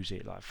gonna use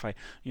it, like,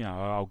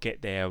 I'll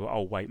get there,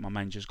 I'll wait, my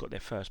manager's got there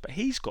first. But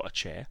he's got a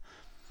chair.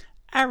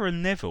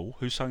 Aaron Neville,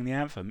 who sung the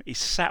anthem, is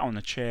sat on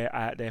a chair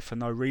out there for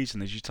no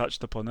reason, as you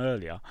touched upon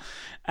earlier.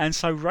 And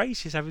so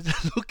Race is having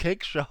to look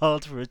extra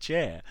hard for a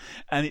chair.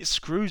 And it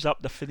screws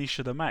up the finish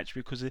of the match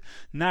because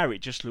now it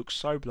just looks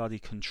so bloody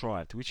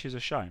contrived, which is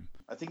a shame.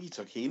 I think he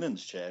took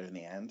Heenan's chair in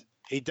the end.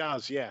 He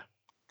does, yeah.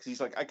 Because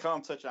he's like, I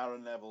can't touch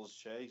Aaron Neville's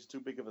chair. He's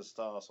too big of a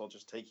star, so I'll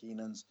just take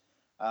Heenan's.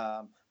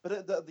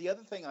 But the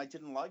other thing I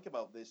didn't like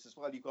about this as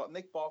well, you've got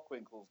Nick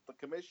Bockwinkel, the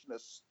commissioner,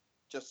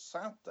 just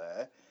sat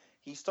there.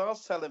 He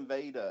starts telling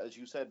Vader, as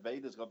you said,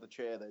 Vader's got the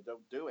chair, they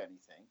don't do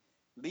anything,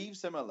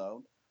 leaves him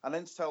alone, and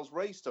then tells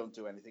Race don't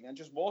do anything, and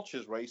just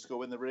watches Race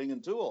go in the ring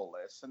and do all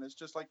this. And it's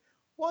just like,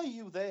 why are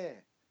you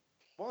there?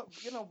 Why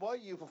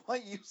are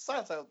you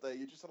sat out there?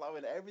 You're just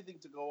allowing everything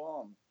to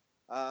go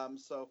on.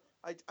 So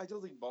I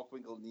don't think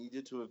Bockwinkel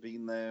needed to have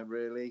been there,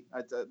 really.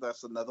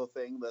 That's another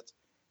thing that,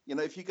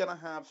 if you're going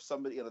to have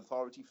somebody, an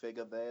authority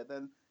figure there,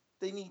 then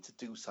they need to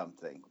do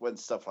something when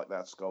stuff like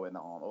that's going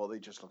on, or they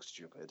just look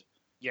stupid.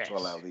 Yes. To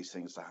allow these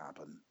things to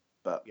happen.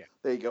 But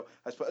there you go.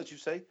 I suppose, as you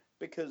say,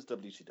 because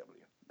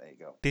WCW. There you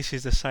go. This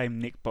is the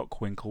same Nick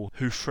Bockwinkel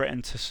who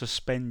threatened to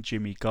suspend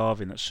Jimmy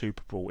Garvin at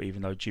Super Brawl,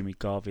 even though Jimmy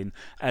Garvin,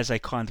 as they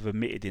kind of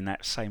admitted in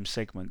that same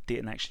segment,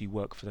 didn't actually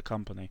work for the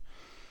company.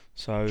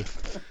 So,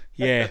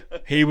 yeah,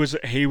 he was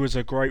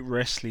a great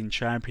wrestling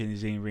champion in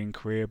his in-ring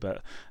career,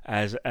 but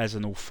as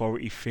an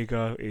authority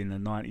figure in the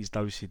 90s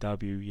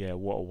WCW, yeah,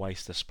 what a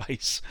waste of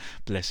space.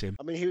 Bless him.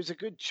 I mean, he was a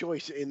good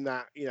choice in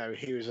that,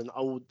 he was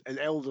an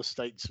elder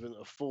statesman,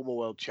 a former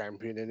world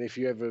champion, and if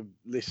you ever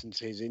listen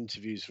to his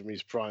interviews from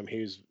his prime,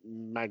 he was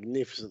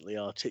magnificently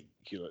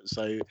articulate.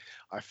 So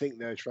I think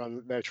they're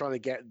trying to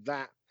get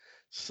that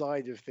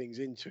side of things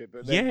into it,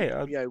 but then,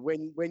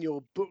 when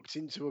you're booked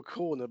into a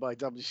corner by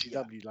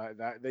WCW like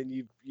that, then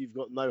you've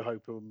got no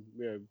hope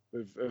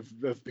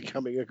of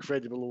becoming a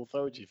credible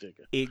authority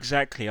figure.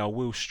 Exactly. I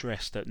will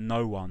stress that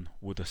no one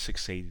would have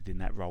succeeded in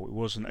that role. It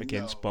wasn't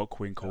against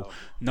Bockwinkel.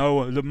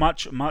 No,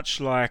 much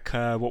like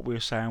what we were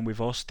saying with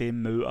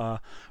Austin,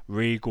 Muta,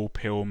 Regal,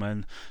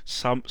 Pillman.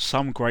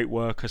 Some great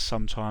workers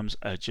sometimes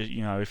just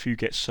if you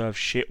get served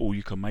shit, all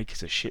you can make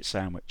is a shit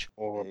sandwich,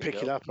 or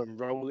pick it up and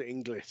roll it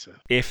in glitter.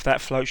 If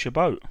that floats your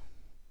boat.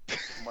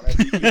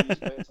 Whatever you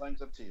use,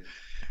 time's up to you.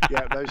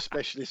 Yeah, those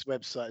specialist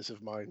websites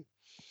of mine.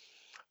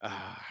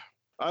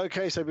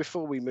 Okay, so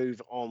before we move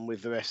on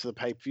with the rest of the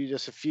pay-per-view,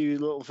 just a few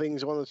little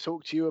things I want to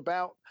talk to you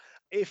about.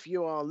 If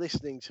you are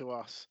listening to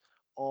us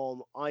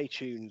on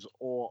iTunes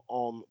or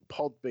on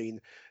Podbean,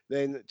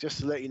 then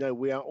just to let you know,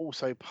 we are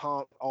also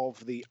part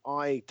of the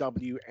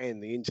IWN,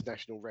 the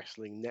International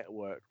Wrestling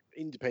Network,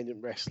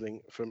 independent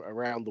wrestling from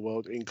around the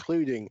world,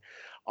 including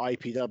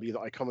IPW that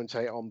I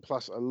commentate on,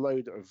 plus a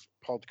load of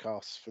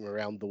podcasts from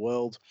around the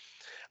world.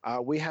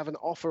 We have an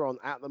offer on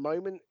at the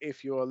moment.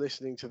 If you are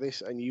listening to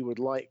this and you would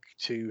like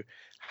to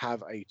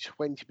have a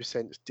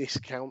 20%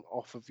 discount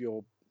off of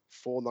your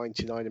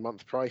 $4.99 a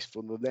month price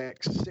for the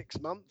next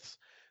 6 months,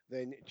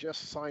 then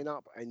just sign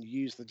up and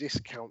use the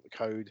discount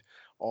code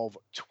of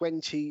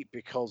 20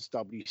 because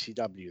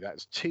WCW.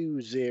 That's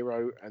 20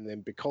 and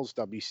then because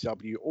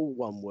WCW, all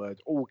one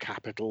word, all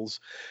capitals.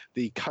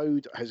 The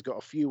code has got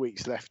a few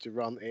weeks left to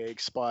run. It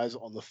expires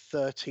on the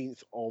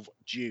 13th of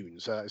June.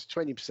 So that's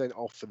 20%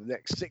 off for the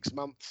next 6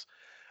 months.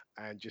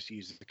 And just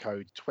use the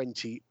code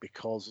 20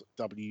 because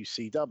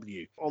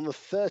WCW. On the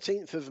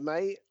 13th of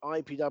May,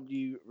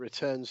 IPW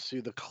returns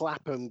to the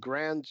Clapham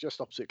Grand,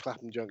 just opposite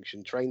Clapham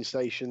Junction train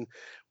station,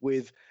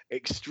 with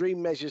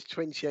Extreme Measures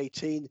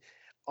 2018.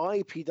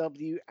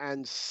 IPW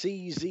and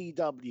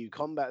CZW,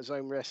 Combat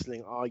Zone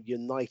Wrestling, are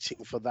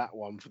uniting for that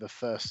one for the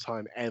first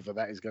time ever.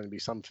 That is going to be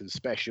something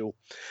special.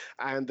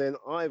 And then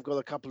I've got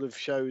a couple of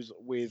shows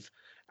with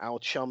our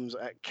chums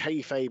at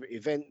Kayfabe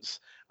Events.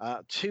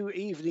 2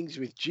 evenings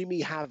with Jimmy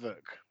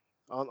Havoc.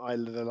 Aren't I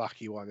the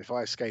lucky one? If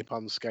I escape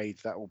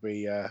unscathed, that will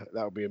be a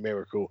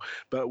miracle.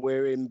 But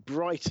we're in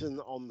Brighton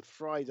on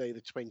Friday,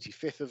 the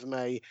 25th of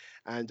May,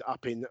 and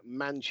up in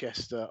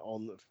Manchester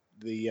on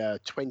the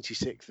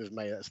 26th of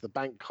May. That's the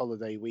bank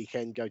holiday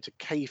weekend. Go to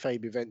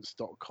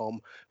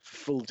kayfabeevents.com for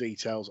full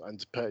details and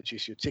to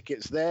purchase your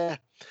tickets there.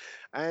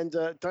 And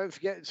don't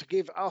forget to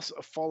give us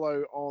a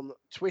follow on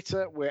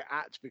Twitter. We're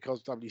at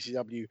Because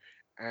WCW,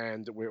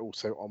 and we're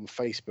also on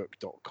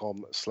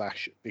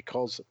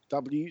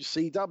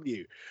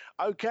facebook.com/BecauseWCW.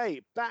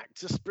 Okay, back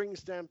to Spring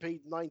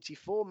Stampede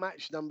 94,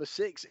 match number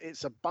 6.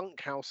 It's a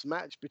bunkhouse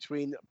match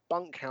between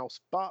Bunkhouse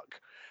Buck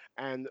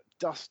and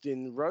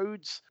Dustin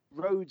Rhodes.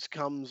 Rhodes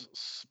comes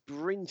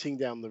sprinting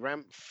down the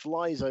ramp,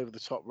 flies over the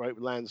top rope,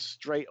 lands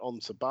straight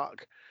onto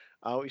Buck,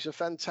 which is a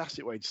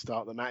fantastic way to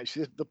start the match.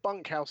 The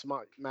bunkhouse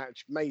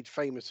match, made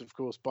famous, of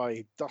course,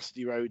 by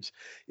Dusty Rhodes,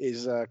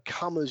 is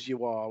come as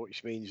you are,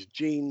 which means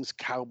jeans,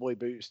 cowboy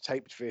boots,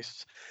 taped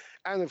fists,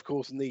 and of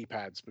course knee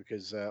pads,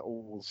 because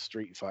all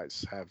street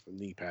fights have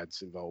knee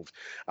pads involved.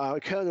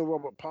 Colonel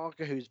Robert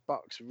Parker, who's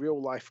Buck's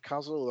real-life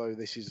cousin, although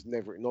this is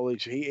never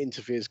acknowledged, he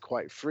interferes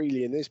quite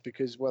freely in this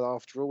because, well,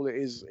 after all, it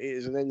is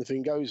an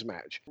anything-goes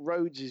match.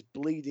 Rhodes is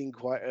bleeding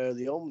quite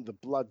early on, the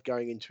blood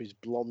going into his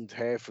blonde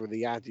hair for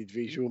the added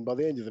visual, and by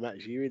the end of the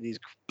match, he really is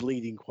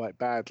bleeding quite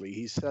badly.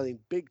 He's selling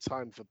big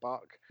time for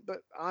Buck,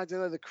 but I don't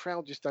know, the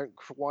crowd just don't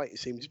quite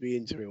seem to be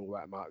into him all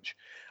that much.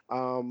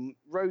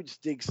 Rhodes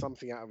digs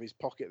something out of his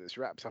pocket that's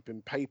wrapped up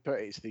in paper.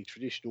 It's the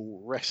traditional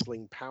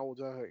wrestling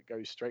powder. It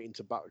goes straight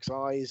into Buck's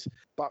eyes.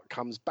 Buck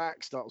comes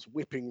back, starts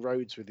whipping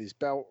Rhodes with his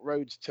belt.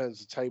 Rhodes turns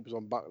the tables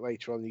on Buck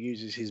later on and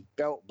uses his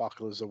belt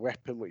buckle as a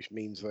weapon, which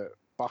means that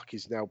Buck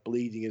is now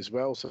bleeding as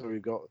well. So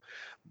we've got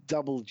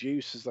double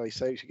juice, as they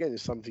say, which again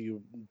is something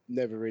you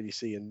never really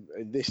see in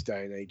this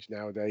day and age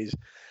nowadays.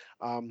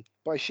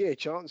 By sheer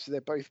chance,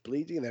 they're both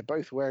bleeding and they're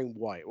both wearing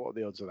white. What are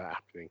the odds of that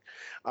happening?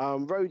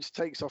 Rhodes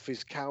takes off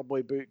his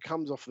cowboy boot,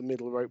 comes off the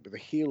middle rope with the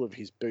heel of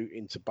his boot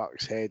into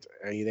Buck's head,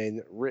 and he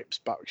then rips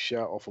Buck's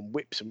shirt off and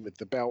whips him with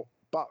the belt.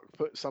 Buck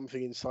puts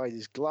something inside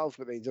his glove,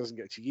 but then he doesn't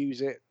get to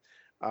use it.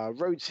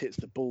 Rhodes hits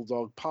the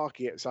bulldog.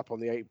 Parker gets up on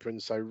the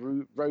apron, so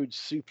Rhodes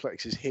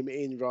suplexes him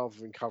in rather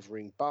than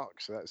covering Buck,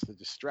 so that's the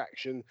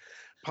distraction.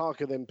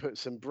 Parker then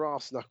puts some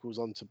brass knuckles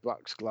onto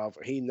Buck's glove.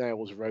 He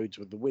nails Rhodes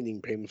with the winning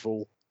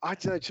pinfall. I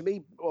don't know,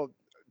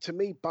 to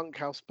me,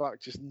 Bunkhouse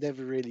Buck just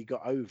never really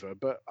got over.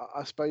 But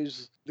I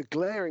suppose the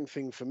glaring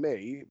thing for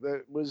me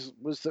was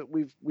that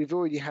we've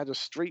already had a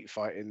street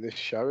fight in this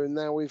show, and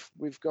now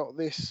we've got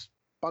this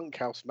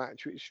bunkhouse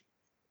match, which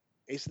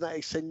isn't that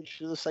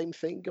essentially the same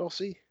thing,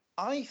 Gossie?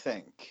 I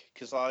think,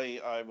 because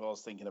I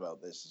was thinking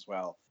about this as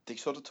well, they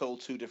sort of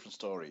told 2 different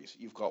stories.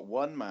 You've got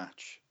one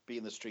match,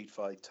 being the street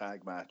fight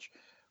tag match,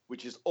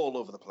 which is all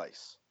over the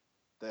place.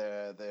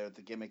 They're the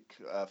gimmick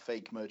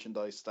fake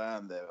merchandise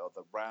stand, they're on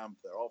the ramp,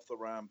 they're off the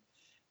ramp.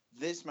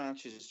 This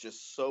match is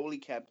just solely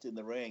kept in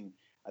the ring.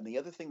 And the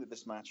other thing that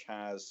this match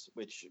has,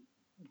 which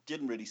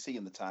didn't really see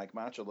in the tag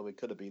match, although it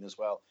could have been as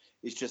well,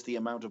 is just the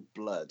amount of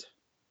blood.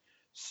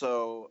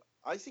 So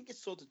I think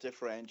it's sort of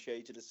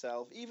differentiated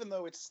itself, even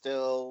though it's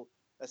still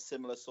a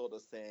similar sort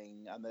of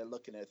thing. And they're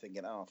looking at it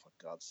thinking, oh, for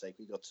God's sake,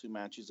 we got 2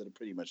 matches that are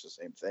pretty much the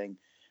same thing.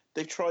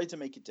 They've tried to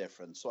make it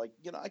different. So I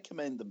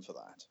commend them for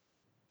that.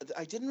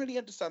 I didn't really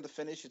understand the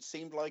finish. It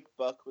seemed like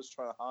Buck was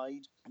trying to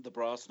hide the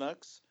brass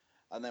knucks.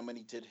 And then when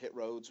he did hit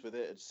Rhodes with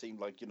it, it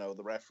seemed like,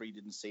 the referee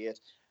didn't see it.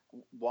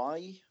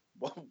 Why?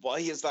 Why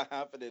is that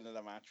happening in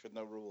a match with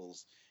no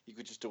rules? You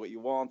could just do what you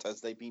want, as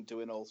they've been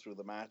doing all through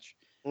the match.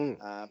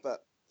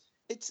 But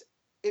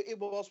it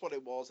was what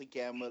it was.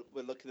 Again,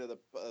 we're looking at a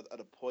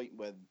point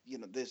where,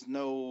 there's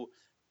no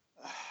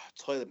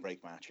toilet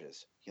break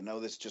matches.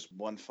 There's just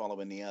one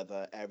following the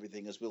other.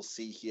 Everything, as we'll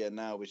see here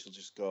now, which will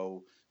just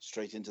go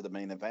straight into the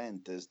main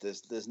event.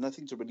 There's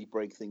nothing to really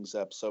break things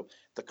up. So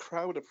the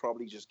crowd are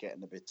probably just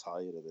getting a bit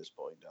tired at this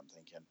point, I'm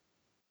thinking.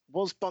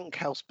 Was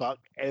Bunkhouse Buck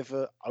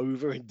ever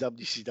over in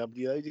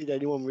WCW, though? Did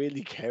anyone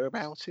really care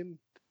about him?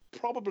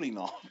 Probably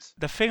not.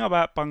 The thing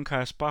about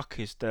Bunkhouse Buck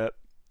is that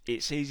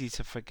it's easy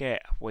to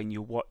forget when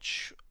you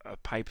watch a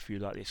pay-per-view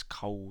like this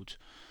cold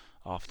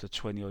after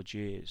 20 odd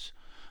years.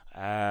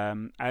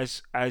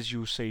 As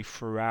you'll see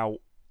throughout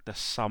the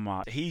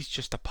summer. He's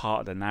just a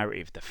part of the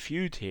narrative. The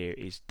feud here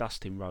is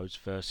Dustin Rhodes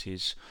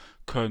versus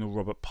Colonel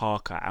Robert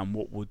Parker and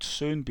what would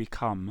soon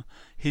become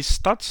his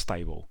stud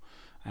stable.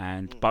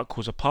 And Buck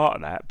was a part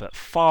of that, but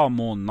far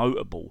more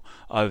notable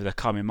over the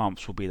coming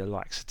months will be the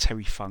likes of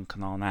Terry Funk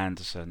and Arn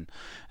Anderson,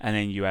 and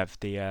then you have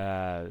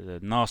the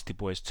Nasty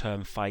Boys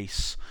turn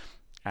face,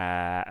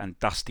 and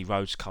Dusty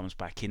Rhodes comes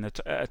back in at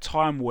a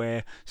time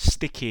where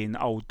sticking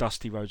old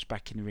Dusty Rhodes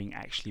back in the ring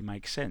actually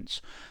makes sense.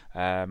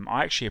 I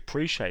actually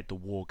appreciate the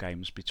war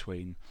games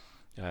between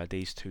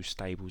these two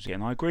stables,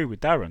 and I agree with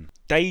Darren.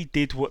 They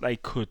did what they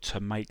could to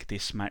make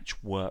this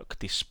match work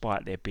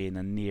despite there being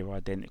a near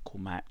identical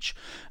match,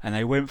 and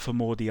they went for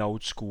more the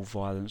old school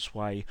violence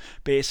way.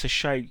 But it's a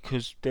shame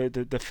because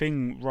the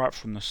thing right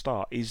from the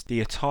start is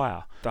the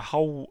attire. The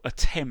whole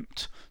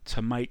attempt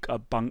to make a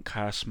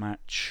bunkhouse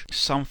match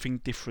something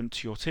different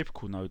to your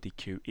typical no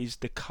DQ is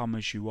the come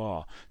as you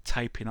are,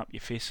 taping up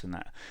your fists and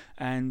that.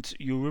 And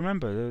you'll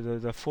remember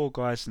the four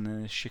guys in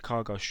the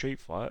Chicago street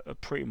fight are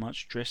pretty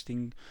much dressed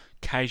in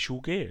casual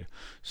gear,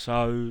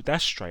 so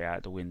that's straight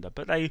out the window.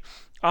 But I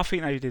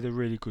think they did a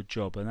really good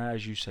job, and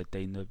as you said,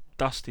 Dean, the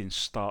Dustin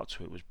start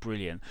to it was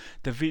brilliant.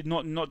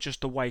 Not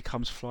just the way he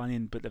comes flying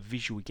in, but the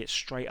visual, he gets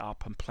straight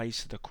up and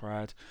plays to the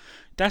crowd.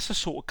 That's a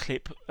sort of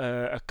clip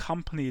a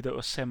company that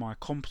was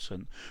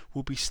semi-competent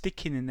will be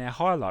sticking in their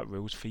highlight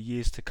reels for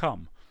years to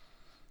come.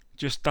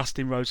 Just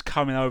Dustin Rhodes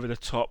coming over the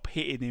top,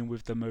 hitting him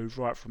with the move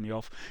right from the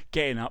off,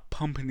 getting up,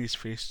 pumping his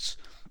fists.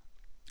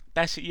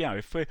 That's it.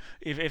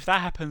 If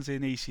that happens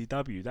in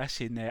ECW,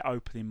 that's in their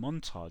opening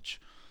montage.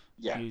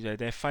 Yeah,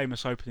 Their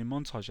famous opening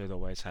montage they'd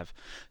always have.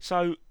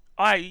 So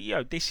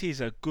this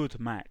is a good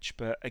match,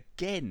 but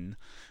again,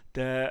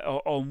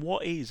 on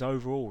what is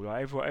overall,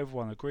 like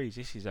everyone agrees,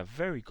 this is a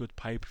very good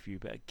pay-per-view.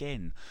 But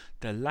again,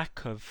 the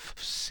lack of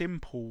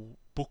simple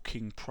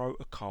booking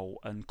protocol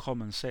and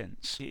common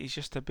sense is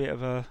just a bit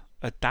of a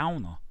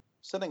downer.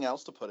 Something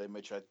else to put in,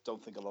 which I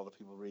don't think a lot of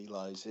people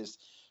realise, is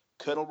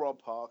Colonel Rob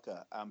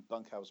Parker and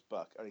Bunkhouse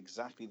Buck are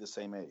exactly the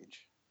same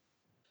age.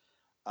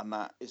 And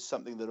that is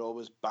something that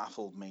always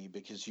baffled me,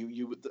 because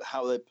you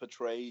how they're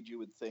portrayed, you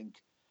would think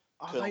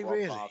Colonel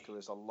Rob Parker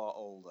is a lot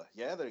older.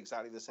 Yeah, they're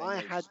exactly the same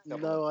age. I had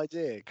no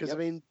idea, because I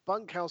mean,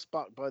 Bunkhouse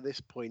Buck by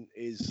this point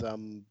is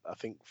I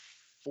think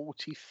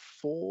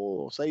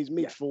 44, so he's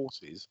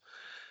mid-40s.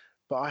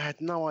 But I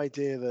had no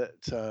idea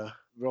that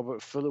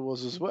Robert Fuller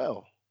was as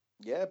well.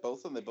 Yeah, both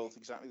of them. They're both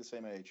exactly the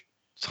same age.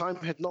 Time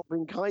had not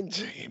been kind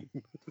to him.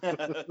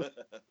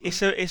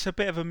 It's a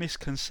bit of a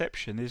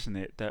misconception, isn't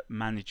it, that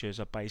managers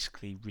are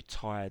basically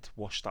retired,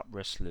 washed-up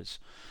wrestlers.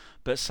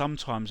 But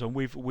sometimes, and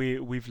we've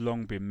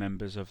long been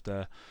members of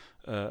the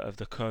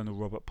Colonel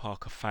Robert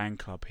Parker fan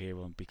club here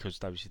on Because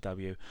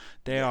WCW.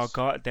 There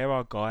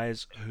are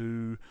guys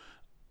who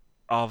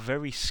are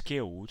very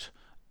skilled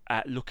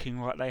at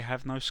looking like they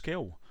have no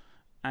skill,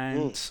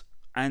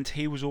 and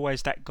he was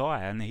always that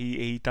guy, and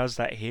he does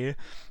that here.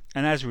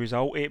 And as a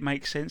result, it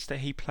makes sense that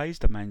he plays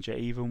the manager,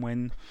 even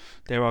when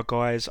there are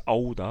guys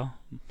older,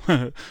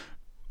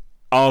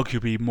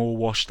 arguably more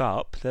washed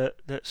up, that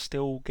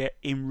still get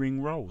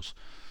in-ring roles.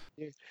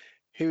 Yeah.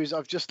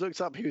 I've just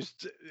looked up,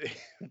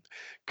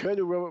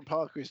 Colonel Robert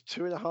Parker is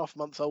 2.5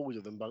 months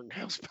older than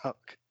Bunkhouse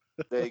Buck.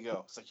 There you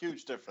go. It's a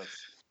huge difference.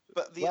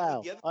 But the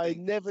other thing, I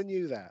never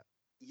knew that.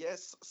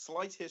 Yes,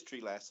 slight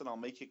history lesson, I'll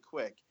make it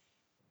quick.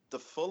 The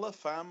Fuller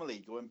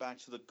family, going back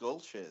to the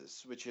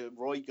Gulches, which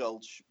Roy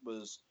Gulch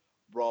was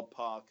Rob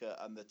Parker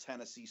and the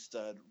Tennessee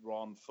stud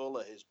Ron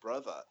Fuller, his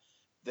brother,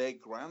 their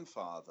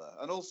grandfather,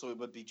 and also it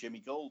would be Jimmy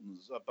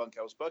Golden's,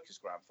 Bunkhouse Buck's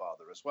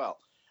grandfather as well,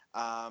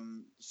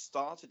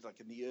 started like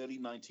in the early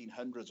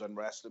 1900s when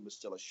wrestling was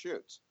still a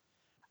shoot,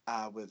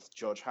 with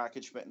George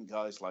Hackenschmidt and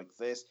guys like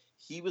this.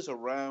 He was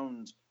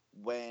around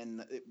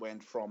when it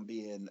went from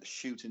being a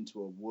shoot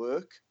into a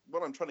work.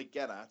 What I'm trying to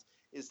get at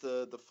is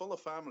the Fuller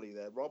family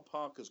there, Rob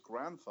Parker's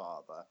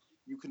grandfather,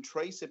 you can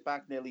trace it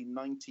back nearly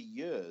 90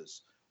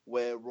 years,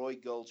 where Roy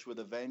Gulch would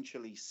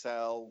eventually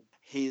sell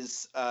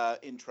his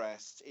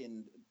interest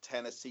in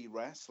Tennessee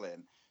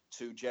wrestling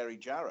to Jerry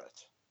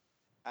Jarrett.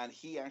 And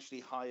he actually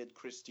hired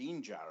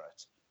Christine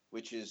Jarrett,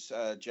 which is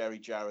Jerry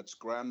Jarrett's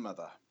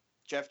grandmother,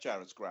 Jeff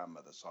Jarrett's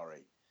grandmother,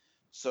 sorry.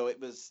 So it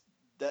was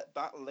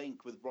that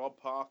link with Rob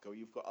Parker.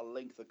 You've got a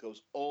link that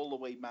goes all the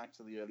way back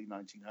to the early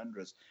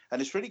 1900s. And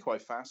it's really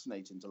quite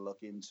fascinating to look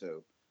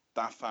into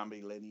that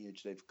family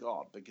lineage they've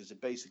got, because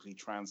it basically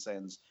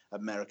transcends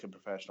American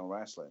professional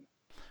wrestling.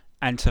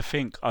 And to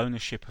think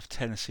ownership of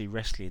Tennessee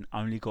wrestling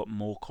only got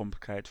more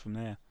complicated from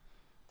there.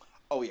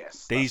 Oh,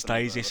 yes. These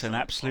days, it's an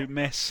absolute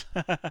mess.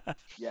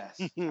 Yes,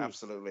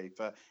 absolutely.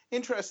 But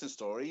interesting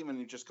story. Even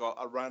you've just got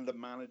a random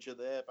manager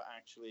there, but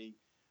actually,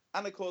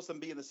 and of course, them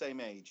being the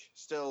same age,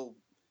 still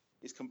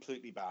is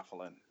completely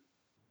baffling.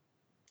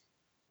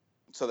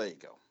 So there you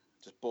go.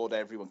 Just bored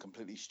everyone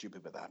completely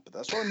stupid with that. But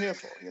that's what I'm here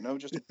for,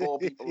 just to bore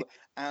people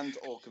and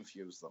or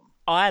confuse them.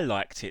 I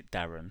liked it,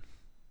 Darren.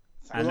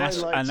 And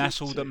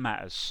that's all that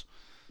matters.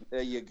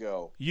 There you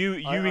go. You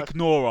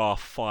ignore our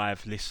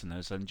 5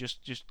 listeners and just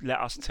let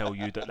us tell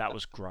you that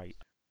was great.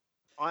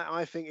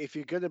 I think if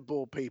you're going to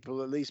bore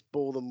people, at least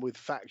bore them with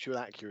factual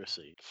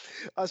accuracy.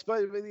 I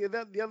suppose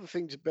the other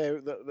thing to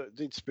bear that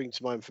did spring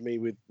to mind for me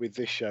with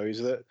this show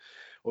is that,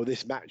 or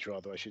this match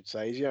rather, I should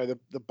say, is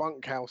the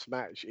bunkhouse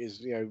match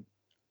is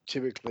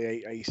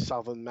typically a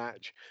southern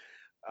match.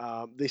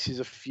 This is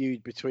a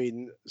feud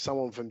between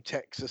someone from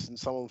Texas and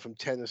someone from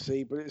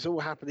Tennessee, but it's all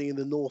happening in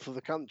the north of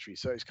the country,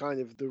 so it's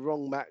kind of the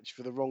wrong match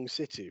for the wrong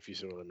city, if you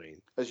see what I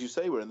mean. As you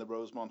say, we're in the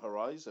Rosemont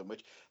Horizon,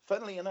 which,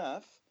 funnily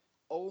enough,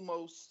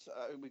 almost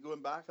we're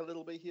going back a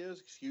little bit here,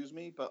 excuse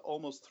me, but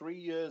almost 3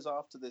 years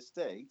after this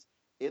date,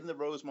 in the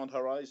Rosemont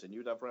Horizon,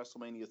 you'd have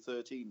WrestleMania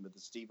 13 with the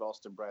Steve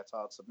Austin Bret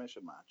Hart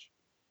submission match.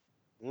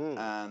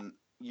 And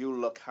you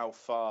look how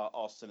far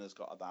Austin has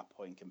got at that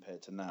point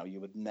compared to now. You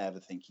would never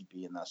think he'd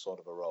be in that sort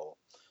of a role.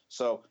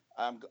 So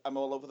I'm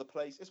all over the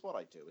place. It's what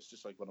I do. It's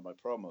just like one of my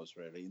promos,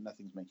 really.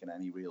 Nothing's making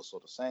any real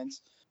sort of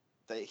sense.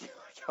 I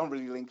can't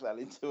really link that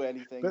into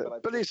anything.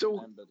 But it's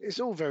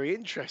all very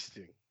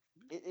interesting.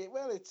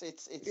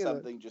 It's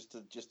something just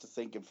to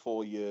think in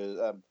 4 years.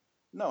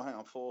 No, hang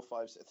on, 4,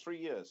 5, 6, 3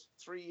 years.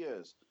 3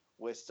 years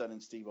where stunning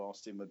Steve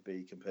Austin would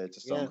be compared to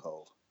Stone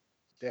Cold.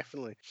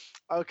 Definitely.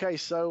 Okay,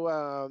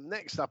 so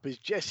next up is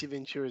Jesse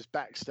Ventura's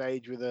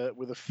backstage with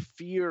a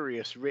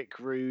furious Rick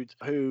Rude,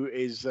 who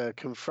is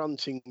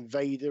confronting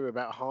Vader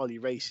about Harley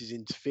Race's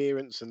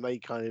interference, and they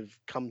kind of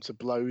come to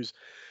blows.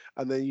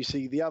 And then you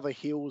see the other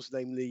heels,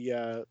 namely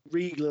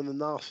Regal and the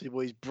Nasty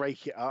Boys,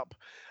 break it up.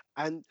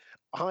 And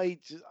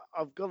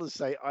I've got to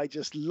say, I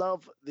just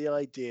love the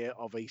idea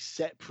of a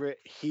separate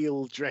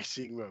heel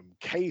dressing room.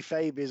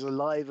 Kayfabe is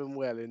alive and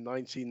well in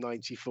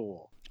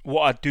 1994.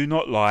 What I do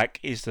not like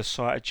is the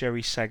sight of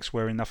Jerry Sags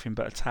wearing nothing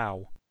but a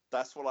towel.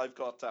 That's what I've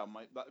got down.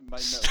 My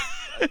notes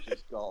I've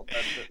just got.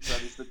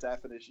 That is the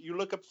definition. You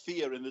look up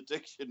fear in the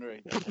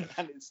dictionary,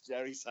 and it's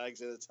Jerry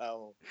Sags in a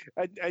towel.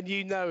 And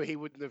he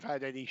wouldn't have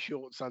had any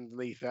shorts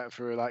underneath that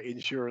for like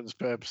insurance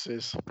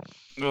purposes.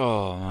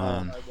 Oh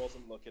man, I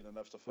wasn't looking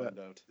enough to find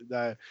out.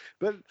 No,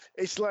 but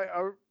it's like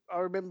I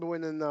remember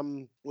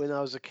when I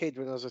was a kid,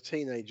 when I was a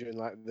teenager, and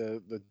like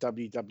the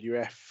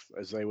WWF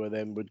as they were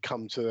then would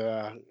come to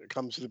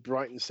the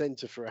Brighton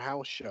Centre for a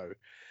house show.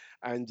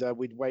 And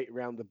we'd wait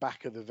around the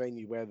back of the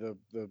venue where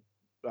the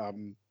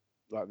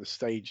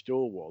stage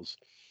door was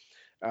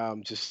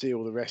to see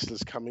all the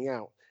wrestlers coming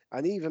out.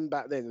 And even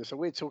back then, so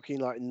we're talking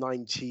like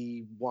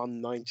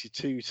 91,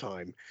 92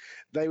 time,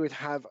 they would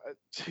have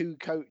 2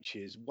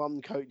 coaches,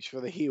 one coach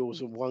for the heels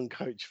and one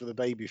coach for the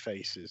baby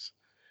faces.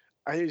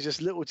 And it was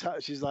just little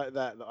touches like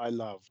that I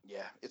love.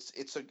 Yeah,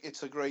 it's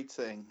a great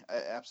thing,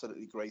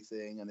 absolutely great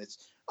thing, and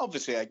it's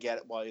obviously I get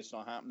it why it's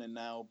not happening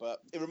now, but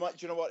it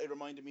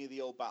reminded me of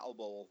the old Battle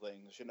Bowl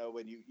things.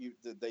 When you'd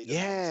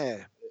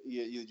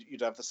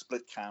have the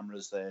split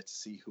cameras there to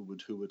see who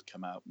would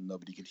come out, and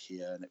nobody could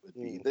hear, and it would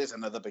be there's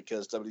another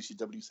because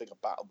WCW thing a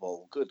Battle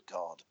Bowl. Good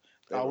God.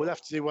 We'll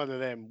have to do one of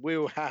them.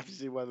 We'll have to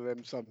do one of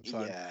them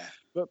sometime. Yeah.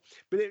 But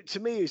to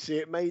me, you see,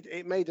 it made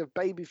a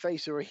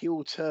babyface or a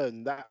heel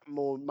turn that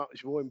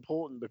much more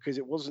important, because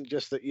it wasn't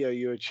just that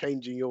you were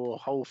changing your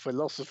whole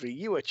philosophy.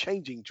 You were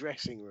changing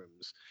dressing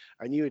rooms,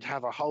 and you would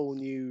have a whole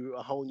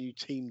new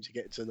team to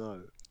get to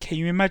know. Can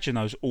you imagine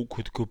those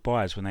awkward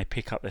goodbyes when they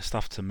pick up their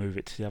stuff to move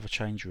it to the other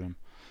change room?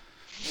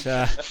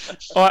 So,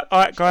 all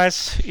right,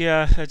 guys.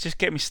 Yeah, just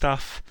get me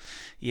stuff.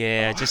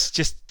 Yeah,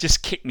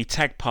 just kick me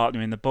tag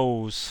partner in the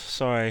balls.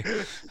 Sorry,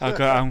 I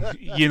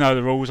got you know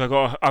the rules. I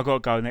got to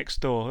go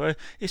next door.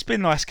 It's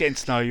been nice getting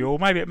to know you all.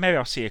 Maybe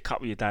I'll see a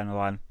couple of you down the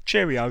line.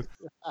 Cheerio.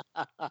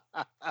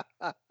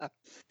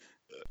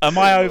 Am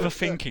I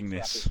overthinking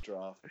this?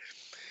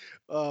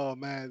 Oh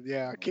man,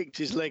 yeah, I kicked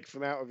his leg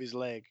from out of his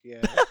leg.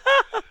 Yeah.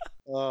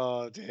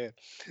 Oh dear.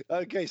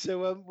 Okay,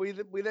 so we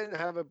then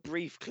have a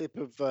brief clip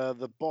of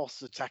the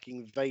Boss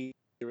attacking Vader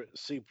at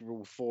Super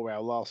Bowl 4,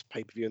 our last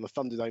pay-per-view in the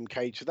Thunderdome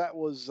cage. So that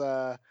was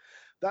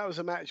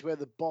a match where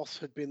the Boss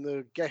had been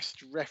the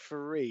guest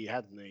referee,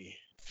 hadn't he?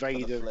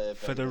 Vader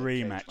for the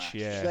rematch,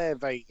 yeah. Flair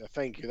Vader,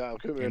 thank you. I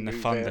couldn't remember in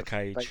the Thunder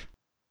cage.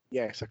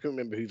 Yes, I couldn't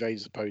remember who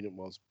Vader's opponent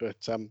was, but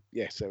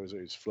yes, it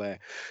was Flair.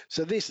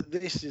 So this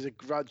is a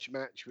grudge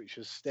match which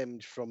has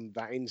stemmed from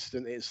that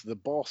incident. It's the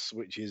Boss,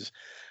 which is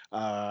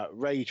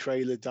Ray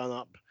Traylor done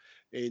up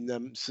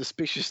in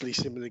suspiciously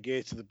similar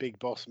gear to the Big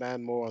Boss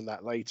Man. More on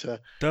that later.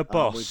 The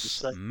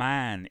Boss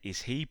Man,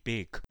 is he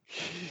big?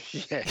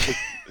 Yeah.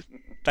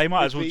 They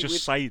might as well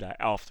just say that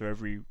after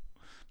every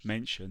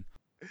mention.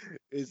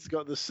 It's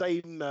got the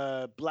same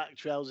black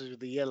trousers with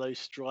the yellow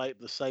stripe.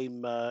 The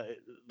same. The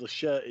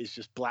shirt is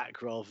just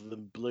black rather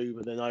than blue.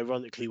 But then,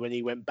 ironically, when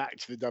he went back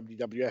to the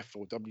WWF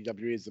or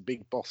WWE as the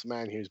Big Boss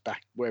Man, he was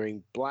back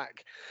wearing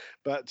black.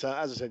 But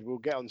as I said, we'll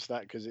get onto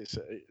that because it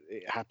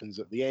happens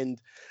at the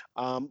end.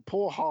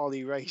 Poor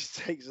Harley Race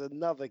takes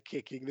another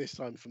kicking, this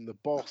time from the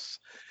Boss.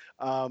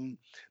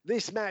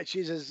 This match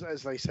is,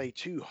 as they say,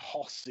 2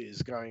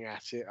 hosses going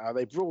at it.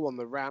 They brawl on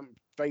the ramp.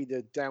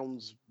 Vader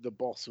downs the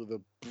Boss with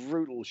a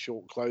brutal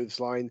short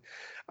clothesline.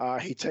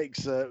 He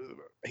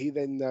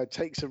then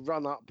takes a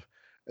run up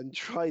and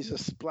tries a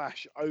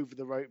splash over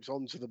the ropes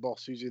onto the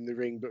boss who's in the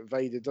ring, but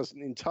Vader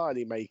doesn't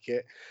entirely make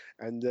it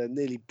and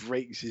nearly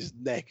breaks his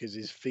neck as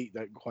his feet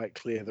don't quite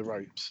clear the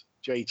ropes.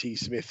 JT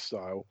Smith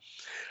style.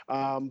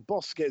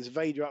 Boss gets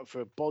Vader up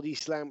for a body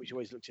slam, which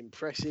always looks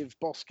impressive.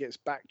 Boss gets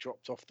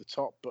backdropped off the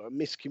top, but a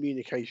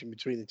miscommunication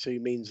between the two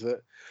means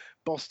that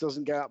Boss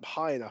doesn't get up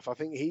high enough. I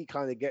think he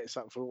kind of gets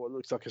up for what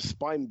looks like a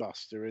spine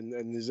buster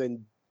and is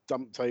then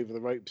dumped over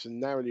the ropes and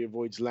narrowly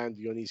avoids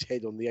landing on his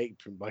head on the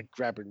apron by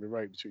grabbing the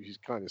ropes, which is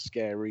kind of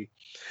scary.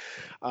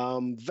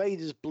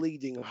 Vader's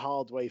bleeding a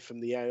hard way from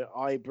the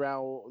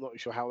eyebrow. I'm not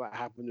sure how that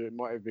happened, or it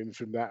might have been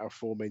from that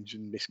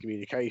aforementioned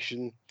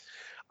miscommunication.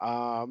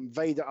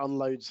 Vader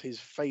unloads his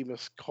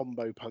famous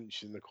combo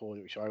punch in the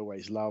corner, which I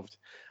always loved.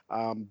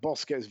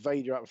 Boss gets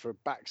Vader up for a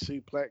back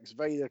suplex.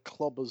 Vader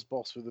clobbers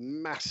Boss with a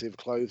massive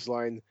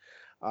clothesline.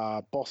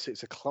 Boss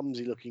hits a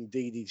clumsy-looking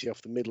DDT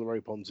off the middle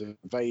rope onto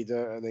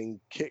Vader and then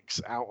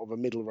kicks out of a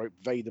middle rope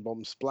Vader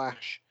bomb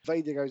splash.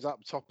 Vader goes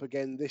up top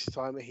again. This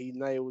time he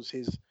nails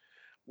his,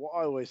 what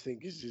I always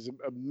think is his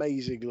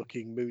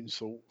amazing-looking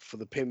moonsault for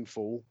the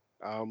pinfall.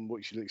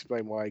 Which will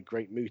explain why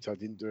Great Muta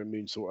didn't do a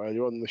moonsault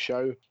earlier on in the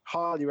show.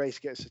 Harley Race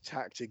gets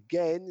attacked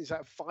again. Is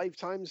that 5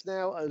 times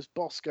now? As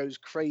Boss goes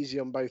crazy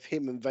on both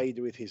him and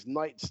Vader with his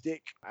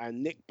nightstick,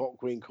 and Nick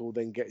Bockwinkel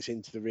then gets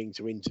into the ring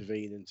to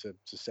intervene and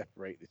to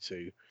separate the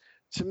two.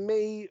 To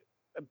me,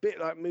 a bit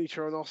like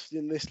Muta and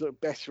Austin, this looked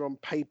better on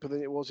paper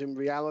than it was in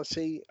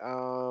reality.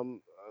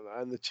 And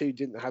the two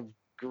didn't have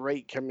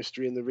great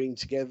chemistry in the ring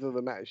together. The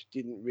match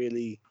didn't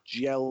really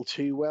gel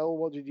too well.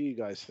 What did you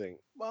guys think?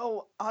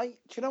 Well, I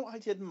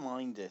didn't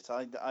mind it.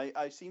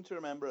 I seem to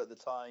remember at the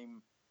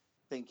time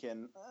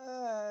thinking,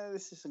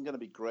 this isn't going to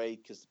be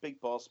great because the Big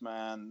Boss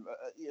Man,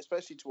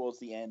 especially towards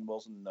the end,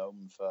 wasn't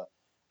known for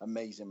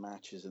amazing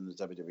matches in the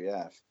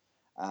WWF.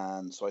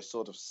 And so I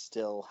sort of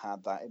still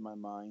had that in my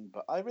mind.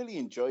 But I really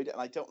enjoyed it.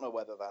 And I don't know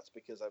whether that's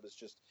because I was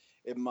just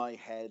in my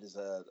head as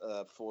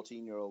a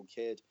 14-year-old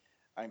kid,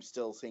 I'm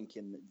still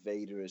thinking that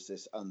Vader is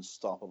this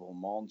unstoppable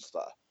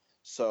monster.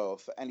 So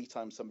for any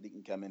time somebody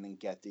can come in and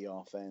get the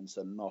offense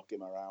and knock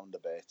him around a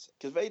bit,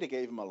 because Vader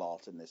gave him a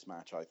lot in this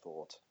match, I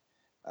thought,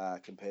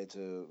 compared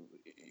to,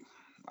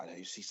 I know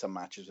you see some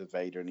matches with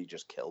Vader and he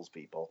just kills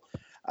people.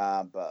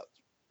 But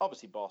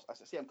obviously Boss, I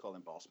see I'm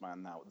calling Boss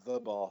Man now, the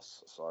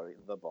Boss.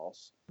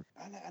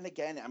 And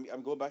again,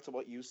 I'm going back to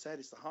what you said.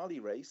 It's the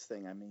Harley Race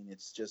thing. I mean,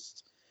 it's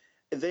just,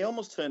 they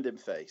almost turned him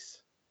face.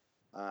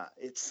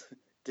 It's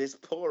this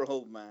poor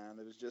old man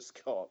who's just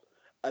got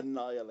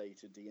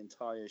annihilated the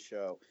entire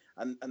show.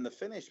 And the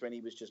finish when he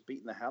was just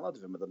beating the hell out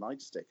of him with a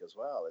nightstick as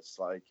well. It's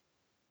like,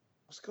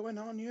 what's going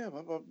on here?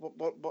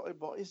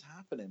 What is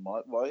happening?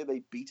 Why are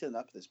they beating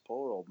up this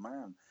poor old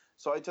man?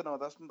 So I don't know.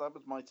 That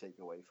was my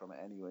takeaway from it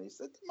anyways.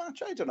 The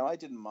match, I don't know. I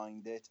didn't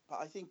mind it. But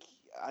I think,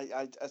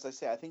 as I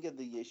say, I think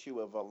the issue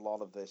of a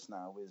lot of this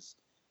now is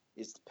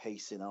the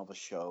pacing of a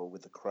show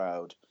with the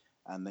crowd.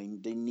 And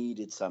they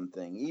needed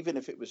something, even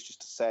if it was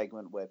just a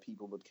segment where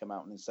people would come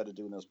out and instead of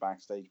doing those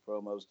backstage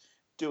promos,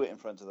 do it in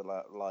front of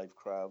the live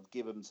crowd,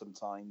 give them some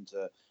time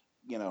to,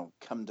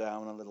 come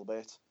down a little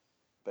bit.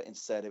 But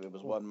instead, it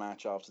was one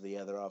match after the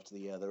other,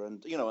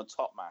 and and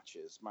top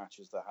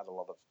matches that had a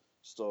lot of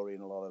story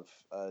and a lot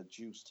of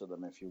juice to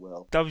them, if you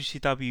will.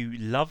 WCW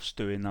loves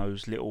doing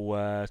those little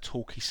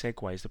talky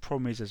segues. The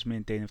problem is, as me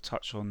and Dean have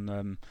touched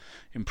on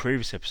in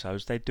previous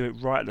episodes, they do it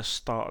right at the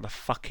start of the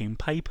fucking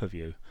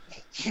pay-per-view.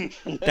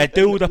 They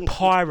do all the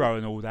pyro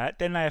and all that,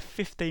 then they have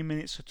 15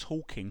 minutes of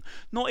talking.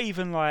 Not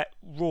even like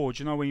Raw,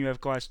 do you know when you have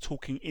guys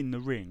talking in the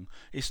ring?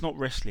 It's not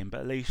wrestling,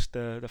 but at least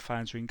the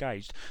fans are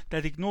engaged.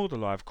 They'd ignore the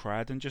live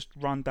crowd and just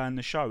run down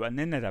the show, and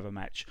then they'd have a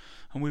match.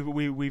 And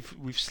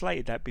we've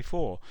slated that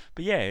before.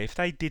 But yeah, if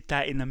they did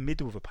that in the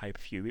middle of a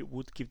pay-per-view, it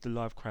would give the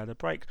live crowd a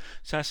break.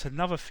 So that's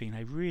another thing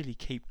they really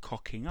keep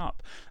cocking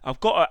up. I've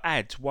got to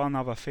add one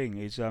other thing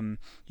is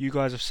you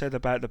guys have said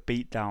about the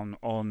beatdown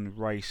on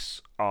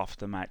Race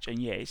after match, and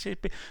yeah, it's a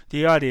bit,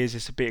 the idea is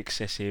it's a bit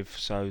excessive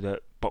so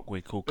that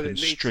Bockwinkel can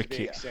strict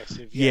it.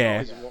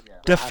 Yeah.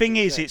 The thing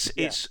is,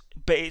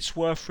 it's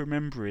worth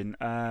remembering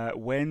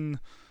when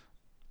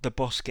the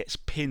Boss gets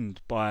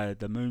pinned by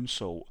the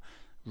moonsault,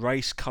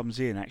 Race comes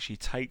in, actually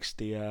takes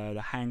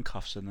the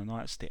handcuffs and the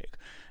nightstick,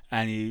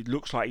 and he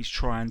looks like he's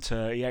trying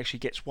to. He actually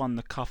gets one of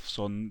the cuffs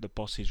on the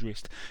Boss's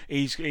wrist.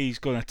 He's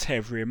gonna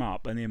tether him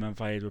up, and him and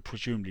Vader are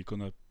presumably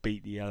gonna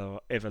beat the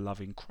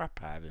ever-loving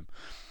crap out of him.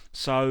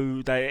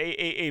 So they,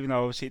 even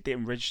though obviously it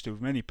didn't register with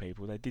many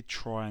people, they did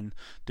try and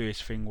do this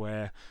thing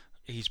where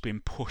he's been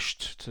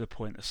pushed to the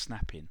point of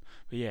snapping.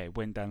 But yeah, it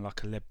went down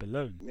like a lead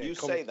balloon. You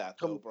say that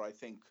though, but I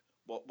think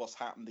what's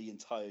happened the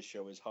entire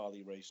show is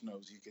Harley Race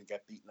knows he can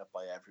get beaten up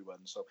by everyone.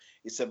 So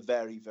it's a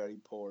very, very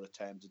poor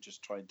attempt to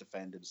just try and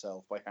defend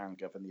himself by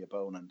handcuffing the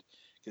opponent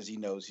because he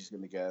knows he's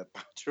going to get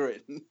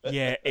battered.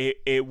 Yeah,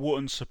 it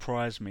wouldn't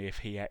surprise me if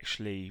he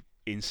actually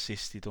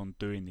insisted on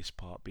doing this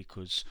part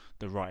because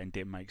the writing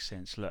didn't make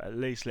sense. Look, at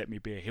least let me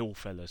be a heel,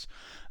 fellas.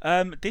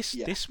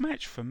 This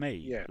match for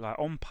me, like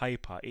on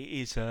paper, it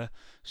is a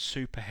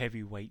super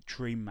heavyweight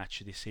dream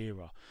match of this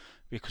era.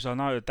 because I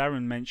know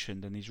Darren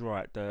mentioned, and he's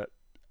right, that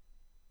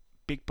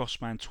Big Boss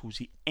Man towards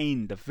the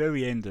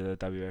very end of the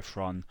WF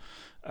run,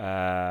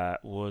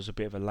 was a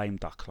bit of a lame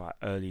duck, like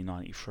early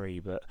 '93.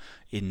 But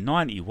in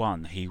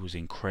 '91, he was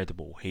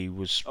incredible. He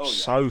was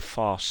so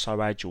fast,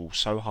 so agile,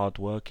 so hard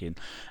working,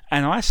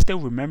 and I still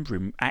remember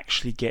him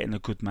actually getting a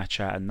good match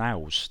out of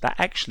Nails. That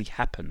actually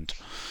happened.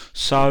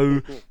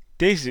 So.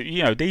 These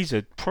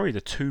are probably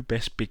the two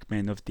best big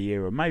men of the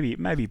era.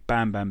 Maybe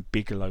Bam Bam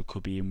Bigelow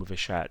could be in with a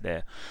shout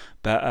there,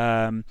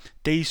 but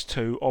these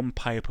two on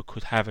paper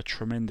could have a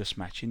tremendous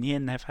match. In the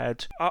end, they've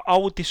had. I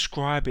would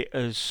describe it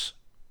as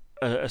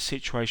a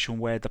situation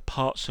where the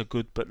parts are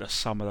good, but the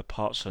sum of the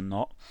parts are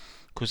not,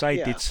 because they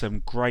did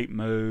some great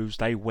moves.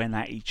 They went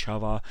at each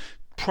other,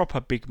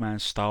 proper big man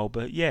style.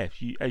 But yeah,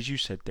 as you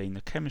said, Dean,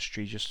 the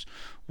chemistry just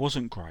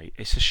wasn't great.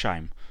 It's a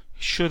shame.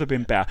 Should have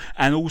been better,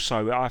 and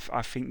also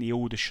I think the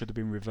order should have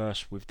been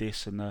reversed with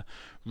this and the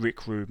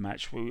Rick Rude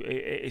match.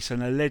 It's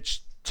an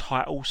alleged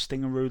title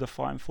Sting and Rude are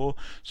fighting for,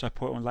 so I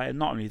put it on later.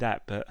 Not only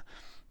that, but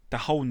the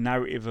whole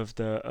narrative of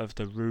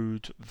the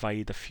Rude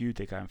Vader feud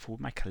they're going for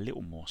would make a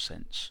little more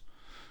sense,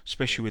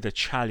 especially with the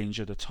challenge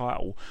of the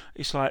title.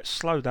 It's like,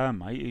 slow down,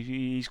 mate.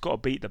 He's got to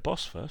beat the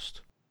boss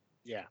first.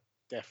 Yeah,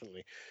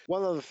 definitely.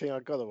 One other thing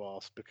I've got to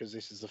ask, because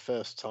this is the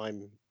first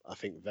time I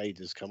think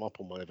Vader's come up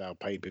on one of our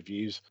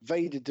pay-per-views.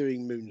 Vader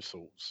doing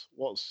moonsaults.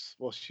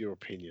 What's your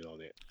opinion on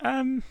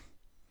it?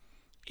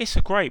 It's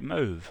a great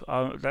move.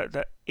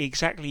 That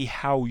exactly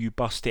how you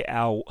bust it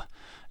out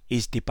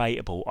is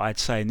debatable. I'd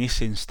say in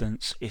this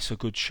instance it's a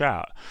good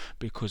shout,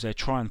 because they're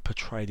trying to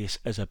portray this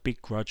as a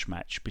big grudge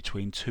match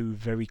between two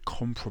very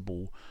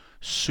comparable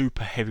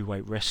super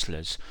heavyweight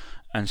wrestlers,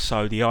 and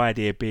so the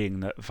idea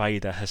being that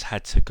Vader has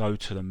had to go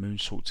to the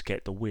moonsault to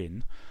get the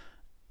win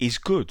is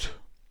good.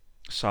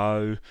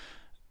 So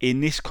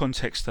in this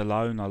context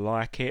alone, I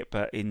like it,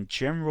 but in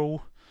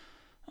general,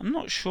 I'm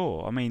not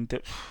sure. I mean,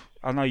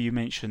 I know you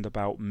mentioned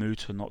about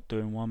Muta not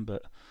doing one,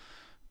 but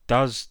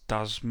does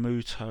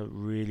Muta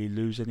really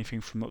lose anything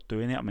from not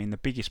doing it? I mean, the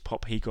biggest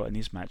pop he got in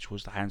his match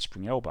was the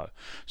handspring elbow.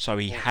 So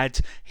he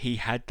had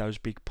those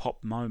big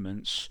pop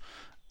moments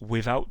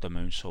without the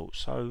moonsault.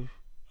 So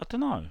I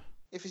don't know.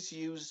 If it's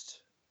used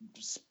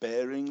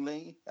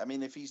sparingly, I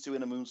mean, if he's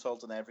doing a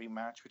moonsault in every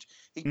match, which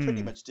he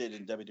pretty much did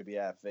in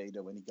WWF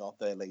Vader when he got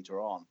there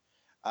later on,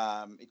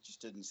 it just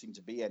didn't seem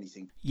to be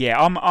anything.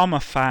 Yeah, I'm a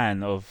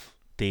fan of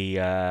the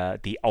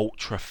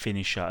ultra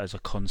finisher as a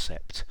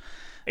concept,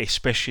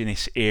 especially in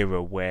this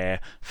era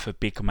where for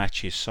big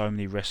matches so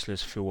many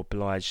wrestlers feel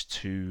obliged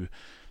to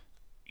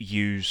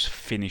use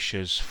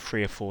finishers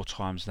 3 or 4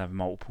 times and have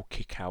multiple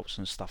kickouts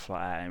and stuff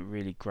like that, and it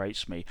really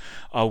grates me.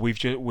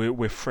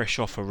 We're fresh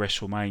off of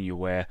WrestleMania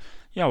where,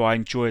 I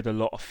enjoyed a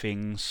lot of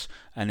things,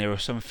 and there were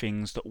some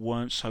things that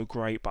weren't so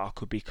great, but I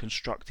could be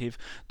constructive.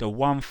 The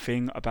one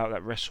thing about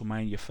that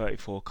WrestleMania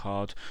 34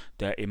 card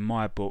that in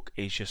my book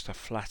is just a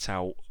flat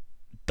out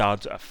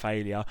dud, a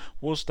failure,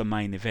 was the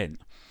main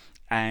event.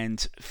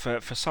 And for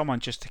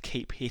someone just to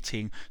keep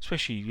hitting,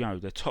 especially,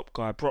 the top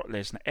guy, Brock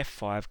Lesnar,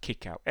 F5,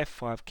 kick out,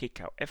 F5,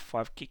 kick out,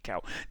 F5, kick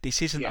out.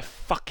 This isn't a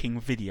fucking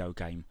video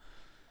game.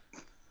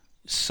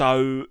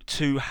 So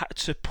to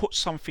put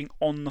something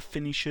on the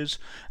finishers,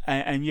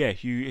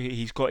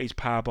 he's got his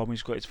power bomb,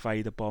 he's got his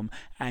Vader bomb,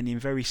 and in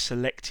very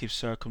selective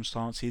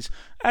circumstances,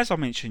 as I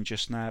mentioned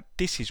just now,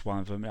 this is one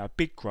of them. A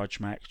big grudge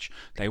match.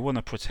 They want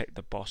to protect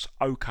the boss.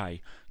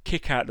 Okay,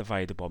 kick out the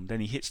Vader bomb. Then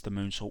he hits the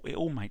moonsault. It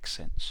all makes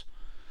sense.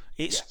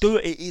 It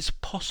is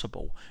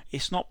possible.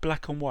 It's not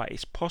black and white.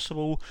 It's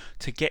possible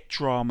to get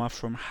drama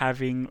from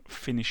having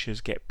finishers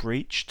get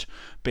breached,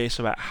 but it's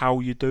about how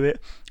you do it,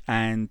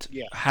 and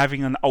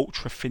having an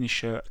ultra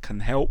finisher can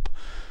help,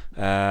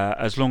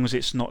 as long as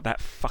it's not that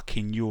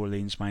fucking New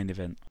Orleans main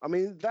event. I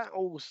mean, that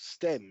all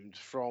stemmed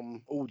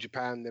from All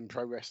Japan, then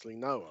Pro Wrestling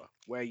Noah,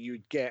 where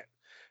you'd get,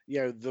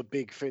 the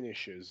big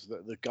finishers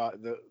that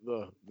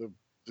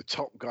the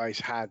top guys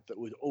had that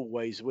would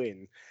always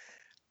win.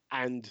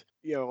 And,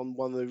 on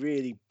one of the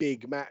really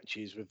big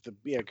matches with the,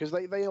 because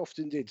they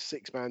often did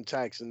 6-man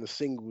tags, and the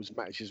singles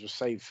matches were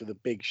saved for the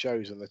big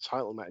shows, and the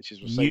title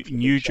matches were saved for the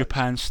New big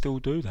Japan shows. still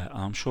do that.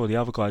 I'm sure the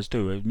other guys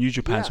do. New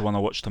Japan's the one I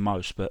watch the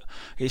most, but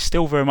it's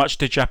still very much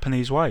the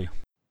Japanese way.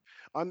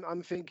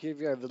 I'm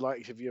thinking of, the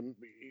likes of the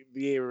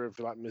era of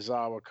like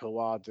Misawa,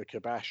 Kawada,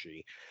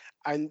 Kobashi,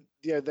 and,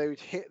 they would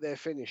hit their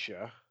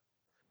finisher,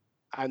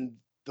 and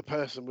the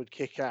person would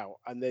kick out,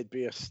 and there'd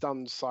be a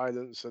stunned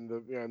silence, and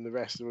the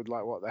wrestler would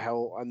like, what the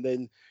hell, and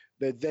then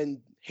they'd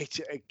then hit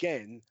it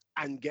again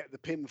and get the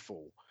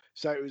pinfall.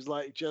 So it was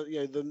like,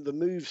 the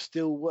move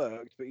still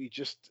worked, but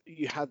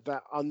you had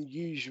that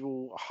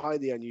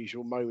highly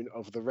unusual moment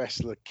of the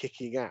wrestler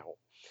kicking out,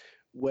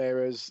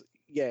 whereas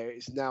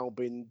it's now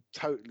been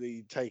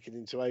totally taken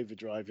into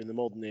overdrive in the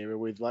modern era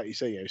with, like you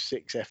say,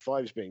 6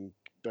 F5s being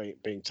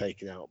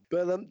taken out.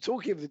 But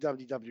talking of the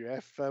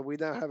WWF, we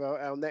now have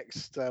our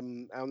next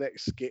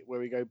skit where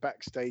we go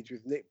backstage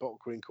with Nick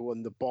Bockwinkel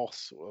and the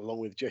Boss, along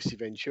with Jesse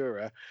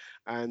Ventura,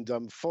 and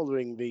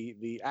following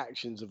the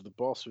actions of the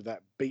Boss with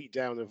that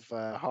beatdown of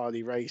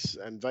Harley Race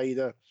and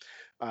Vader.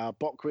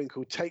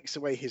 Bockwinkel takes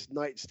away his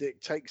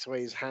nightstick, takes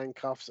away his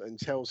handcuffs, and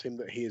tells him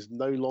that he is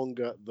no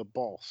longer the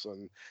boss,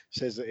 and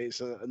says that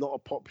it's not a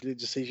popular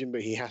decision,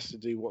 but he has to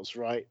do what's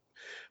right.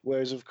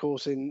 Whereas, of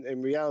course,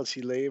 in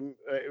reality, Liam,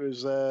 it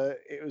was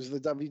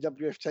the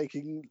WWF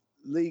taking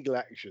legal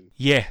action.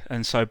 Yeah,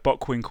 and so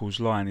Bockwinkel's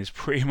line is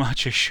pretty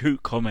much a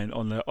shoot comment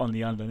on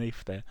the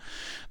underneath there.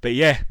 But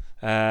yeah,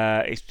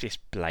 it's just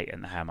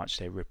blatant how much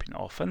they're ripping it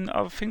off. And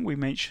I think we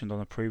mentioned on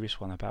a previous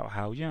one about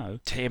how, you know,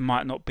 it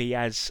might not be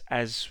as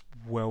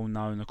well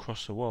known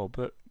across the world,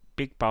 but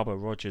Big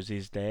Bubba Rogers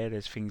is there.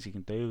 There's things he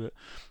can do. But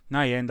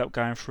now you end up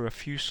going through a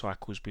few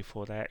cycles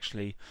before they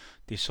actually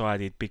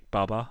decided Big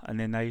Bubba, and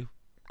then they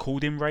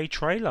called him Ray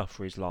Traylor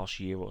for his last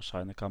year or so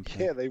in the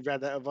company. Yeah, they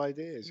ran out of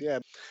ideas. Yeah.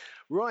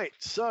 Right,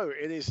 so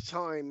it is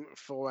time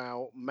for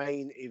our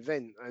main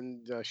event,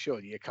 and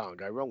surely you can't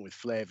go wrong with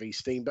Flair v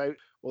Steamboat.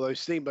 Although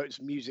Steamboat's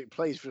music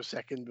plays for a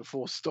second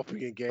before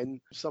stopping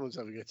again. Someone's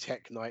having a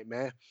tech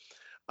nightmare.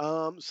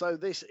 So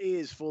this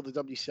is for the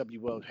WCW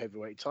World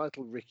Heavyweight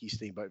title, Ricky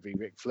Steamboat v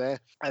Ric Flair.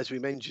 As we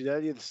mentioned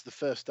earlier, this is the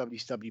first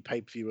WCW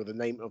pay-per-view where the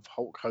name of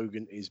Hulk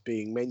Hogan is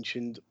being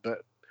mentioned, but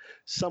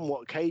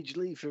somewhat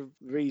cagely for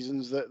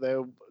reasons that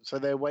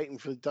they're waiting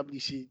for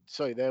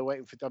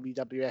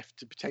WWF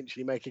to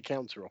potentially make a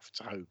counter offer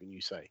to Hogan,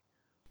 you say?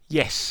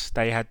 Yes,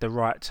 they had the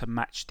right to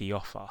match the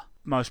offer.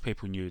 Most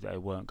people knew that they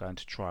weren't going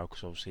to trial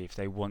because obviously if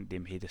they wanted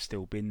him, he'd have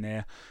still been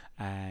there,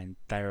 and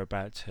they were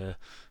about to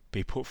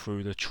be put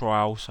through the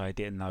trial, so they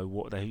didn't know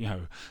what they, you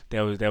know,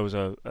 there was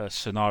a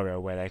scenario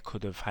where they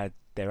could have had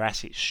their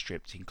assets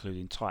stripped,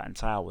 including Titan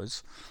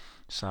Towers.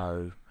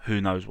 So who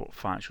knows what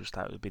financial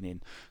state would have been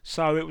in.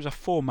 So it was a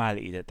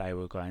formality that they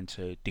were going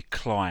to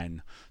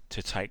decline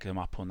to take them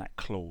up on that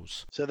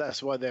clause. So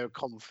that's why they were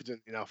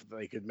confident enough that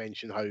they could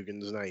mention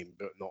Hogan's name,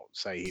 but not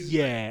say he was.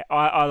 Yeah,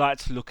 I like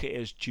to look at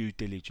it as due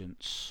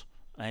diligence.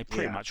 And it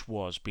pretty much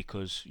was,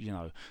 because, you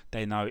know,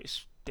 they know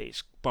it's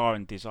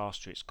barring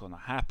disaster, it's going to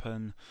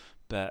happen,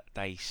 but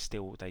they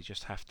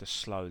just have to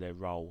slow their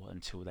roll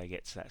until they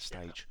get to that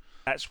stage.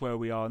 That's where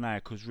we are now,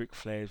 because Ric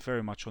Flair is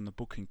very much on the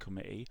booking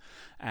committee,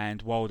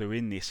 and while they're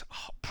in this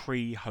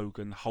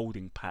pre-Hogan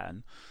holding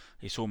pattern,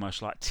 it's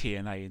almost like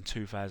TNA in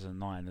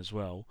 2009 as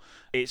well.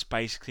 It's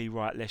basically,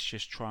 right, let's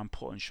just try and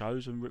put on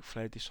shows, and Ric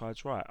Flair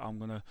decides, right, I'm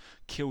going to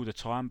kill the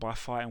time by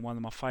fighting one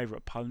of my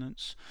favourite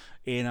opponents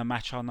in a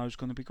match I know is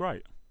going to be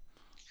great.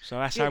 So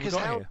that's how we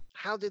got here.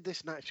 How did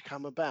this match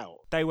come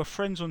about? They were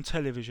friends on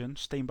television.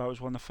 Steamboat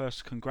was one of the first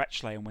to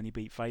congratulate him when he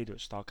beat Vader at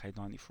Starrcade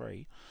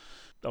 93.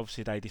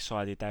 Obviously, they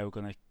decided they were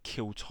going to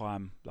kill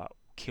time, like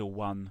kill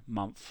 1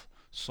 month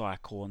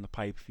cycle on the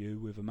pay-per-view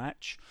with a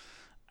match.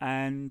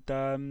 And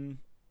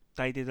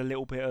they did a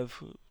little bit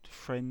of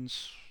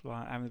friends,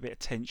 like, having a bit of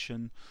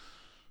tension,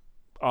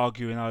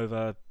 arguing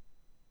over,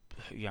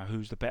 you know,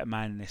 who's the better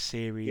man in this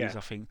series. Yeah. I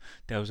think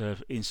there was an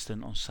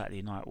incident on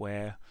Saturday night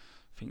where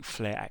I think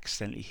Flair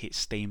accidentally hit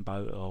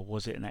Steamboat, or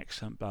was it an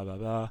accident, blah blah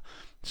blah.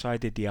 So I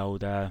did the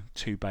old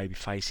two baby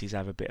faces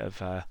have a bit of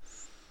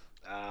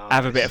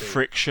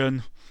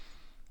friction,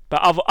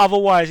 but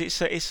otherwise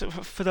it's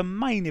for the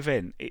main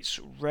event it's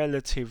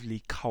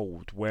relatively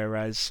cold,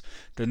 whereas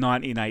the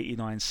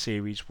 1989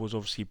 series was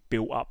obviously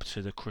built up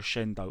to the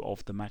crescendo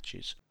of the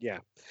matches. Yeah,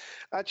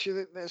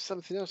 actually, there's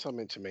something else I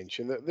meant to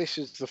mention, that this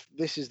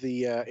is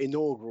the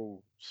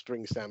inaugural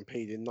Spring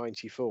Stampede in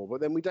 '94, but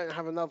then we don't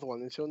have another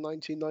one until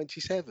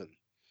 1997.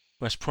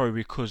 That's probably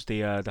because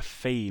the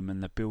theme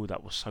and the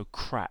build-up was so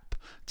crap,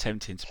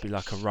 tempting to be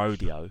like a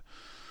rodeo,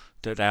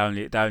 that they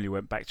only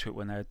went back to it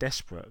when they were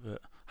desperate. But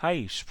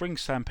hey, Spring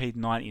Stampede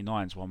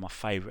 '99 is one of my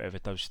favourite ever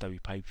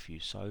WCW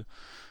pay-per-views. So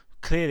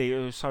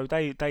clearly,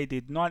 they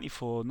did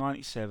 94,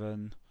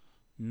 97,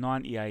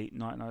 98,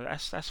 99.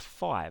 That's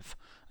 5,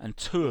 and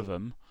 2 of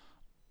them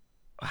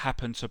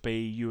happen to be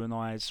you and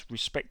I's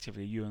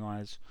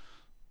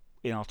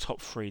in our top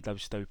 3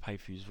 WCW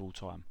pay-per-views of all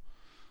time.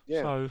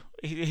 Yeah. So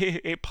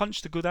it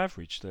punched a good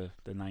average, the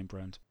name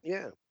brand.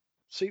 Yeah.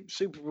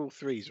 Super Bowl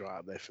 3's right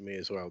up there for me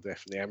as well,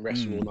 definitely. And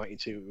WrestleMania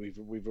 92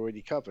 we've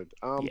already covered.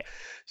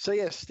 So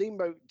yeah,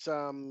 Steamboat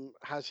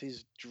has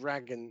his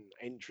dragon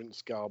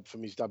entrance garb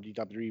from his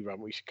WWE run,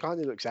 which kind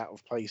of looks out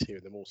of place here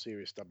in the more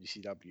serious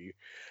WCW.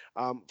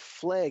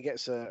 Flair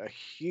gets a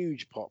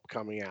huge pop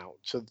coming out,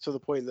 to the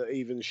point that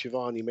even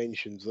Shivani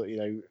mentions that, you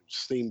know,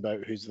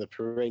 Steamboat, who's the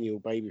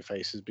perennial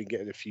babyface, has been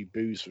getting a few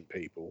boos from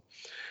people.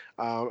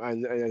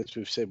 And as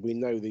we've said, we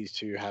know these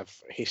two have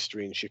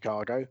history in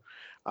Chicago.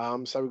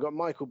 So we've got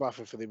Michael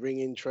Buffer for the ring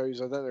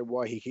intros. I don't know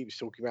why he keeps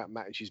talking about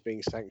matches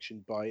being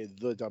sanctioned by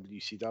the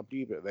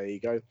WCW, but there you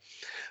go.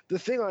 The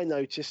thing I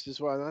noticed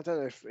as well, and I don't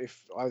know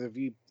if either of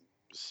you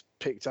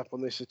picked up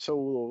on this at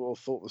all or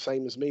thought the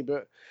same as me,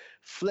 but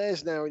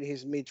Flair's now in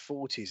his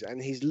mid-40s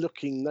and he's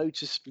looking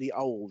noticeably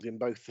old in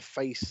both the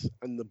face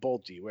and the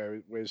body,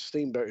 whereas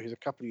Steamboat, who's a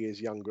couple of years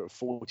younger at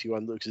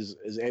 41, looks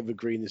as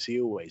evergreen as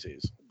he always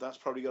is. That's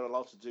probably got a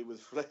lot to do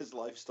with Flair's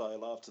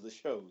lifestyle after the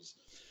shows.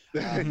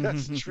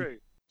 That's true.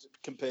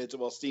 Compared to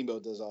what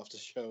Steamboat does after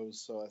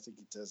shows, so I think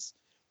it does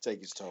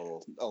take its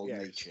toll, old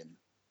nature.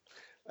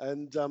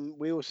 And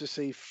we also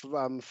see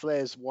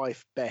Flair's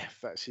wife, Beth.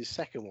 That's his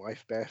second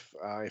wife, Beth,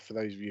 for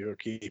those of you who are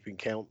keeping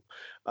count,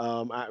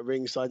 at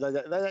ringside.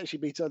 They'd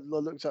actually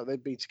looked up,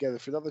 they'd be together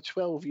for another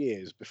 12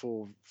 years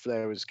before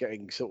Flair was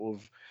getting sort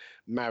of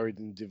married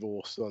and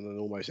divorced on an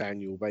almost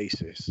annual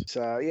basis.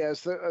 So, yeah,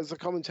 as the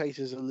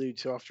commentators allude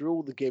to, after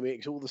all the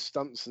gimmicks, all the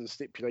stunts and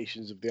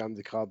stipulations of the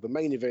undercard, the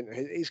main event,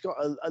 it's got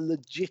a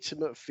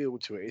legitimate feel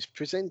to it. It's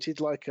presented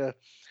like a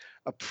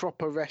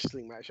proper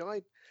wrestling match.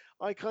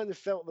 I kind of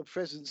felt the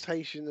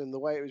presentation and the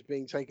way it was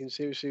being taken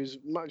seriously was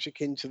much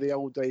akin to the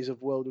old days of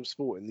World of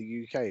Sport in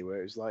the UK, where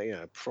it was like,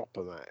 a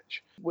proper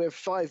match. We have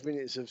 5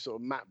 minutes of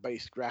sort of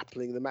mat-based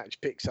grappling. The match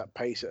picks up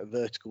pace at a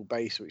vertical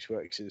base, which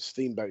works in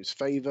Steamboat's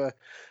favour.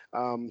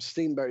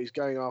 Steamboat is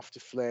going after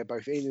Flair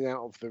both in and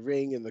out of the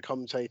ring, and the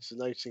commentators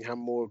are noticing how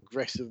more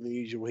aggressive than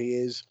usual he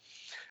is.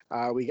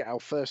 We get our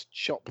first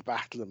chop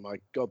battle, and my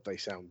God, they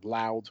sound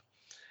loud.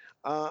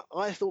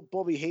 I thought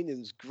Bobby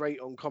Heenan's great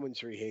on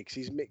commentary here because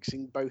he's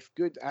mixing both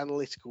good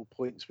analytical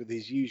points with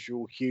his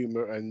usual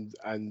humour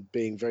and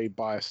being very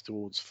biased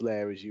towards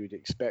Flair, as you would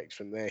expect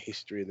from their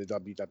history in the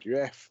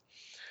WWF.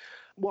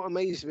 What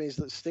amazed me is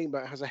that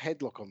Steamboat has a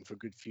headlock on for a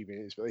good few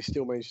minutes, but they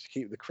still manage to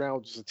keep the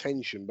crowd's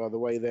attention by the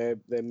way they're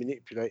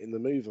manipulating the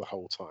move the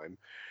whole time.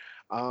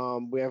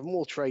 We have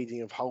more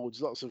trading of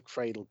holds, lots of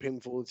cradle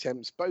pinfall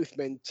attempts. Both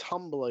men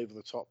tumble over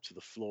the top to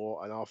the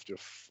floor, and after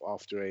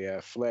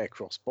a Flair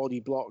cross body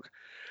block,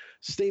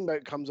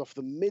 Steamboat comes off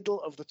the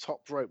middle of the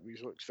top rope,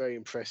 which looks very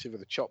impressive,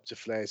 with a chop to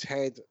Flair's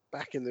head.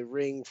 Back in the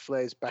ring,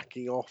 Flair's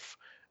backing off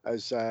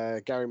as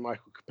Gary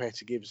Michael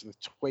Capetta gives the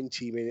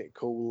 20-minute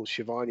call.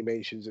 Shivani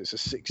mentions it's a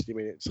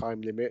 60-minute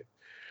time limit.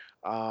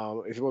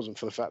 If it wasn't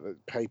for the fact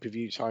that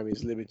pay-per-view time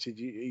is limited,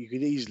 you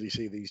could easily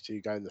see these two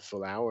going the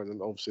full hour,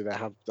 and obviously they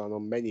have done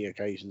on many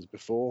occasions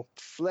before.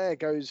 Flair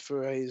goes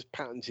for his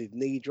patented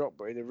knee drop,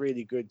 but in a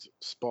really good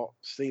spot.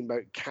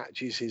 Steamboat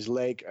catches his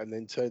leg and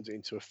then turns it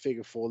into a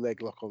figure four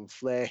leg lock on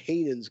Flair.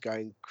 Heenan's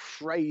going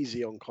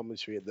crazy on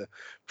commentary at the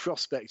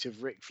prospect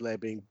of Ric Flair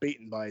being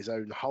beaten by his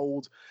own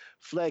hold.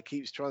 Flair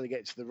keeps trying to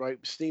get to the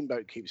rope.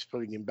 Steamboat keeps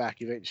pulling him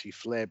back. Eventually,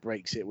 Flair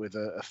breaks it with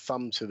a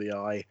thumb to the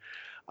eye,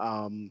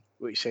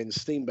 which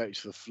sends Steamboat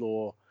to the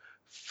floor,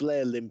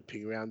 Flair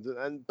limping around.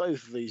 And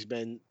both of these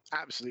men,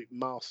 absolute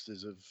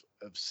masters of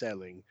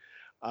selling.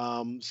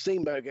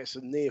 Steamboat gets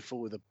a near fall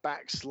with a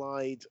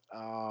backslide.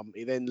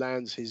 He then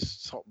lands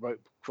his top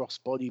rope cross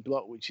body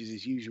block, which is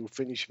his usual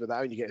finish, but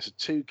that only gets a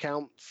 2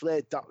 count.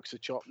 Flair ducks a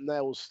chop,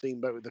 nails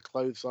Steamboat with the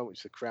clothesline,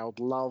 which the crowd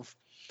love.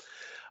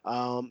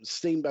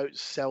 Steamboat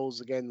sells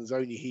again as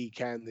only he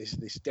can, this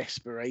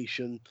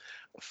desperation.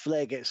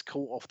 Flair gets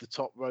caught off the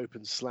top rope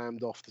and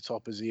slammed off the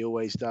top as he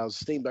always does.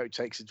 Steamboat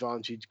takes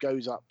advantage,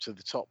 goes up to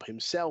the top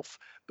himself,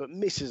 but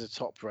misses a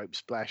top rope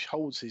splash,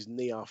 holds his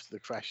knee after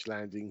the crash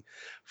landing.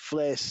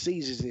 Flair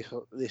seizes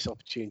this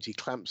opportunity,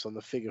 clamps on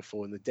the figure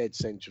four in the dead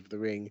center of the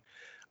ring.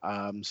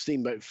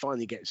 Steamboat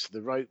finally gets to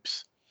the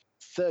ropes.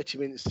 30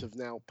 minutes have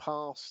now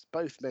passed.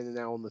 Both men are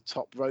now on the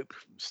top rope.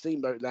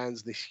 Steamboat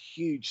lands this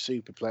huge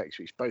superplex,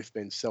 which both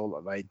men sell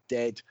like they're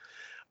dead.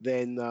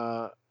 Then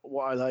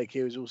what I like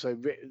here is also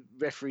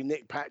referee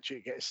Nick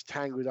Patrick gets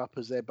tangled up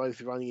as they're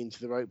both running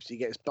into the ropes. He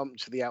gets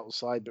bumped to the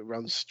outside but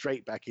runs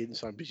straight back in,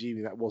 so I'm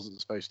presuming that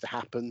wasn't supposed to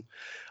happen.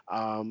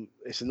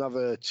 It's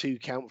another 2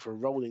 count for a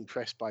rolling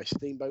press by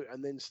Steamboat,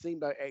 and then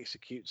Steamboat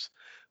executes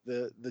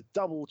the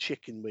double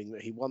chicken wing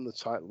that he won the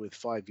title with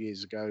 5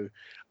 years ago.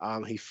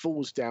 He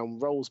falls down,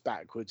 rolls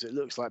backwards. It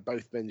looks like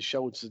both men's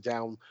shoulders are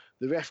down.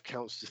 The ref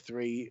counts to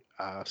 3.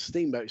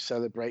 Steamboat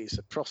celebrates.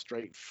 A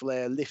prostrate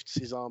Flair lifts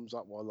his arms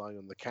up while lying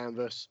on the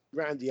canvas.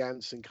 Randy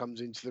Anderson comes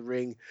into the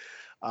ring,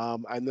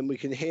 and then we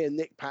can hear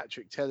Nick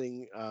Patrick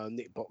telling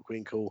Nick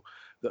Bockwinkel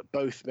that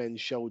both men's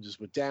shoulders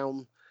were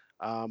down.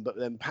 But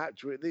then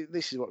Patrick,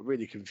 this is what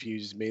really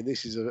confuses me. And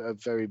this is a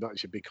very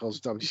much a because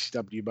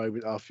WCW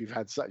moment after you've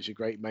had such a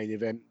great main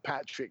event.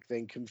 Patrick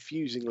then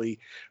confusingly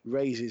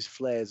raises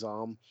Flair's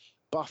arm.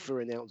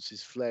 Buffer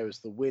announces Flair as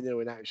the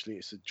winner, and actually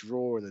it's a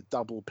draw and a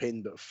double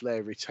pin, but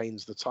Flair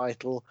retains the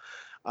title.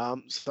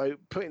 So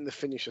putting the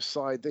finish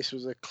aside, this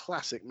was a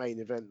classic main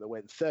event that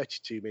went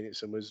 32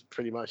 minutes and was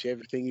pretty much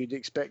everything you'd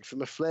expect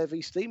from a Flair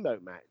v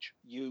Steamboat match.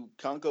 You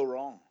can't go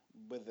wrong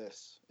with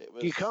this. It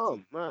was you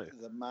can't, no.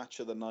 The match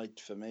of the night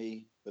for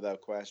me,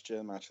 without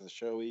question, match of the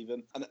show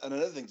even. And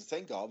another thing to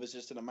think of is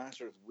just in a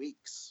matter of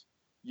weeks,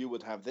 you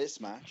would have this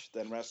match,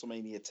 then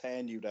WrestleMania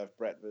 10, you'd have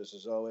Brett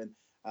versus Owen,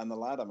 and the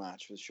ladder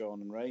match with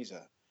Shawn and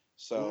Razor.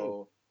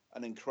 So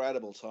an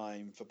incredible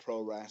time for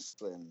pro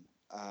wrestling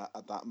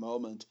at that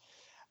moment.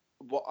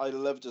 What I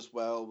loved as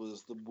well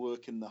was the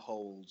work in the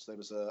holds. There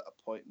was a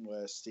point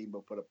where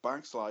Steamboat put a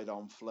backslide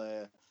on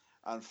Flair,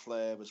 and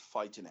Flair was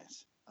fighting it.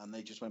 And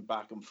they just went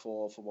back and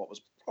forth for what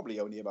was probably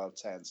only about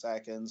 10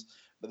 seconds.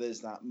 But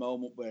there's that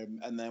moment where,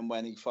 and then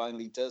when he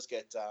finally does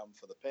get down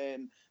for the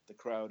pin, the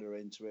crowd are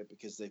into it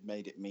because they've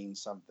made it mean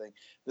something.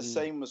 The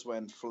same was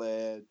when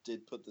Flair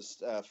did put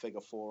the figure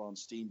 4 on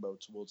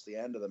Steamboat towards the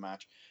end of the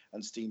match,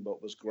 and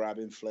Steamboat was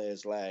grabbing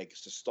Flair's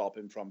legs to stop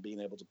him from being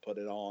able to put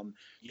it on,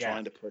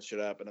 trying to push it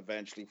up, and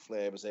eventually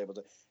Flair was able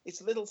to.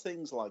 It's little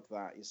things like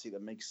that, you see,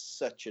 that makes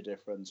such a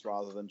difference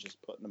rather than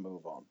just putting a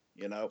move on,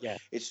 you know? Yeah.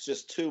 It's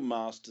just two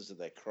masters of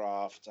their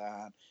craft,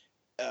 and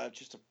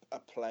just a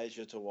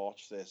pleasure to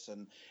watch this.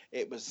 And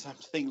it was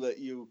something that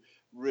you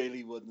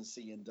really wouldn't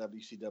see in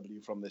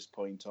WCW from this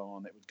point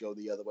on. It would go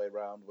the other way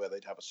around, where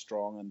they'd have a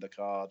strong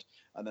undercard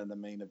and then the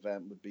main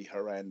event would be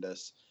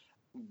horrendous.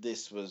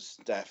 This was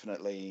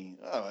definitely,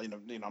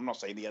 I'm not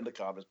saying the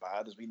undercard was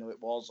bad, as we know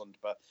it wasn't,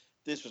 but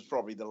this was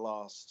probably the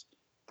last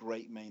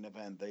great main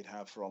event they'd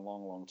have for a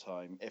long, long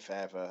time, if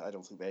ever. I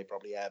don't think they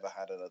probably ever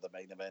had another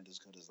main event as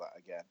good as that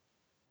again.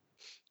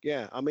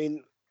 Yeah, I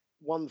mean,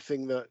 one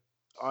thing that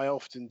I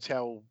often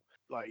tell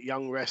like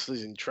young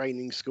wrestlers in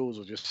training schools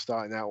or just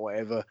starting out,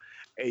 whatever,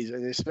 is,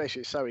 and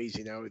especially it's so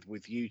easy now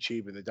with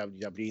YouTube and the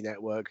WWE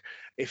Network.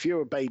 If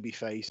you're a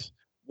babyface,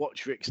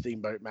 watch Rick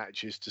Steamboat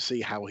matches to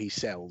see how he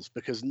sells,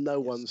 because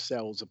no one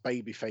sells a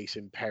babyface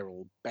in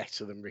peril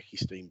better than Ricky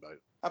Steamboat.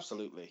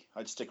 Absolutely,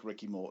 I'd stick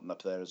Ricky Morton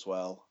up there as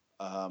well.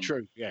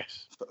 True,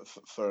 yes,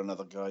 for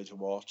another guy to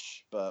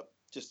watch, but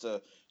just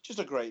a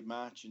great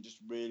match, and just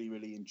really,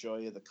 really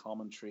enjoy it. The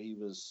commentary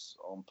was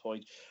on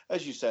point.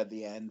 As you said,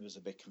 the end was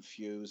a bit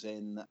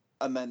confusing.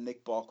 And then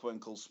Nick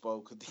Bockwinkel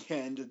spoke at the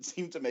end and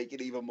seemed to make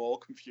it even more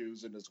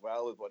confusing as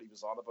well with what he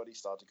was on about. He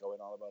started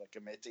going on about a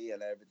committee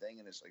and everything,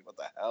 and it's like, what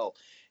the hell?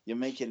 You're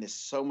making this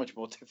so much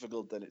more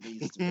difficult than it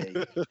needs to be.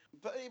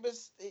 But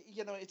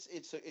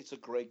it's a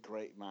great,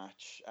 great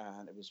match,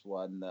 and it was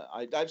one that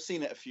I've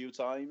seen it a few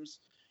times.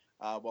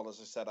 Well, as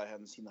I said, I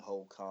hadn't seen the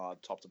whole card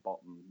top to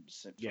bottom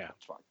since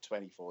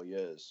 24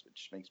 years,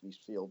 which makes me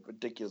feel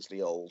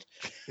ridiculously old.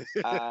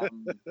 But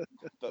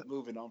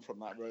moving on from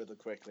that rather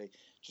quickly,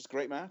 just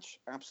great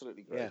match,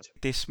 absolutely great. Yeah.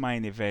 This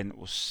main event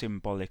was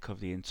symbolic of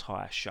the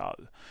entire show.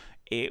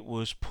 It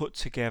was put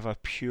together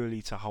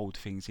purely to hold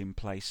things in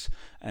place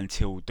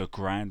until the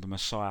Grand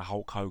Messiah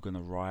Hulk Hogan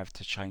arrived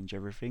to change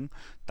everything,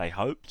 they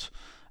hoped.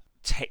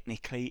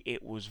 Technically,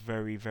 it was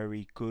very,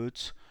 very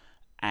good,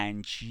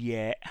 and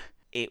yet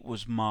it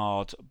was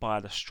marred by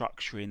the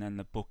structuring and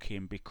the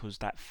booking, because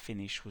that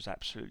finish was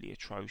absolutely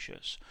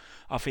atrocious.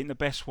 I think the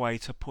best way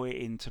to put it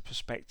into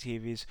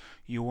perspective is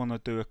you want to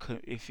do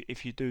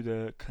if you do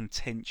the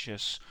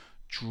contentious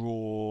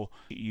draw,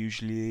 it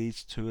usually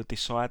leads to a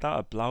decider,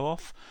 a blow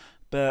off.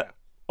 But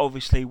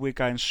obviously we're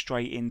going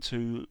straight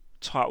into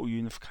title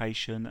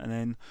unification and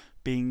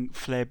then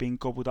Flair being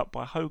gobbled up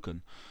by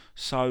Hogan.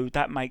 So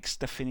that makes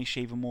the finish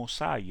even more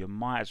sour. You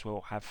might as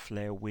well have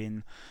Flair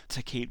win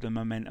to keep the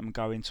momentum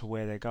going to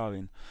where they're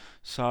going.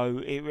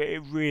 So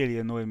it really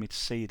annoyed me to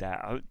see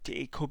that.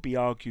 It could be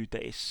argued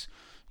that it's,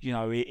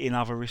 in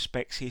other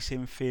respects it's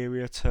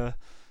inferior to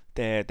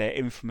their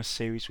infamous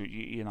series, which,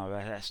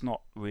 that's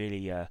not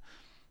really a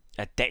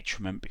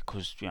detriment,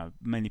 because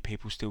many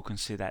people still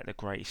consider that the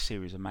greatest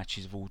series of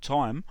matches of all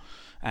time,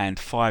 and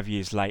 5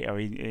 years later,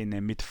 in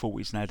their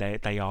mid-40s now,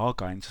 they are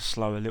going to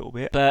slow a little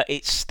bit, but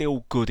it's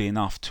still good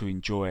enough to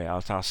enjoy.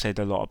 I said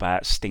a lot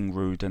about Sting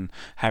Rude and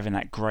having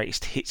that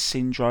greatest hit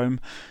syndrome.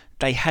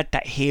 They had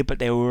that here, but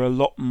there were a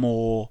lot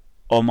more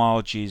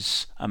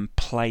homages and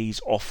plays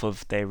off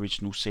of their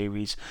original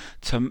series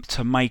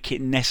to make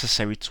it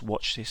necessary to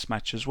watch this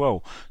match as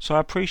well. So I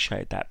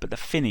appreciate that, but the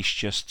finish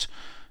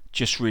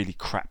just really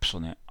craps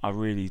on it.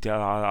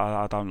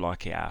 I don't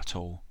like it at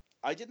all.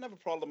 I didn't have a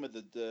problem with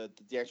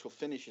the actual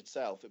finish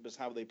itself. It was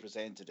how they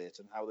presented it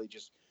and how they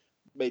just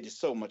made it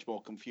so much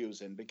more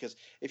confusing. Because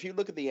if you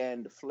look at the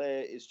end,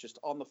 Flair is just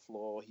on the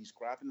floor. He's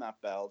grabbing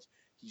that belt.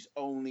 He's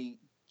only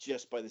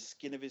just by the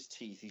skin of his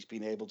teeth he's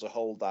been able to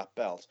hold that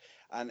belt.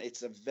 And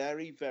it's a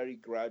very, very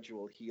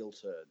gradual heel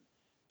turn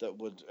that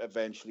would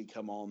eventually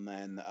come on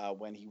then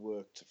when he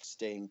worked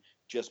Sting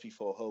just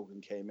before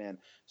Hogan came in.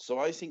 So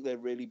I think they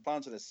really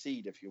planted a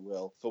seed, if you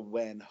will, for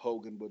when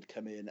Hogan would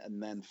come in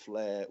and then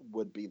Flair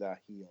would be that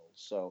heel.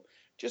 So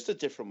just a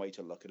different way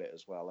to look at it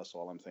as well. That's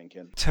all I'm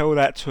thinking. Tell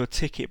that to a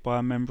ticket by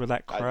a member of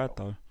that crowd,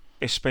 though.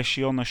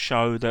 Especially on a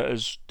show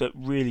that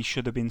really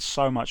should have been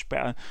so much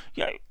better.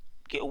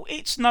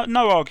 It's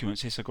no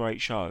arguments. It's a great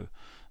show.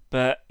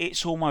 But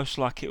it's almost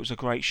like it was a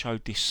great show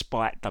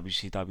despite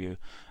WCW,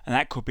 and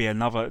that could be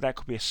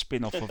a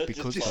spin-off of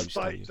Because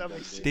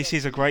WCW. This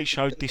is a great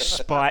show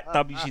despite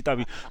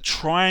WCW.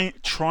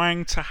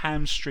 Trying to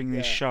hamstring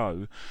this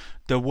show,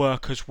 the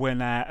workers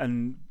went out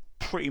and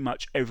pretty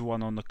much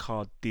everyone on the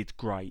card did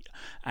great,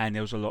 and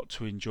there was a lot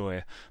to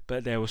enjoy,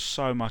 but there was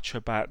so much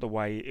about the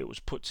way it was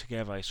put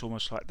together. It's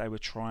almost like they were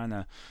trying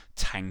to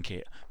tank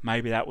it.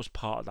 Maybe that was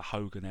part of the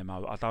Hogan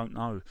MO, I don't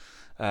know.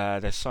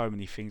 There's so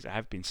many things that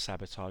have been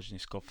sabotaged in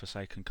this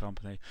godforsaken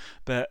company,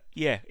 but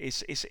yeah,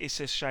 it's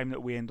a shame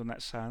that we end on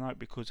that sour note,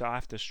 because I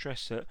have to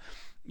stress that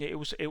Yeah,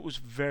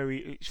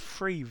 it's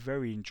 3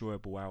 very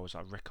enjoyable hours.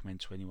 I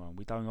recommend to anyone.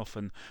 We don't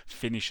often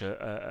finish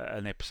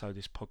an episode of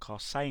this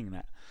podcast saying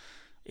that.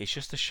 It's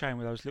just a shame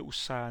with those little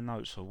sour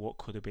notes of what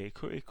could have been.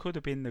 It could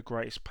have been the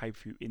greatest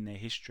pay-per-view in their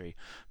history,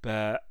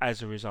 but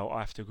as a result, I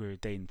have to agree with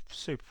Dean.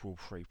 Super Bowl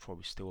 3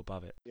 probably still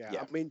above it. Yeah,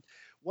 I mean,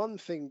 one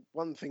thing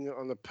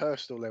on a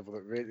personal level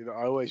that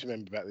I always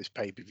remember about this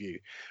pay-per-view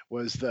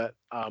was that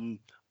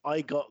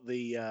I got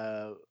the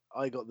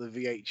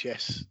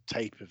VHS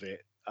tape of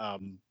it.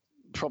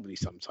 Probably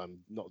sometime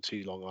not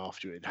too long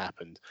after it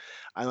happened,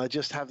 and I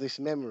just have this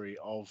memory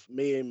of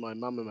me and my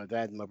mum and my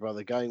dad and my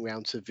brother going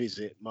round to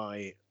visit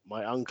my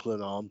uncle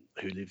and aunt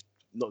who lived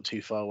not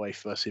too far away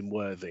from us in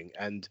Worthing,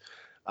 and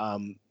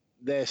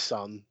their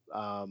son,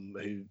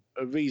 who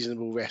a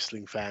reasonable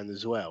wrestling fan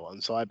as well,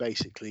 and so I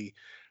basically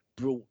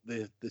brought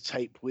the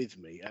tape with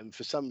me, and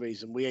for some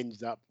reason we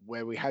ended up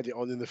where we had it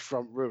on in the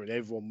front room, and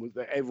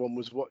everyone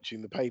was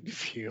watching the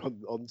pay-per-view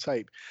on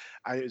tape,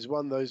 and it was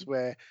one of those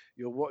where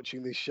you're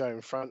watching this show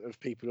in front of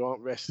people who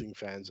aren't wrestling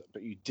fans,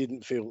 but you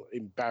didn't feel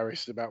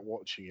embarrassed about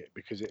watching it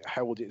because it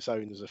held its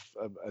own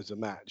as a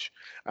match.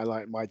 And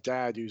like my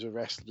dad, who's a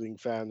wrestling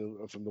fan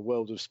from the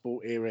World of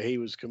Sport era, he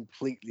was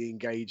completely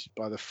engaged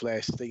by the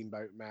Flair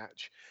Steamboat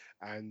match.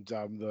 And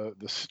the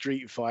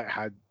street fight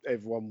had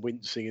everyone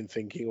wincing and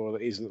thinking, well,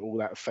 it isn't all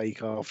that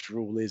fake after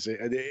all, is it?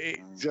 And it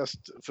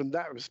just, from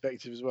that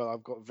perspective as well,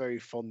 I've got very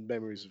fond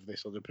memories of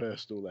this on a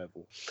personal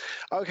level.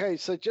 Okay,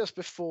 so just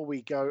before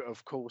we go,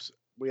 of course,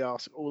 we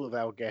ask all of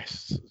our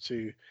guests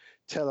to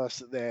tell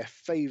us their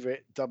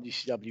favourite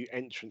WCW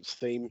entrance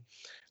theme.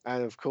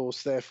 And of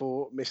course,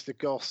 therefore, Mr.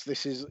 Goss,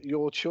 this is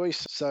your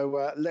choice.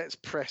 So let's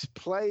press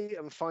play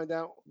and find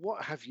out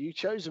what have you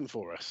chosen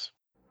for us.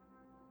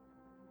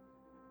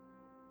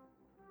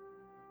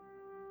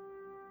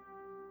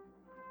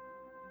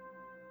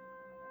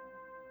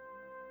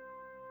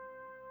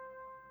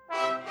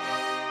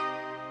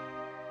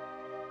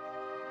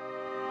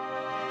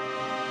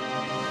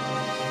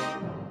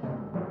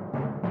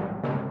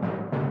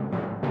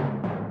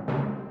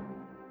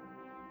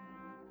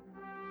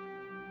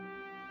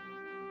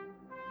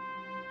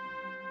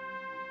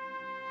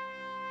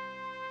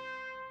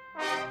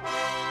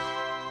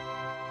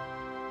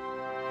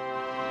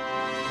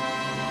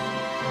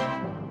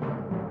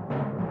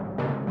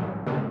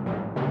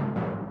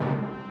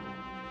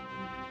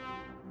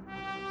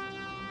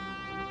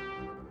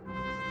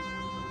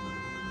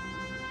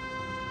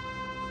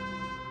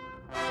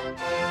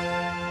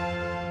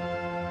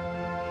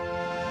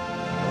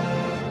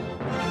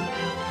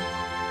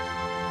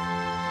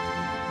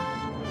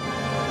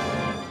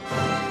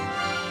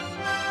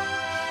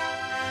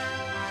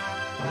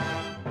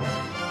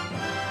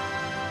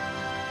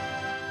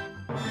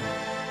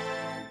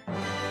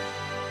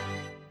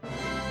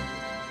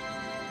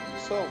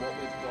 So what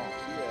we've got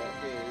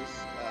here is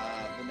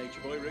the Nature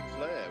Boy Ric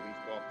Flair.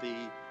 We've got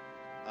the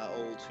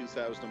old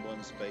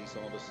 2001 Space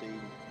Odyssey,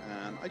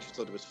 and I just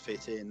thought it was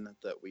fit in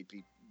that we'd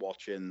be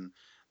watching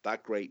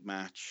that great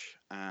match.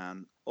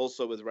 And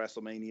also with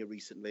WrestleMania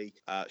recently,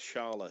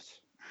 Charlotte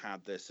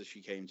had this as she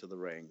came to the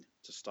ring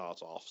to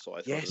start off. So I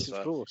thought Yes,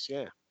 of course,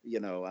 yeah. You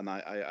know, and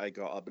I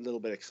got a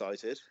little bit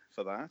excited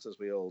for that, as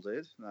we all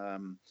did.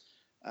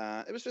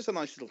 It was just a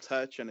nice little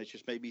touch, and it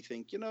just made me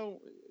think, you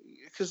know,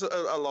 because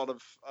a lot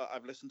of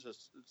I've listened to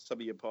some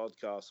of your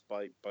podcasts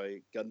by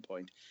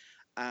Gunpoint,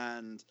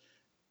 and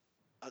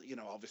you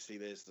know, obviously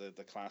there's the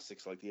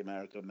classics like the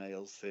American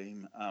Males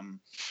theme,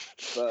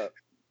 but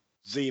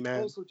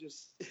Z-Man. Also,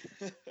 just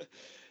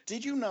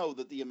did you know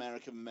that the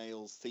American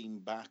Males theme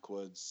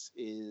backwards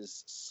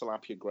is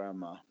 "Slap Your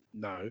Grandma"?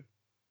 No.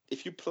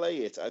 If you play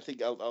it, I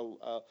think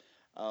I'll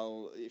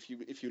if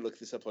you look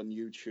this up on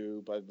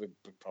YouTube,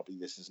 probably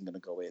this isn't going to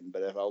go in,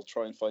 but if I'll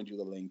try and find you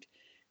the link,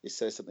 it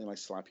says something like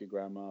 "Slap Your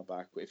Grandma"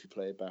 back if you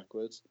play it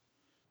backwards.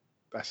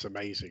 That's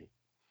amazing.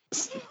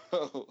 So,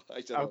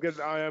 I don't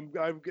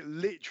know. I'm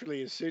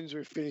literally, as soon as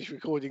we finish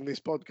recording this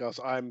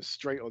podcast, I'm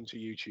straight onto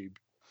YouTube.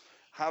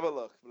 Have a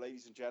look,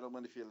 ladies and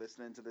gentlemen. If you're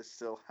listening to this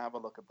still, have a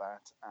look at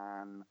that.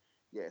 And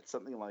yeah, it's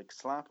something like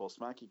 "Slap" or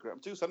 "Smack Your Grandma."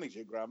 Do something to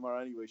your grandma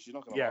anyway. She's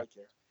not going to like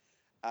it.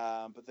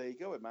 But there you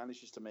go. It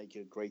manages to make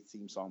a great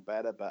theme song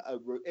better. But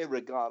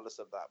regardless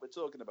of that, we're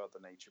talking about the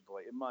Nature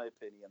Boy, in my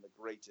opinion, the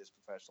greatest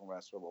professional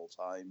wrestler of all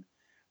time,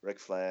 Ric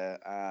Flair,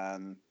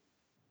 and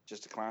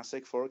just a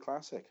classic for a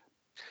classic.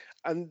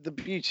 And the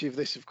beauty of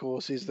this, of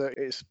course, is that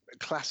it's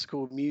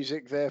classical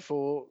music.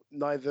 Therefore,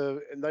 no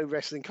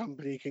wrestling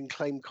company can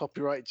claim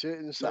copyright to it,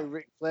 and so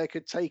Ric Flair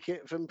could take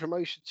it from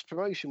promotion to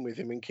promotion with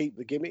him and keep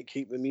the gimmick,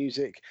 keep the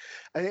music,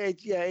 and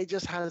it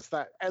just has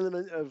that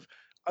element of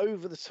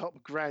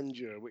over-the-top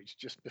grandeur, which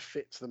just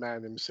befits the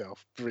man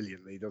himself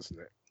brilliantly,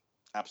 doesn't it?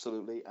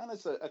 Absolutely, and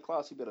it's a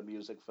classy bit of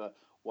music for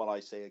what I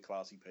say a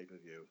classy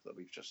pay-per-view that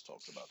we've just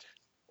talked about.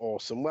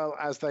 Awesome. Well,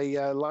 as they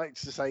like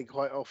to say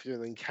quite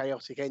often in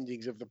chaotic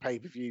endings of the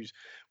pay-per-views,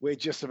 we're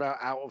just about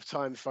out of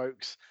time,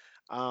 folks.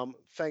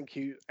 Thank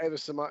you ever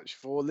so much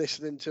for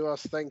listening to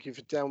us. Thank you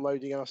for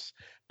downloading us.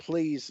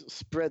 Please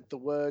spread the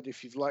word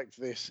if you've liked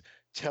this.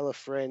 tell a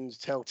friend,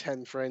 tell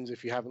 10 friends.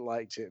 If you haven't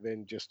liked it,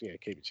 then just keep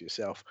it to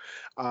yourself.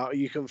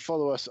 You can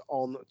follow us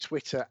on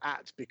Twitter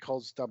at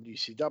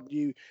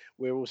BecauseWCW.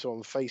 We're also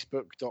on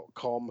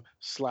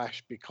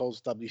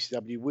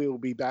Facebook.com/BecauseWCW. We'll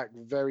be back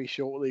very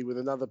shortly with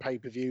another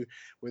pay-per-view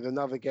with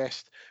another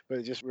guest, but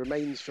it just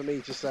remains for me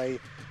to say,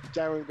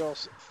 Darren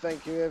Goss,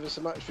 thank you ever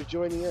so much for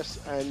joining us,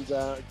 and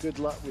good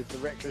luck with the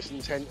Reckless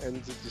Intent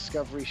and the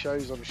Discovery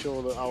shows. I'm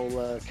sure that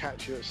I'll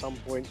catch you at some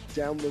point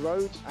down the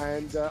road.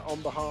 And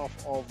on behalf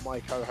of my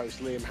co-host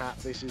Liam Hatt,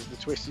 this is the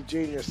Twisted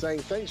Junior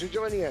saying thanks for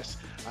joining us,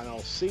 and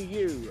I'll see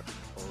you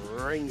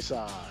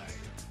ringside.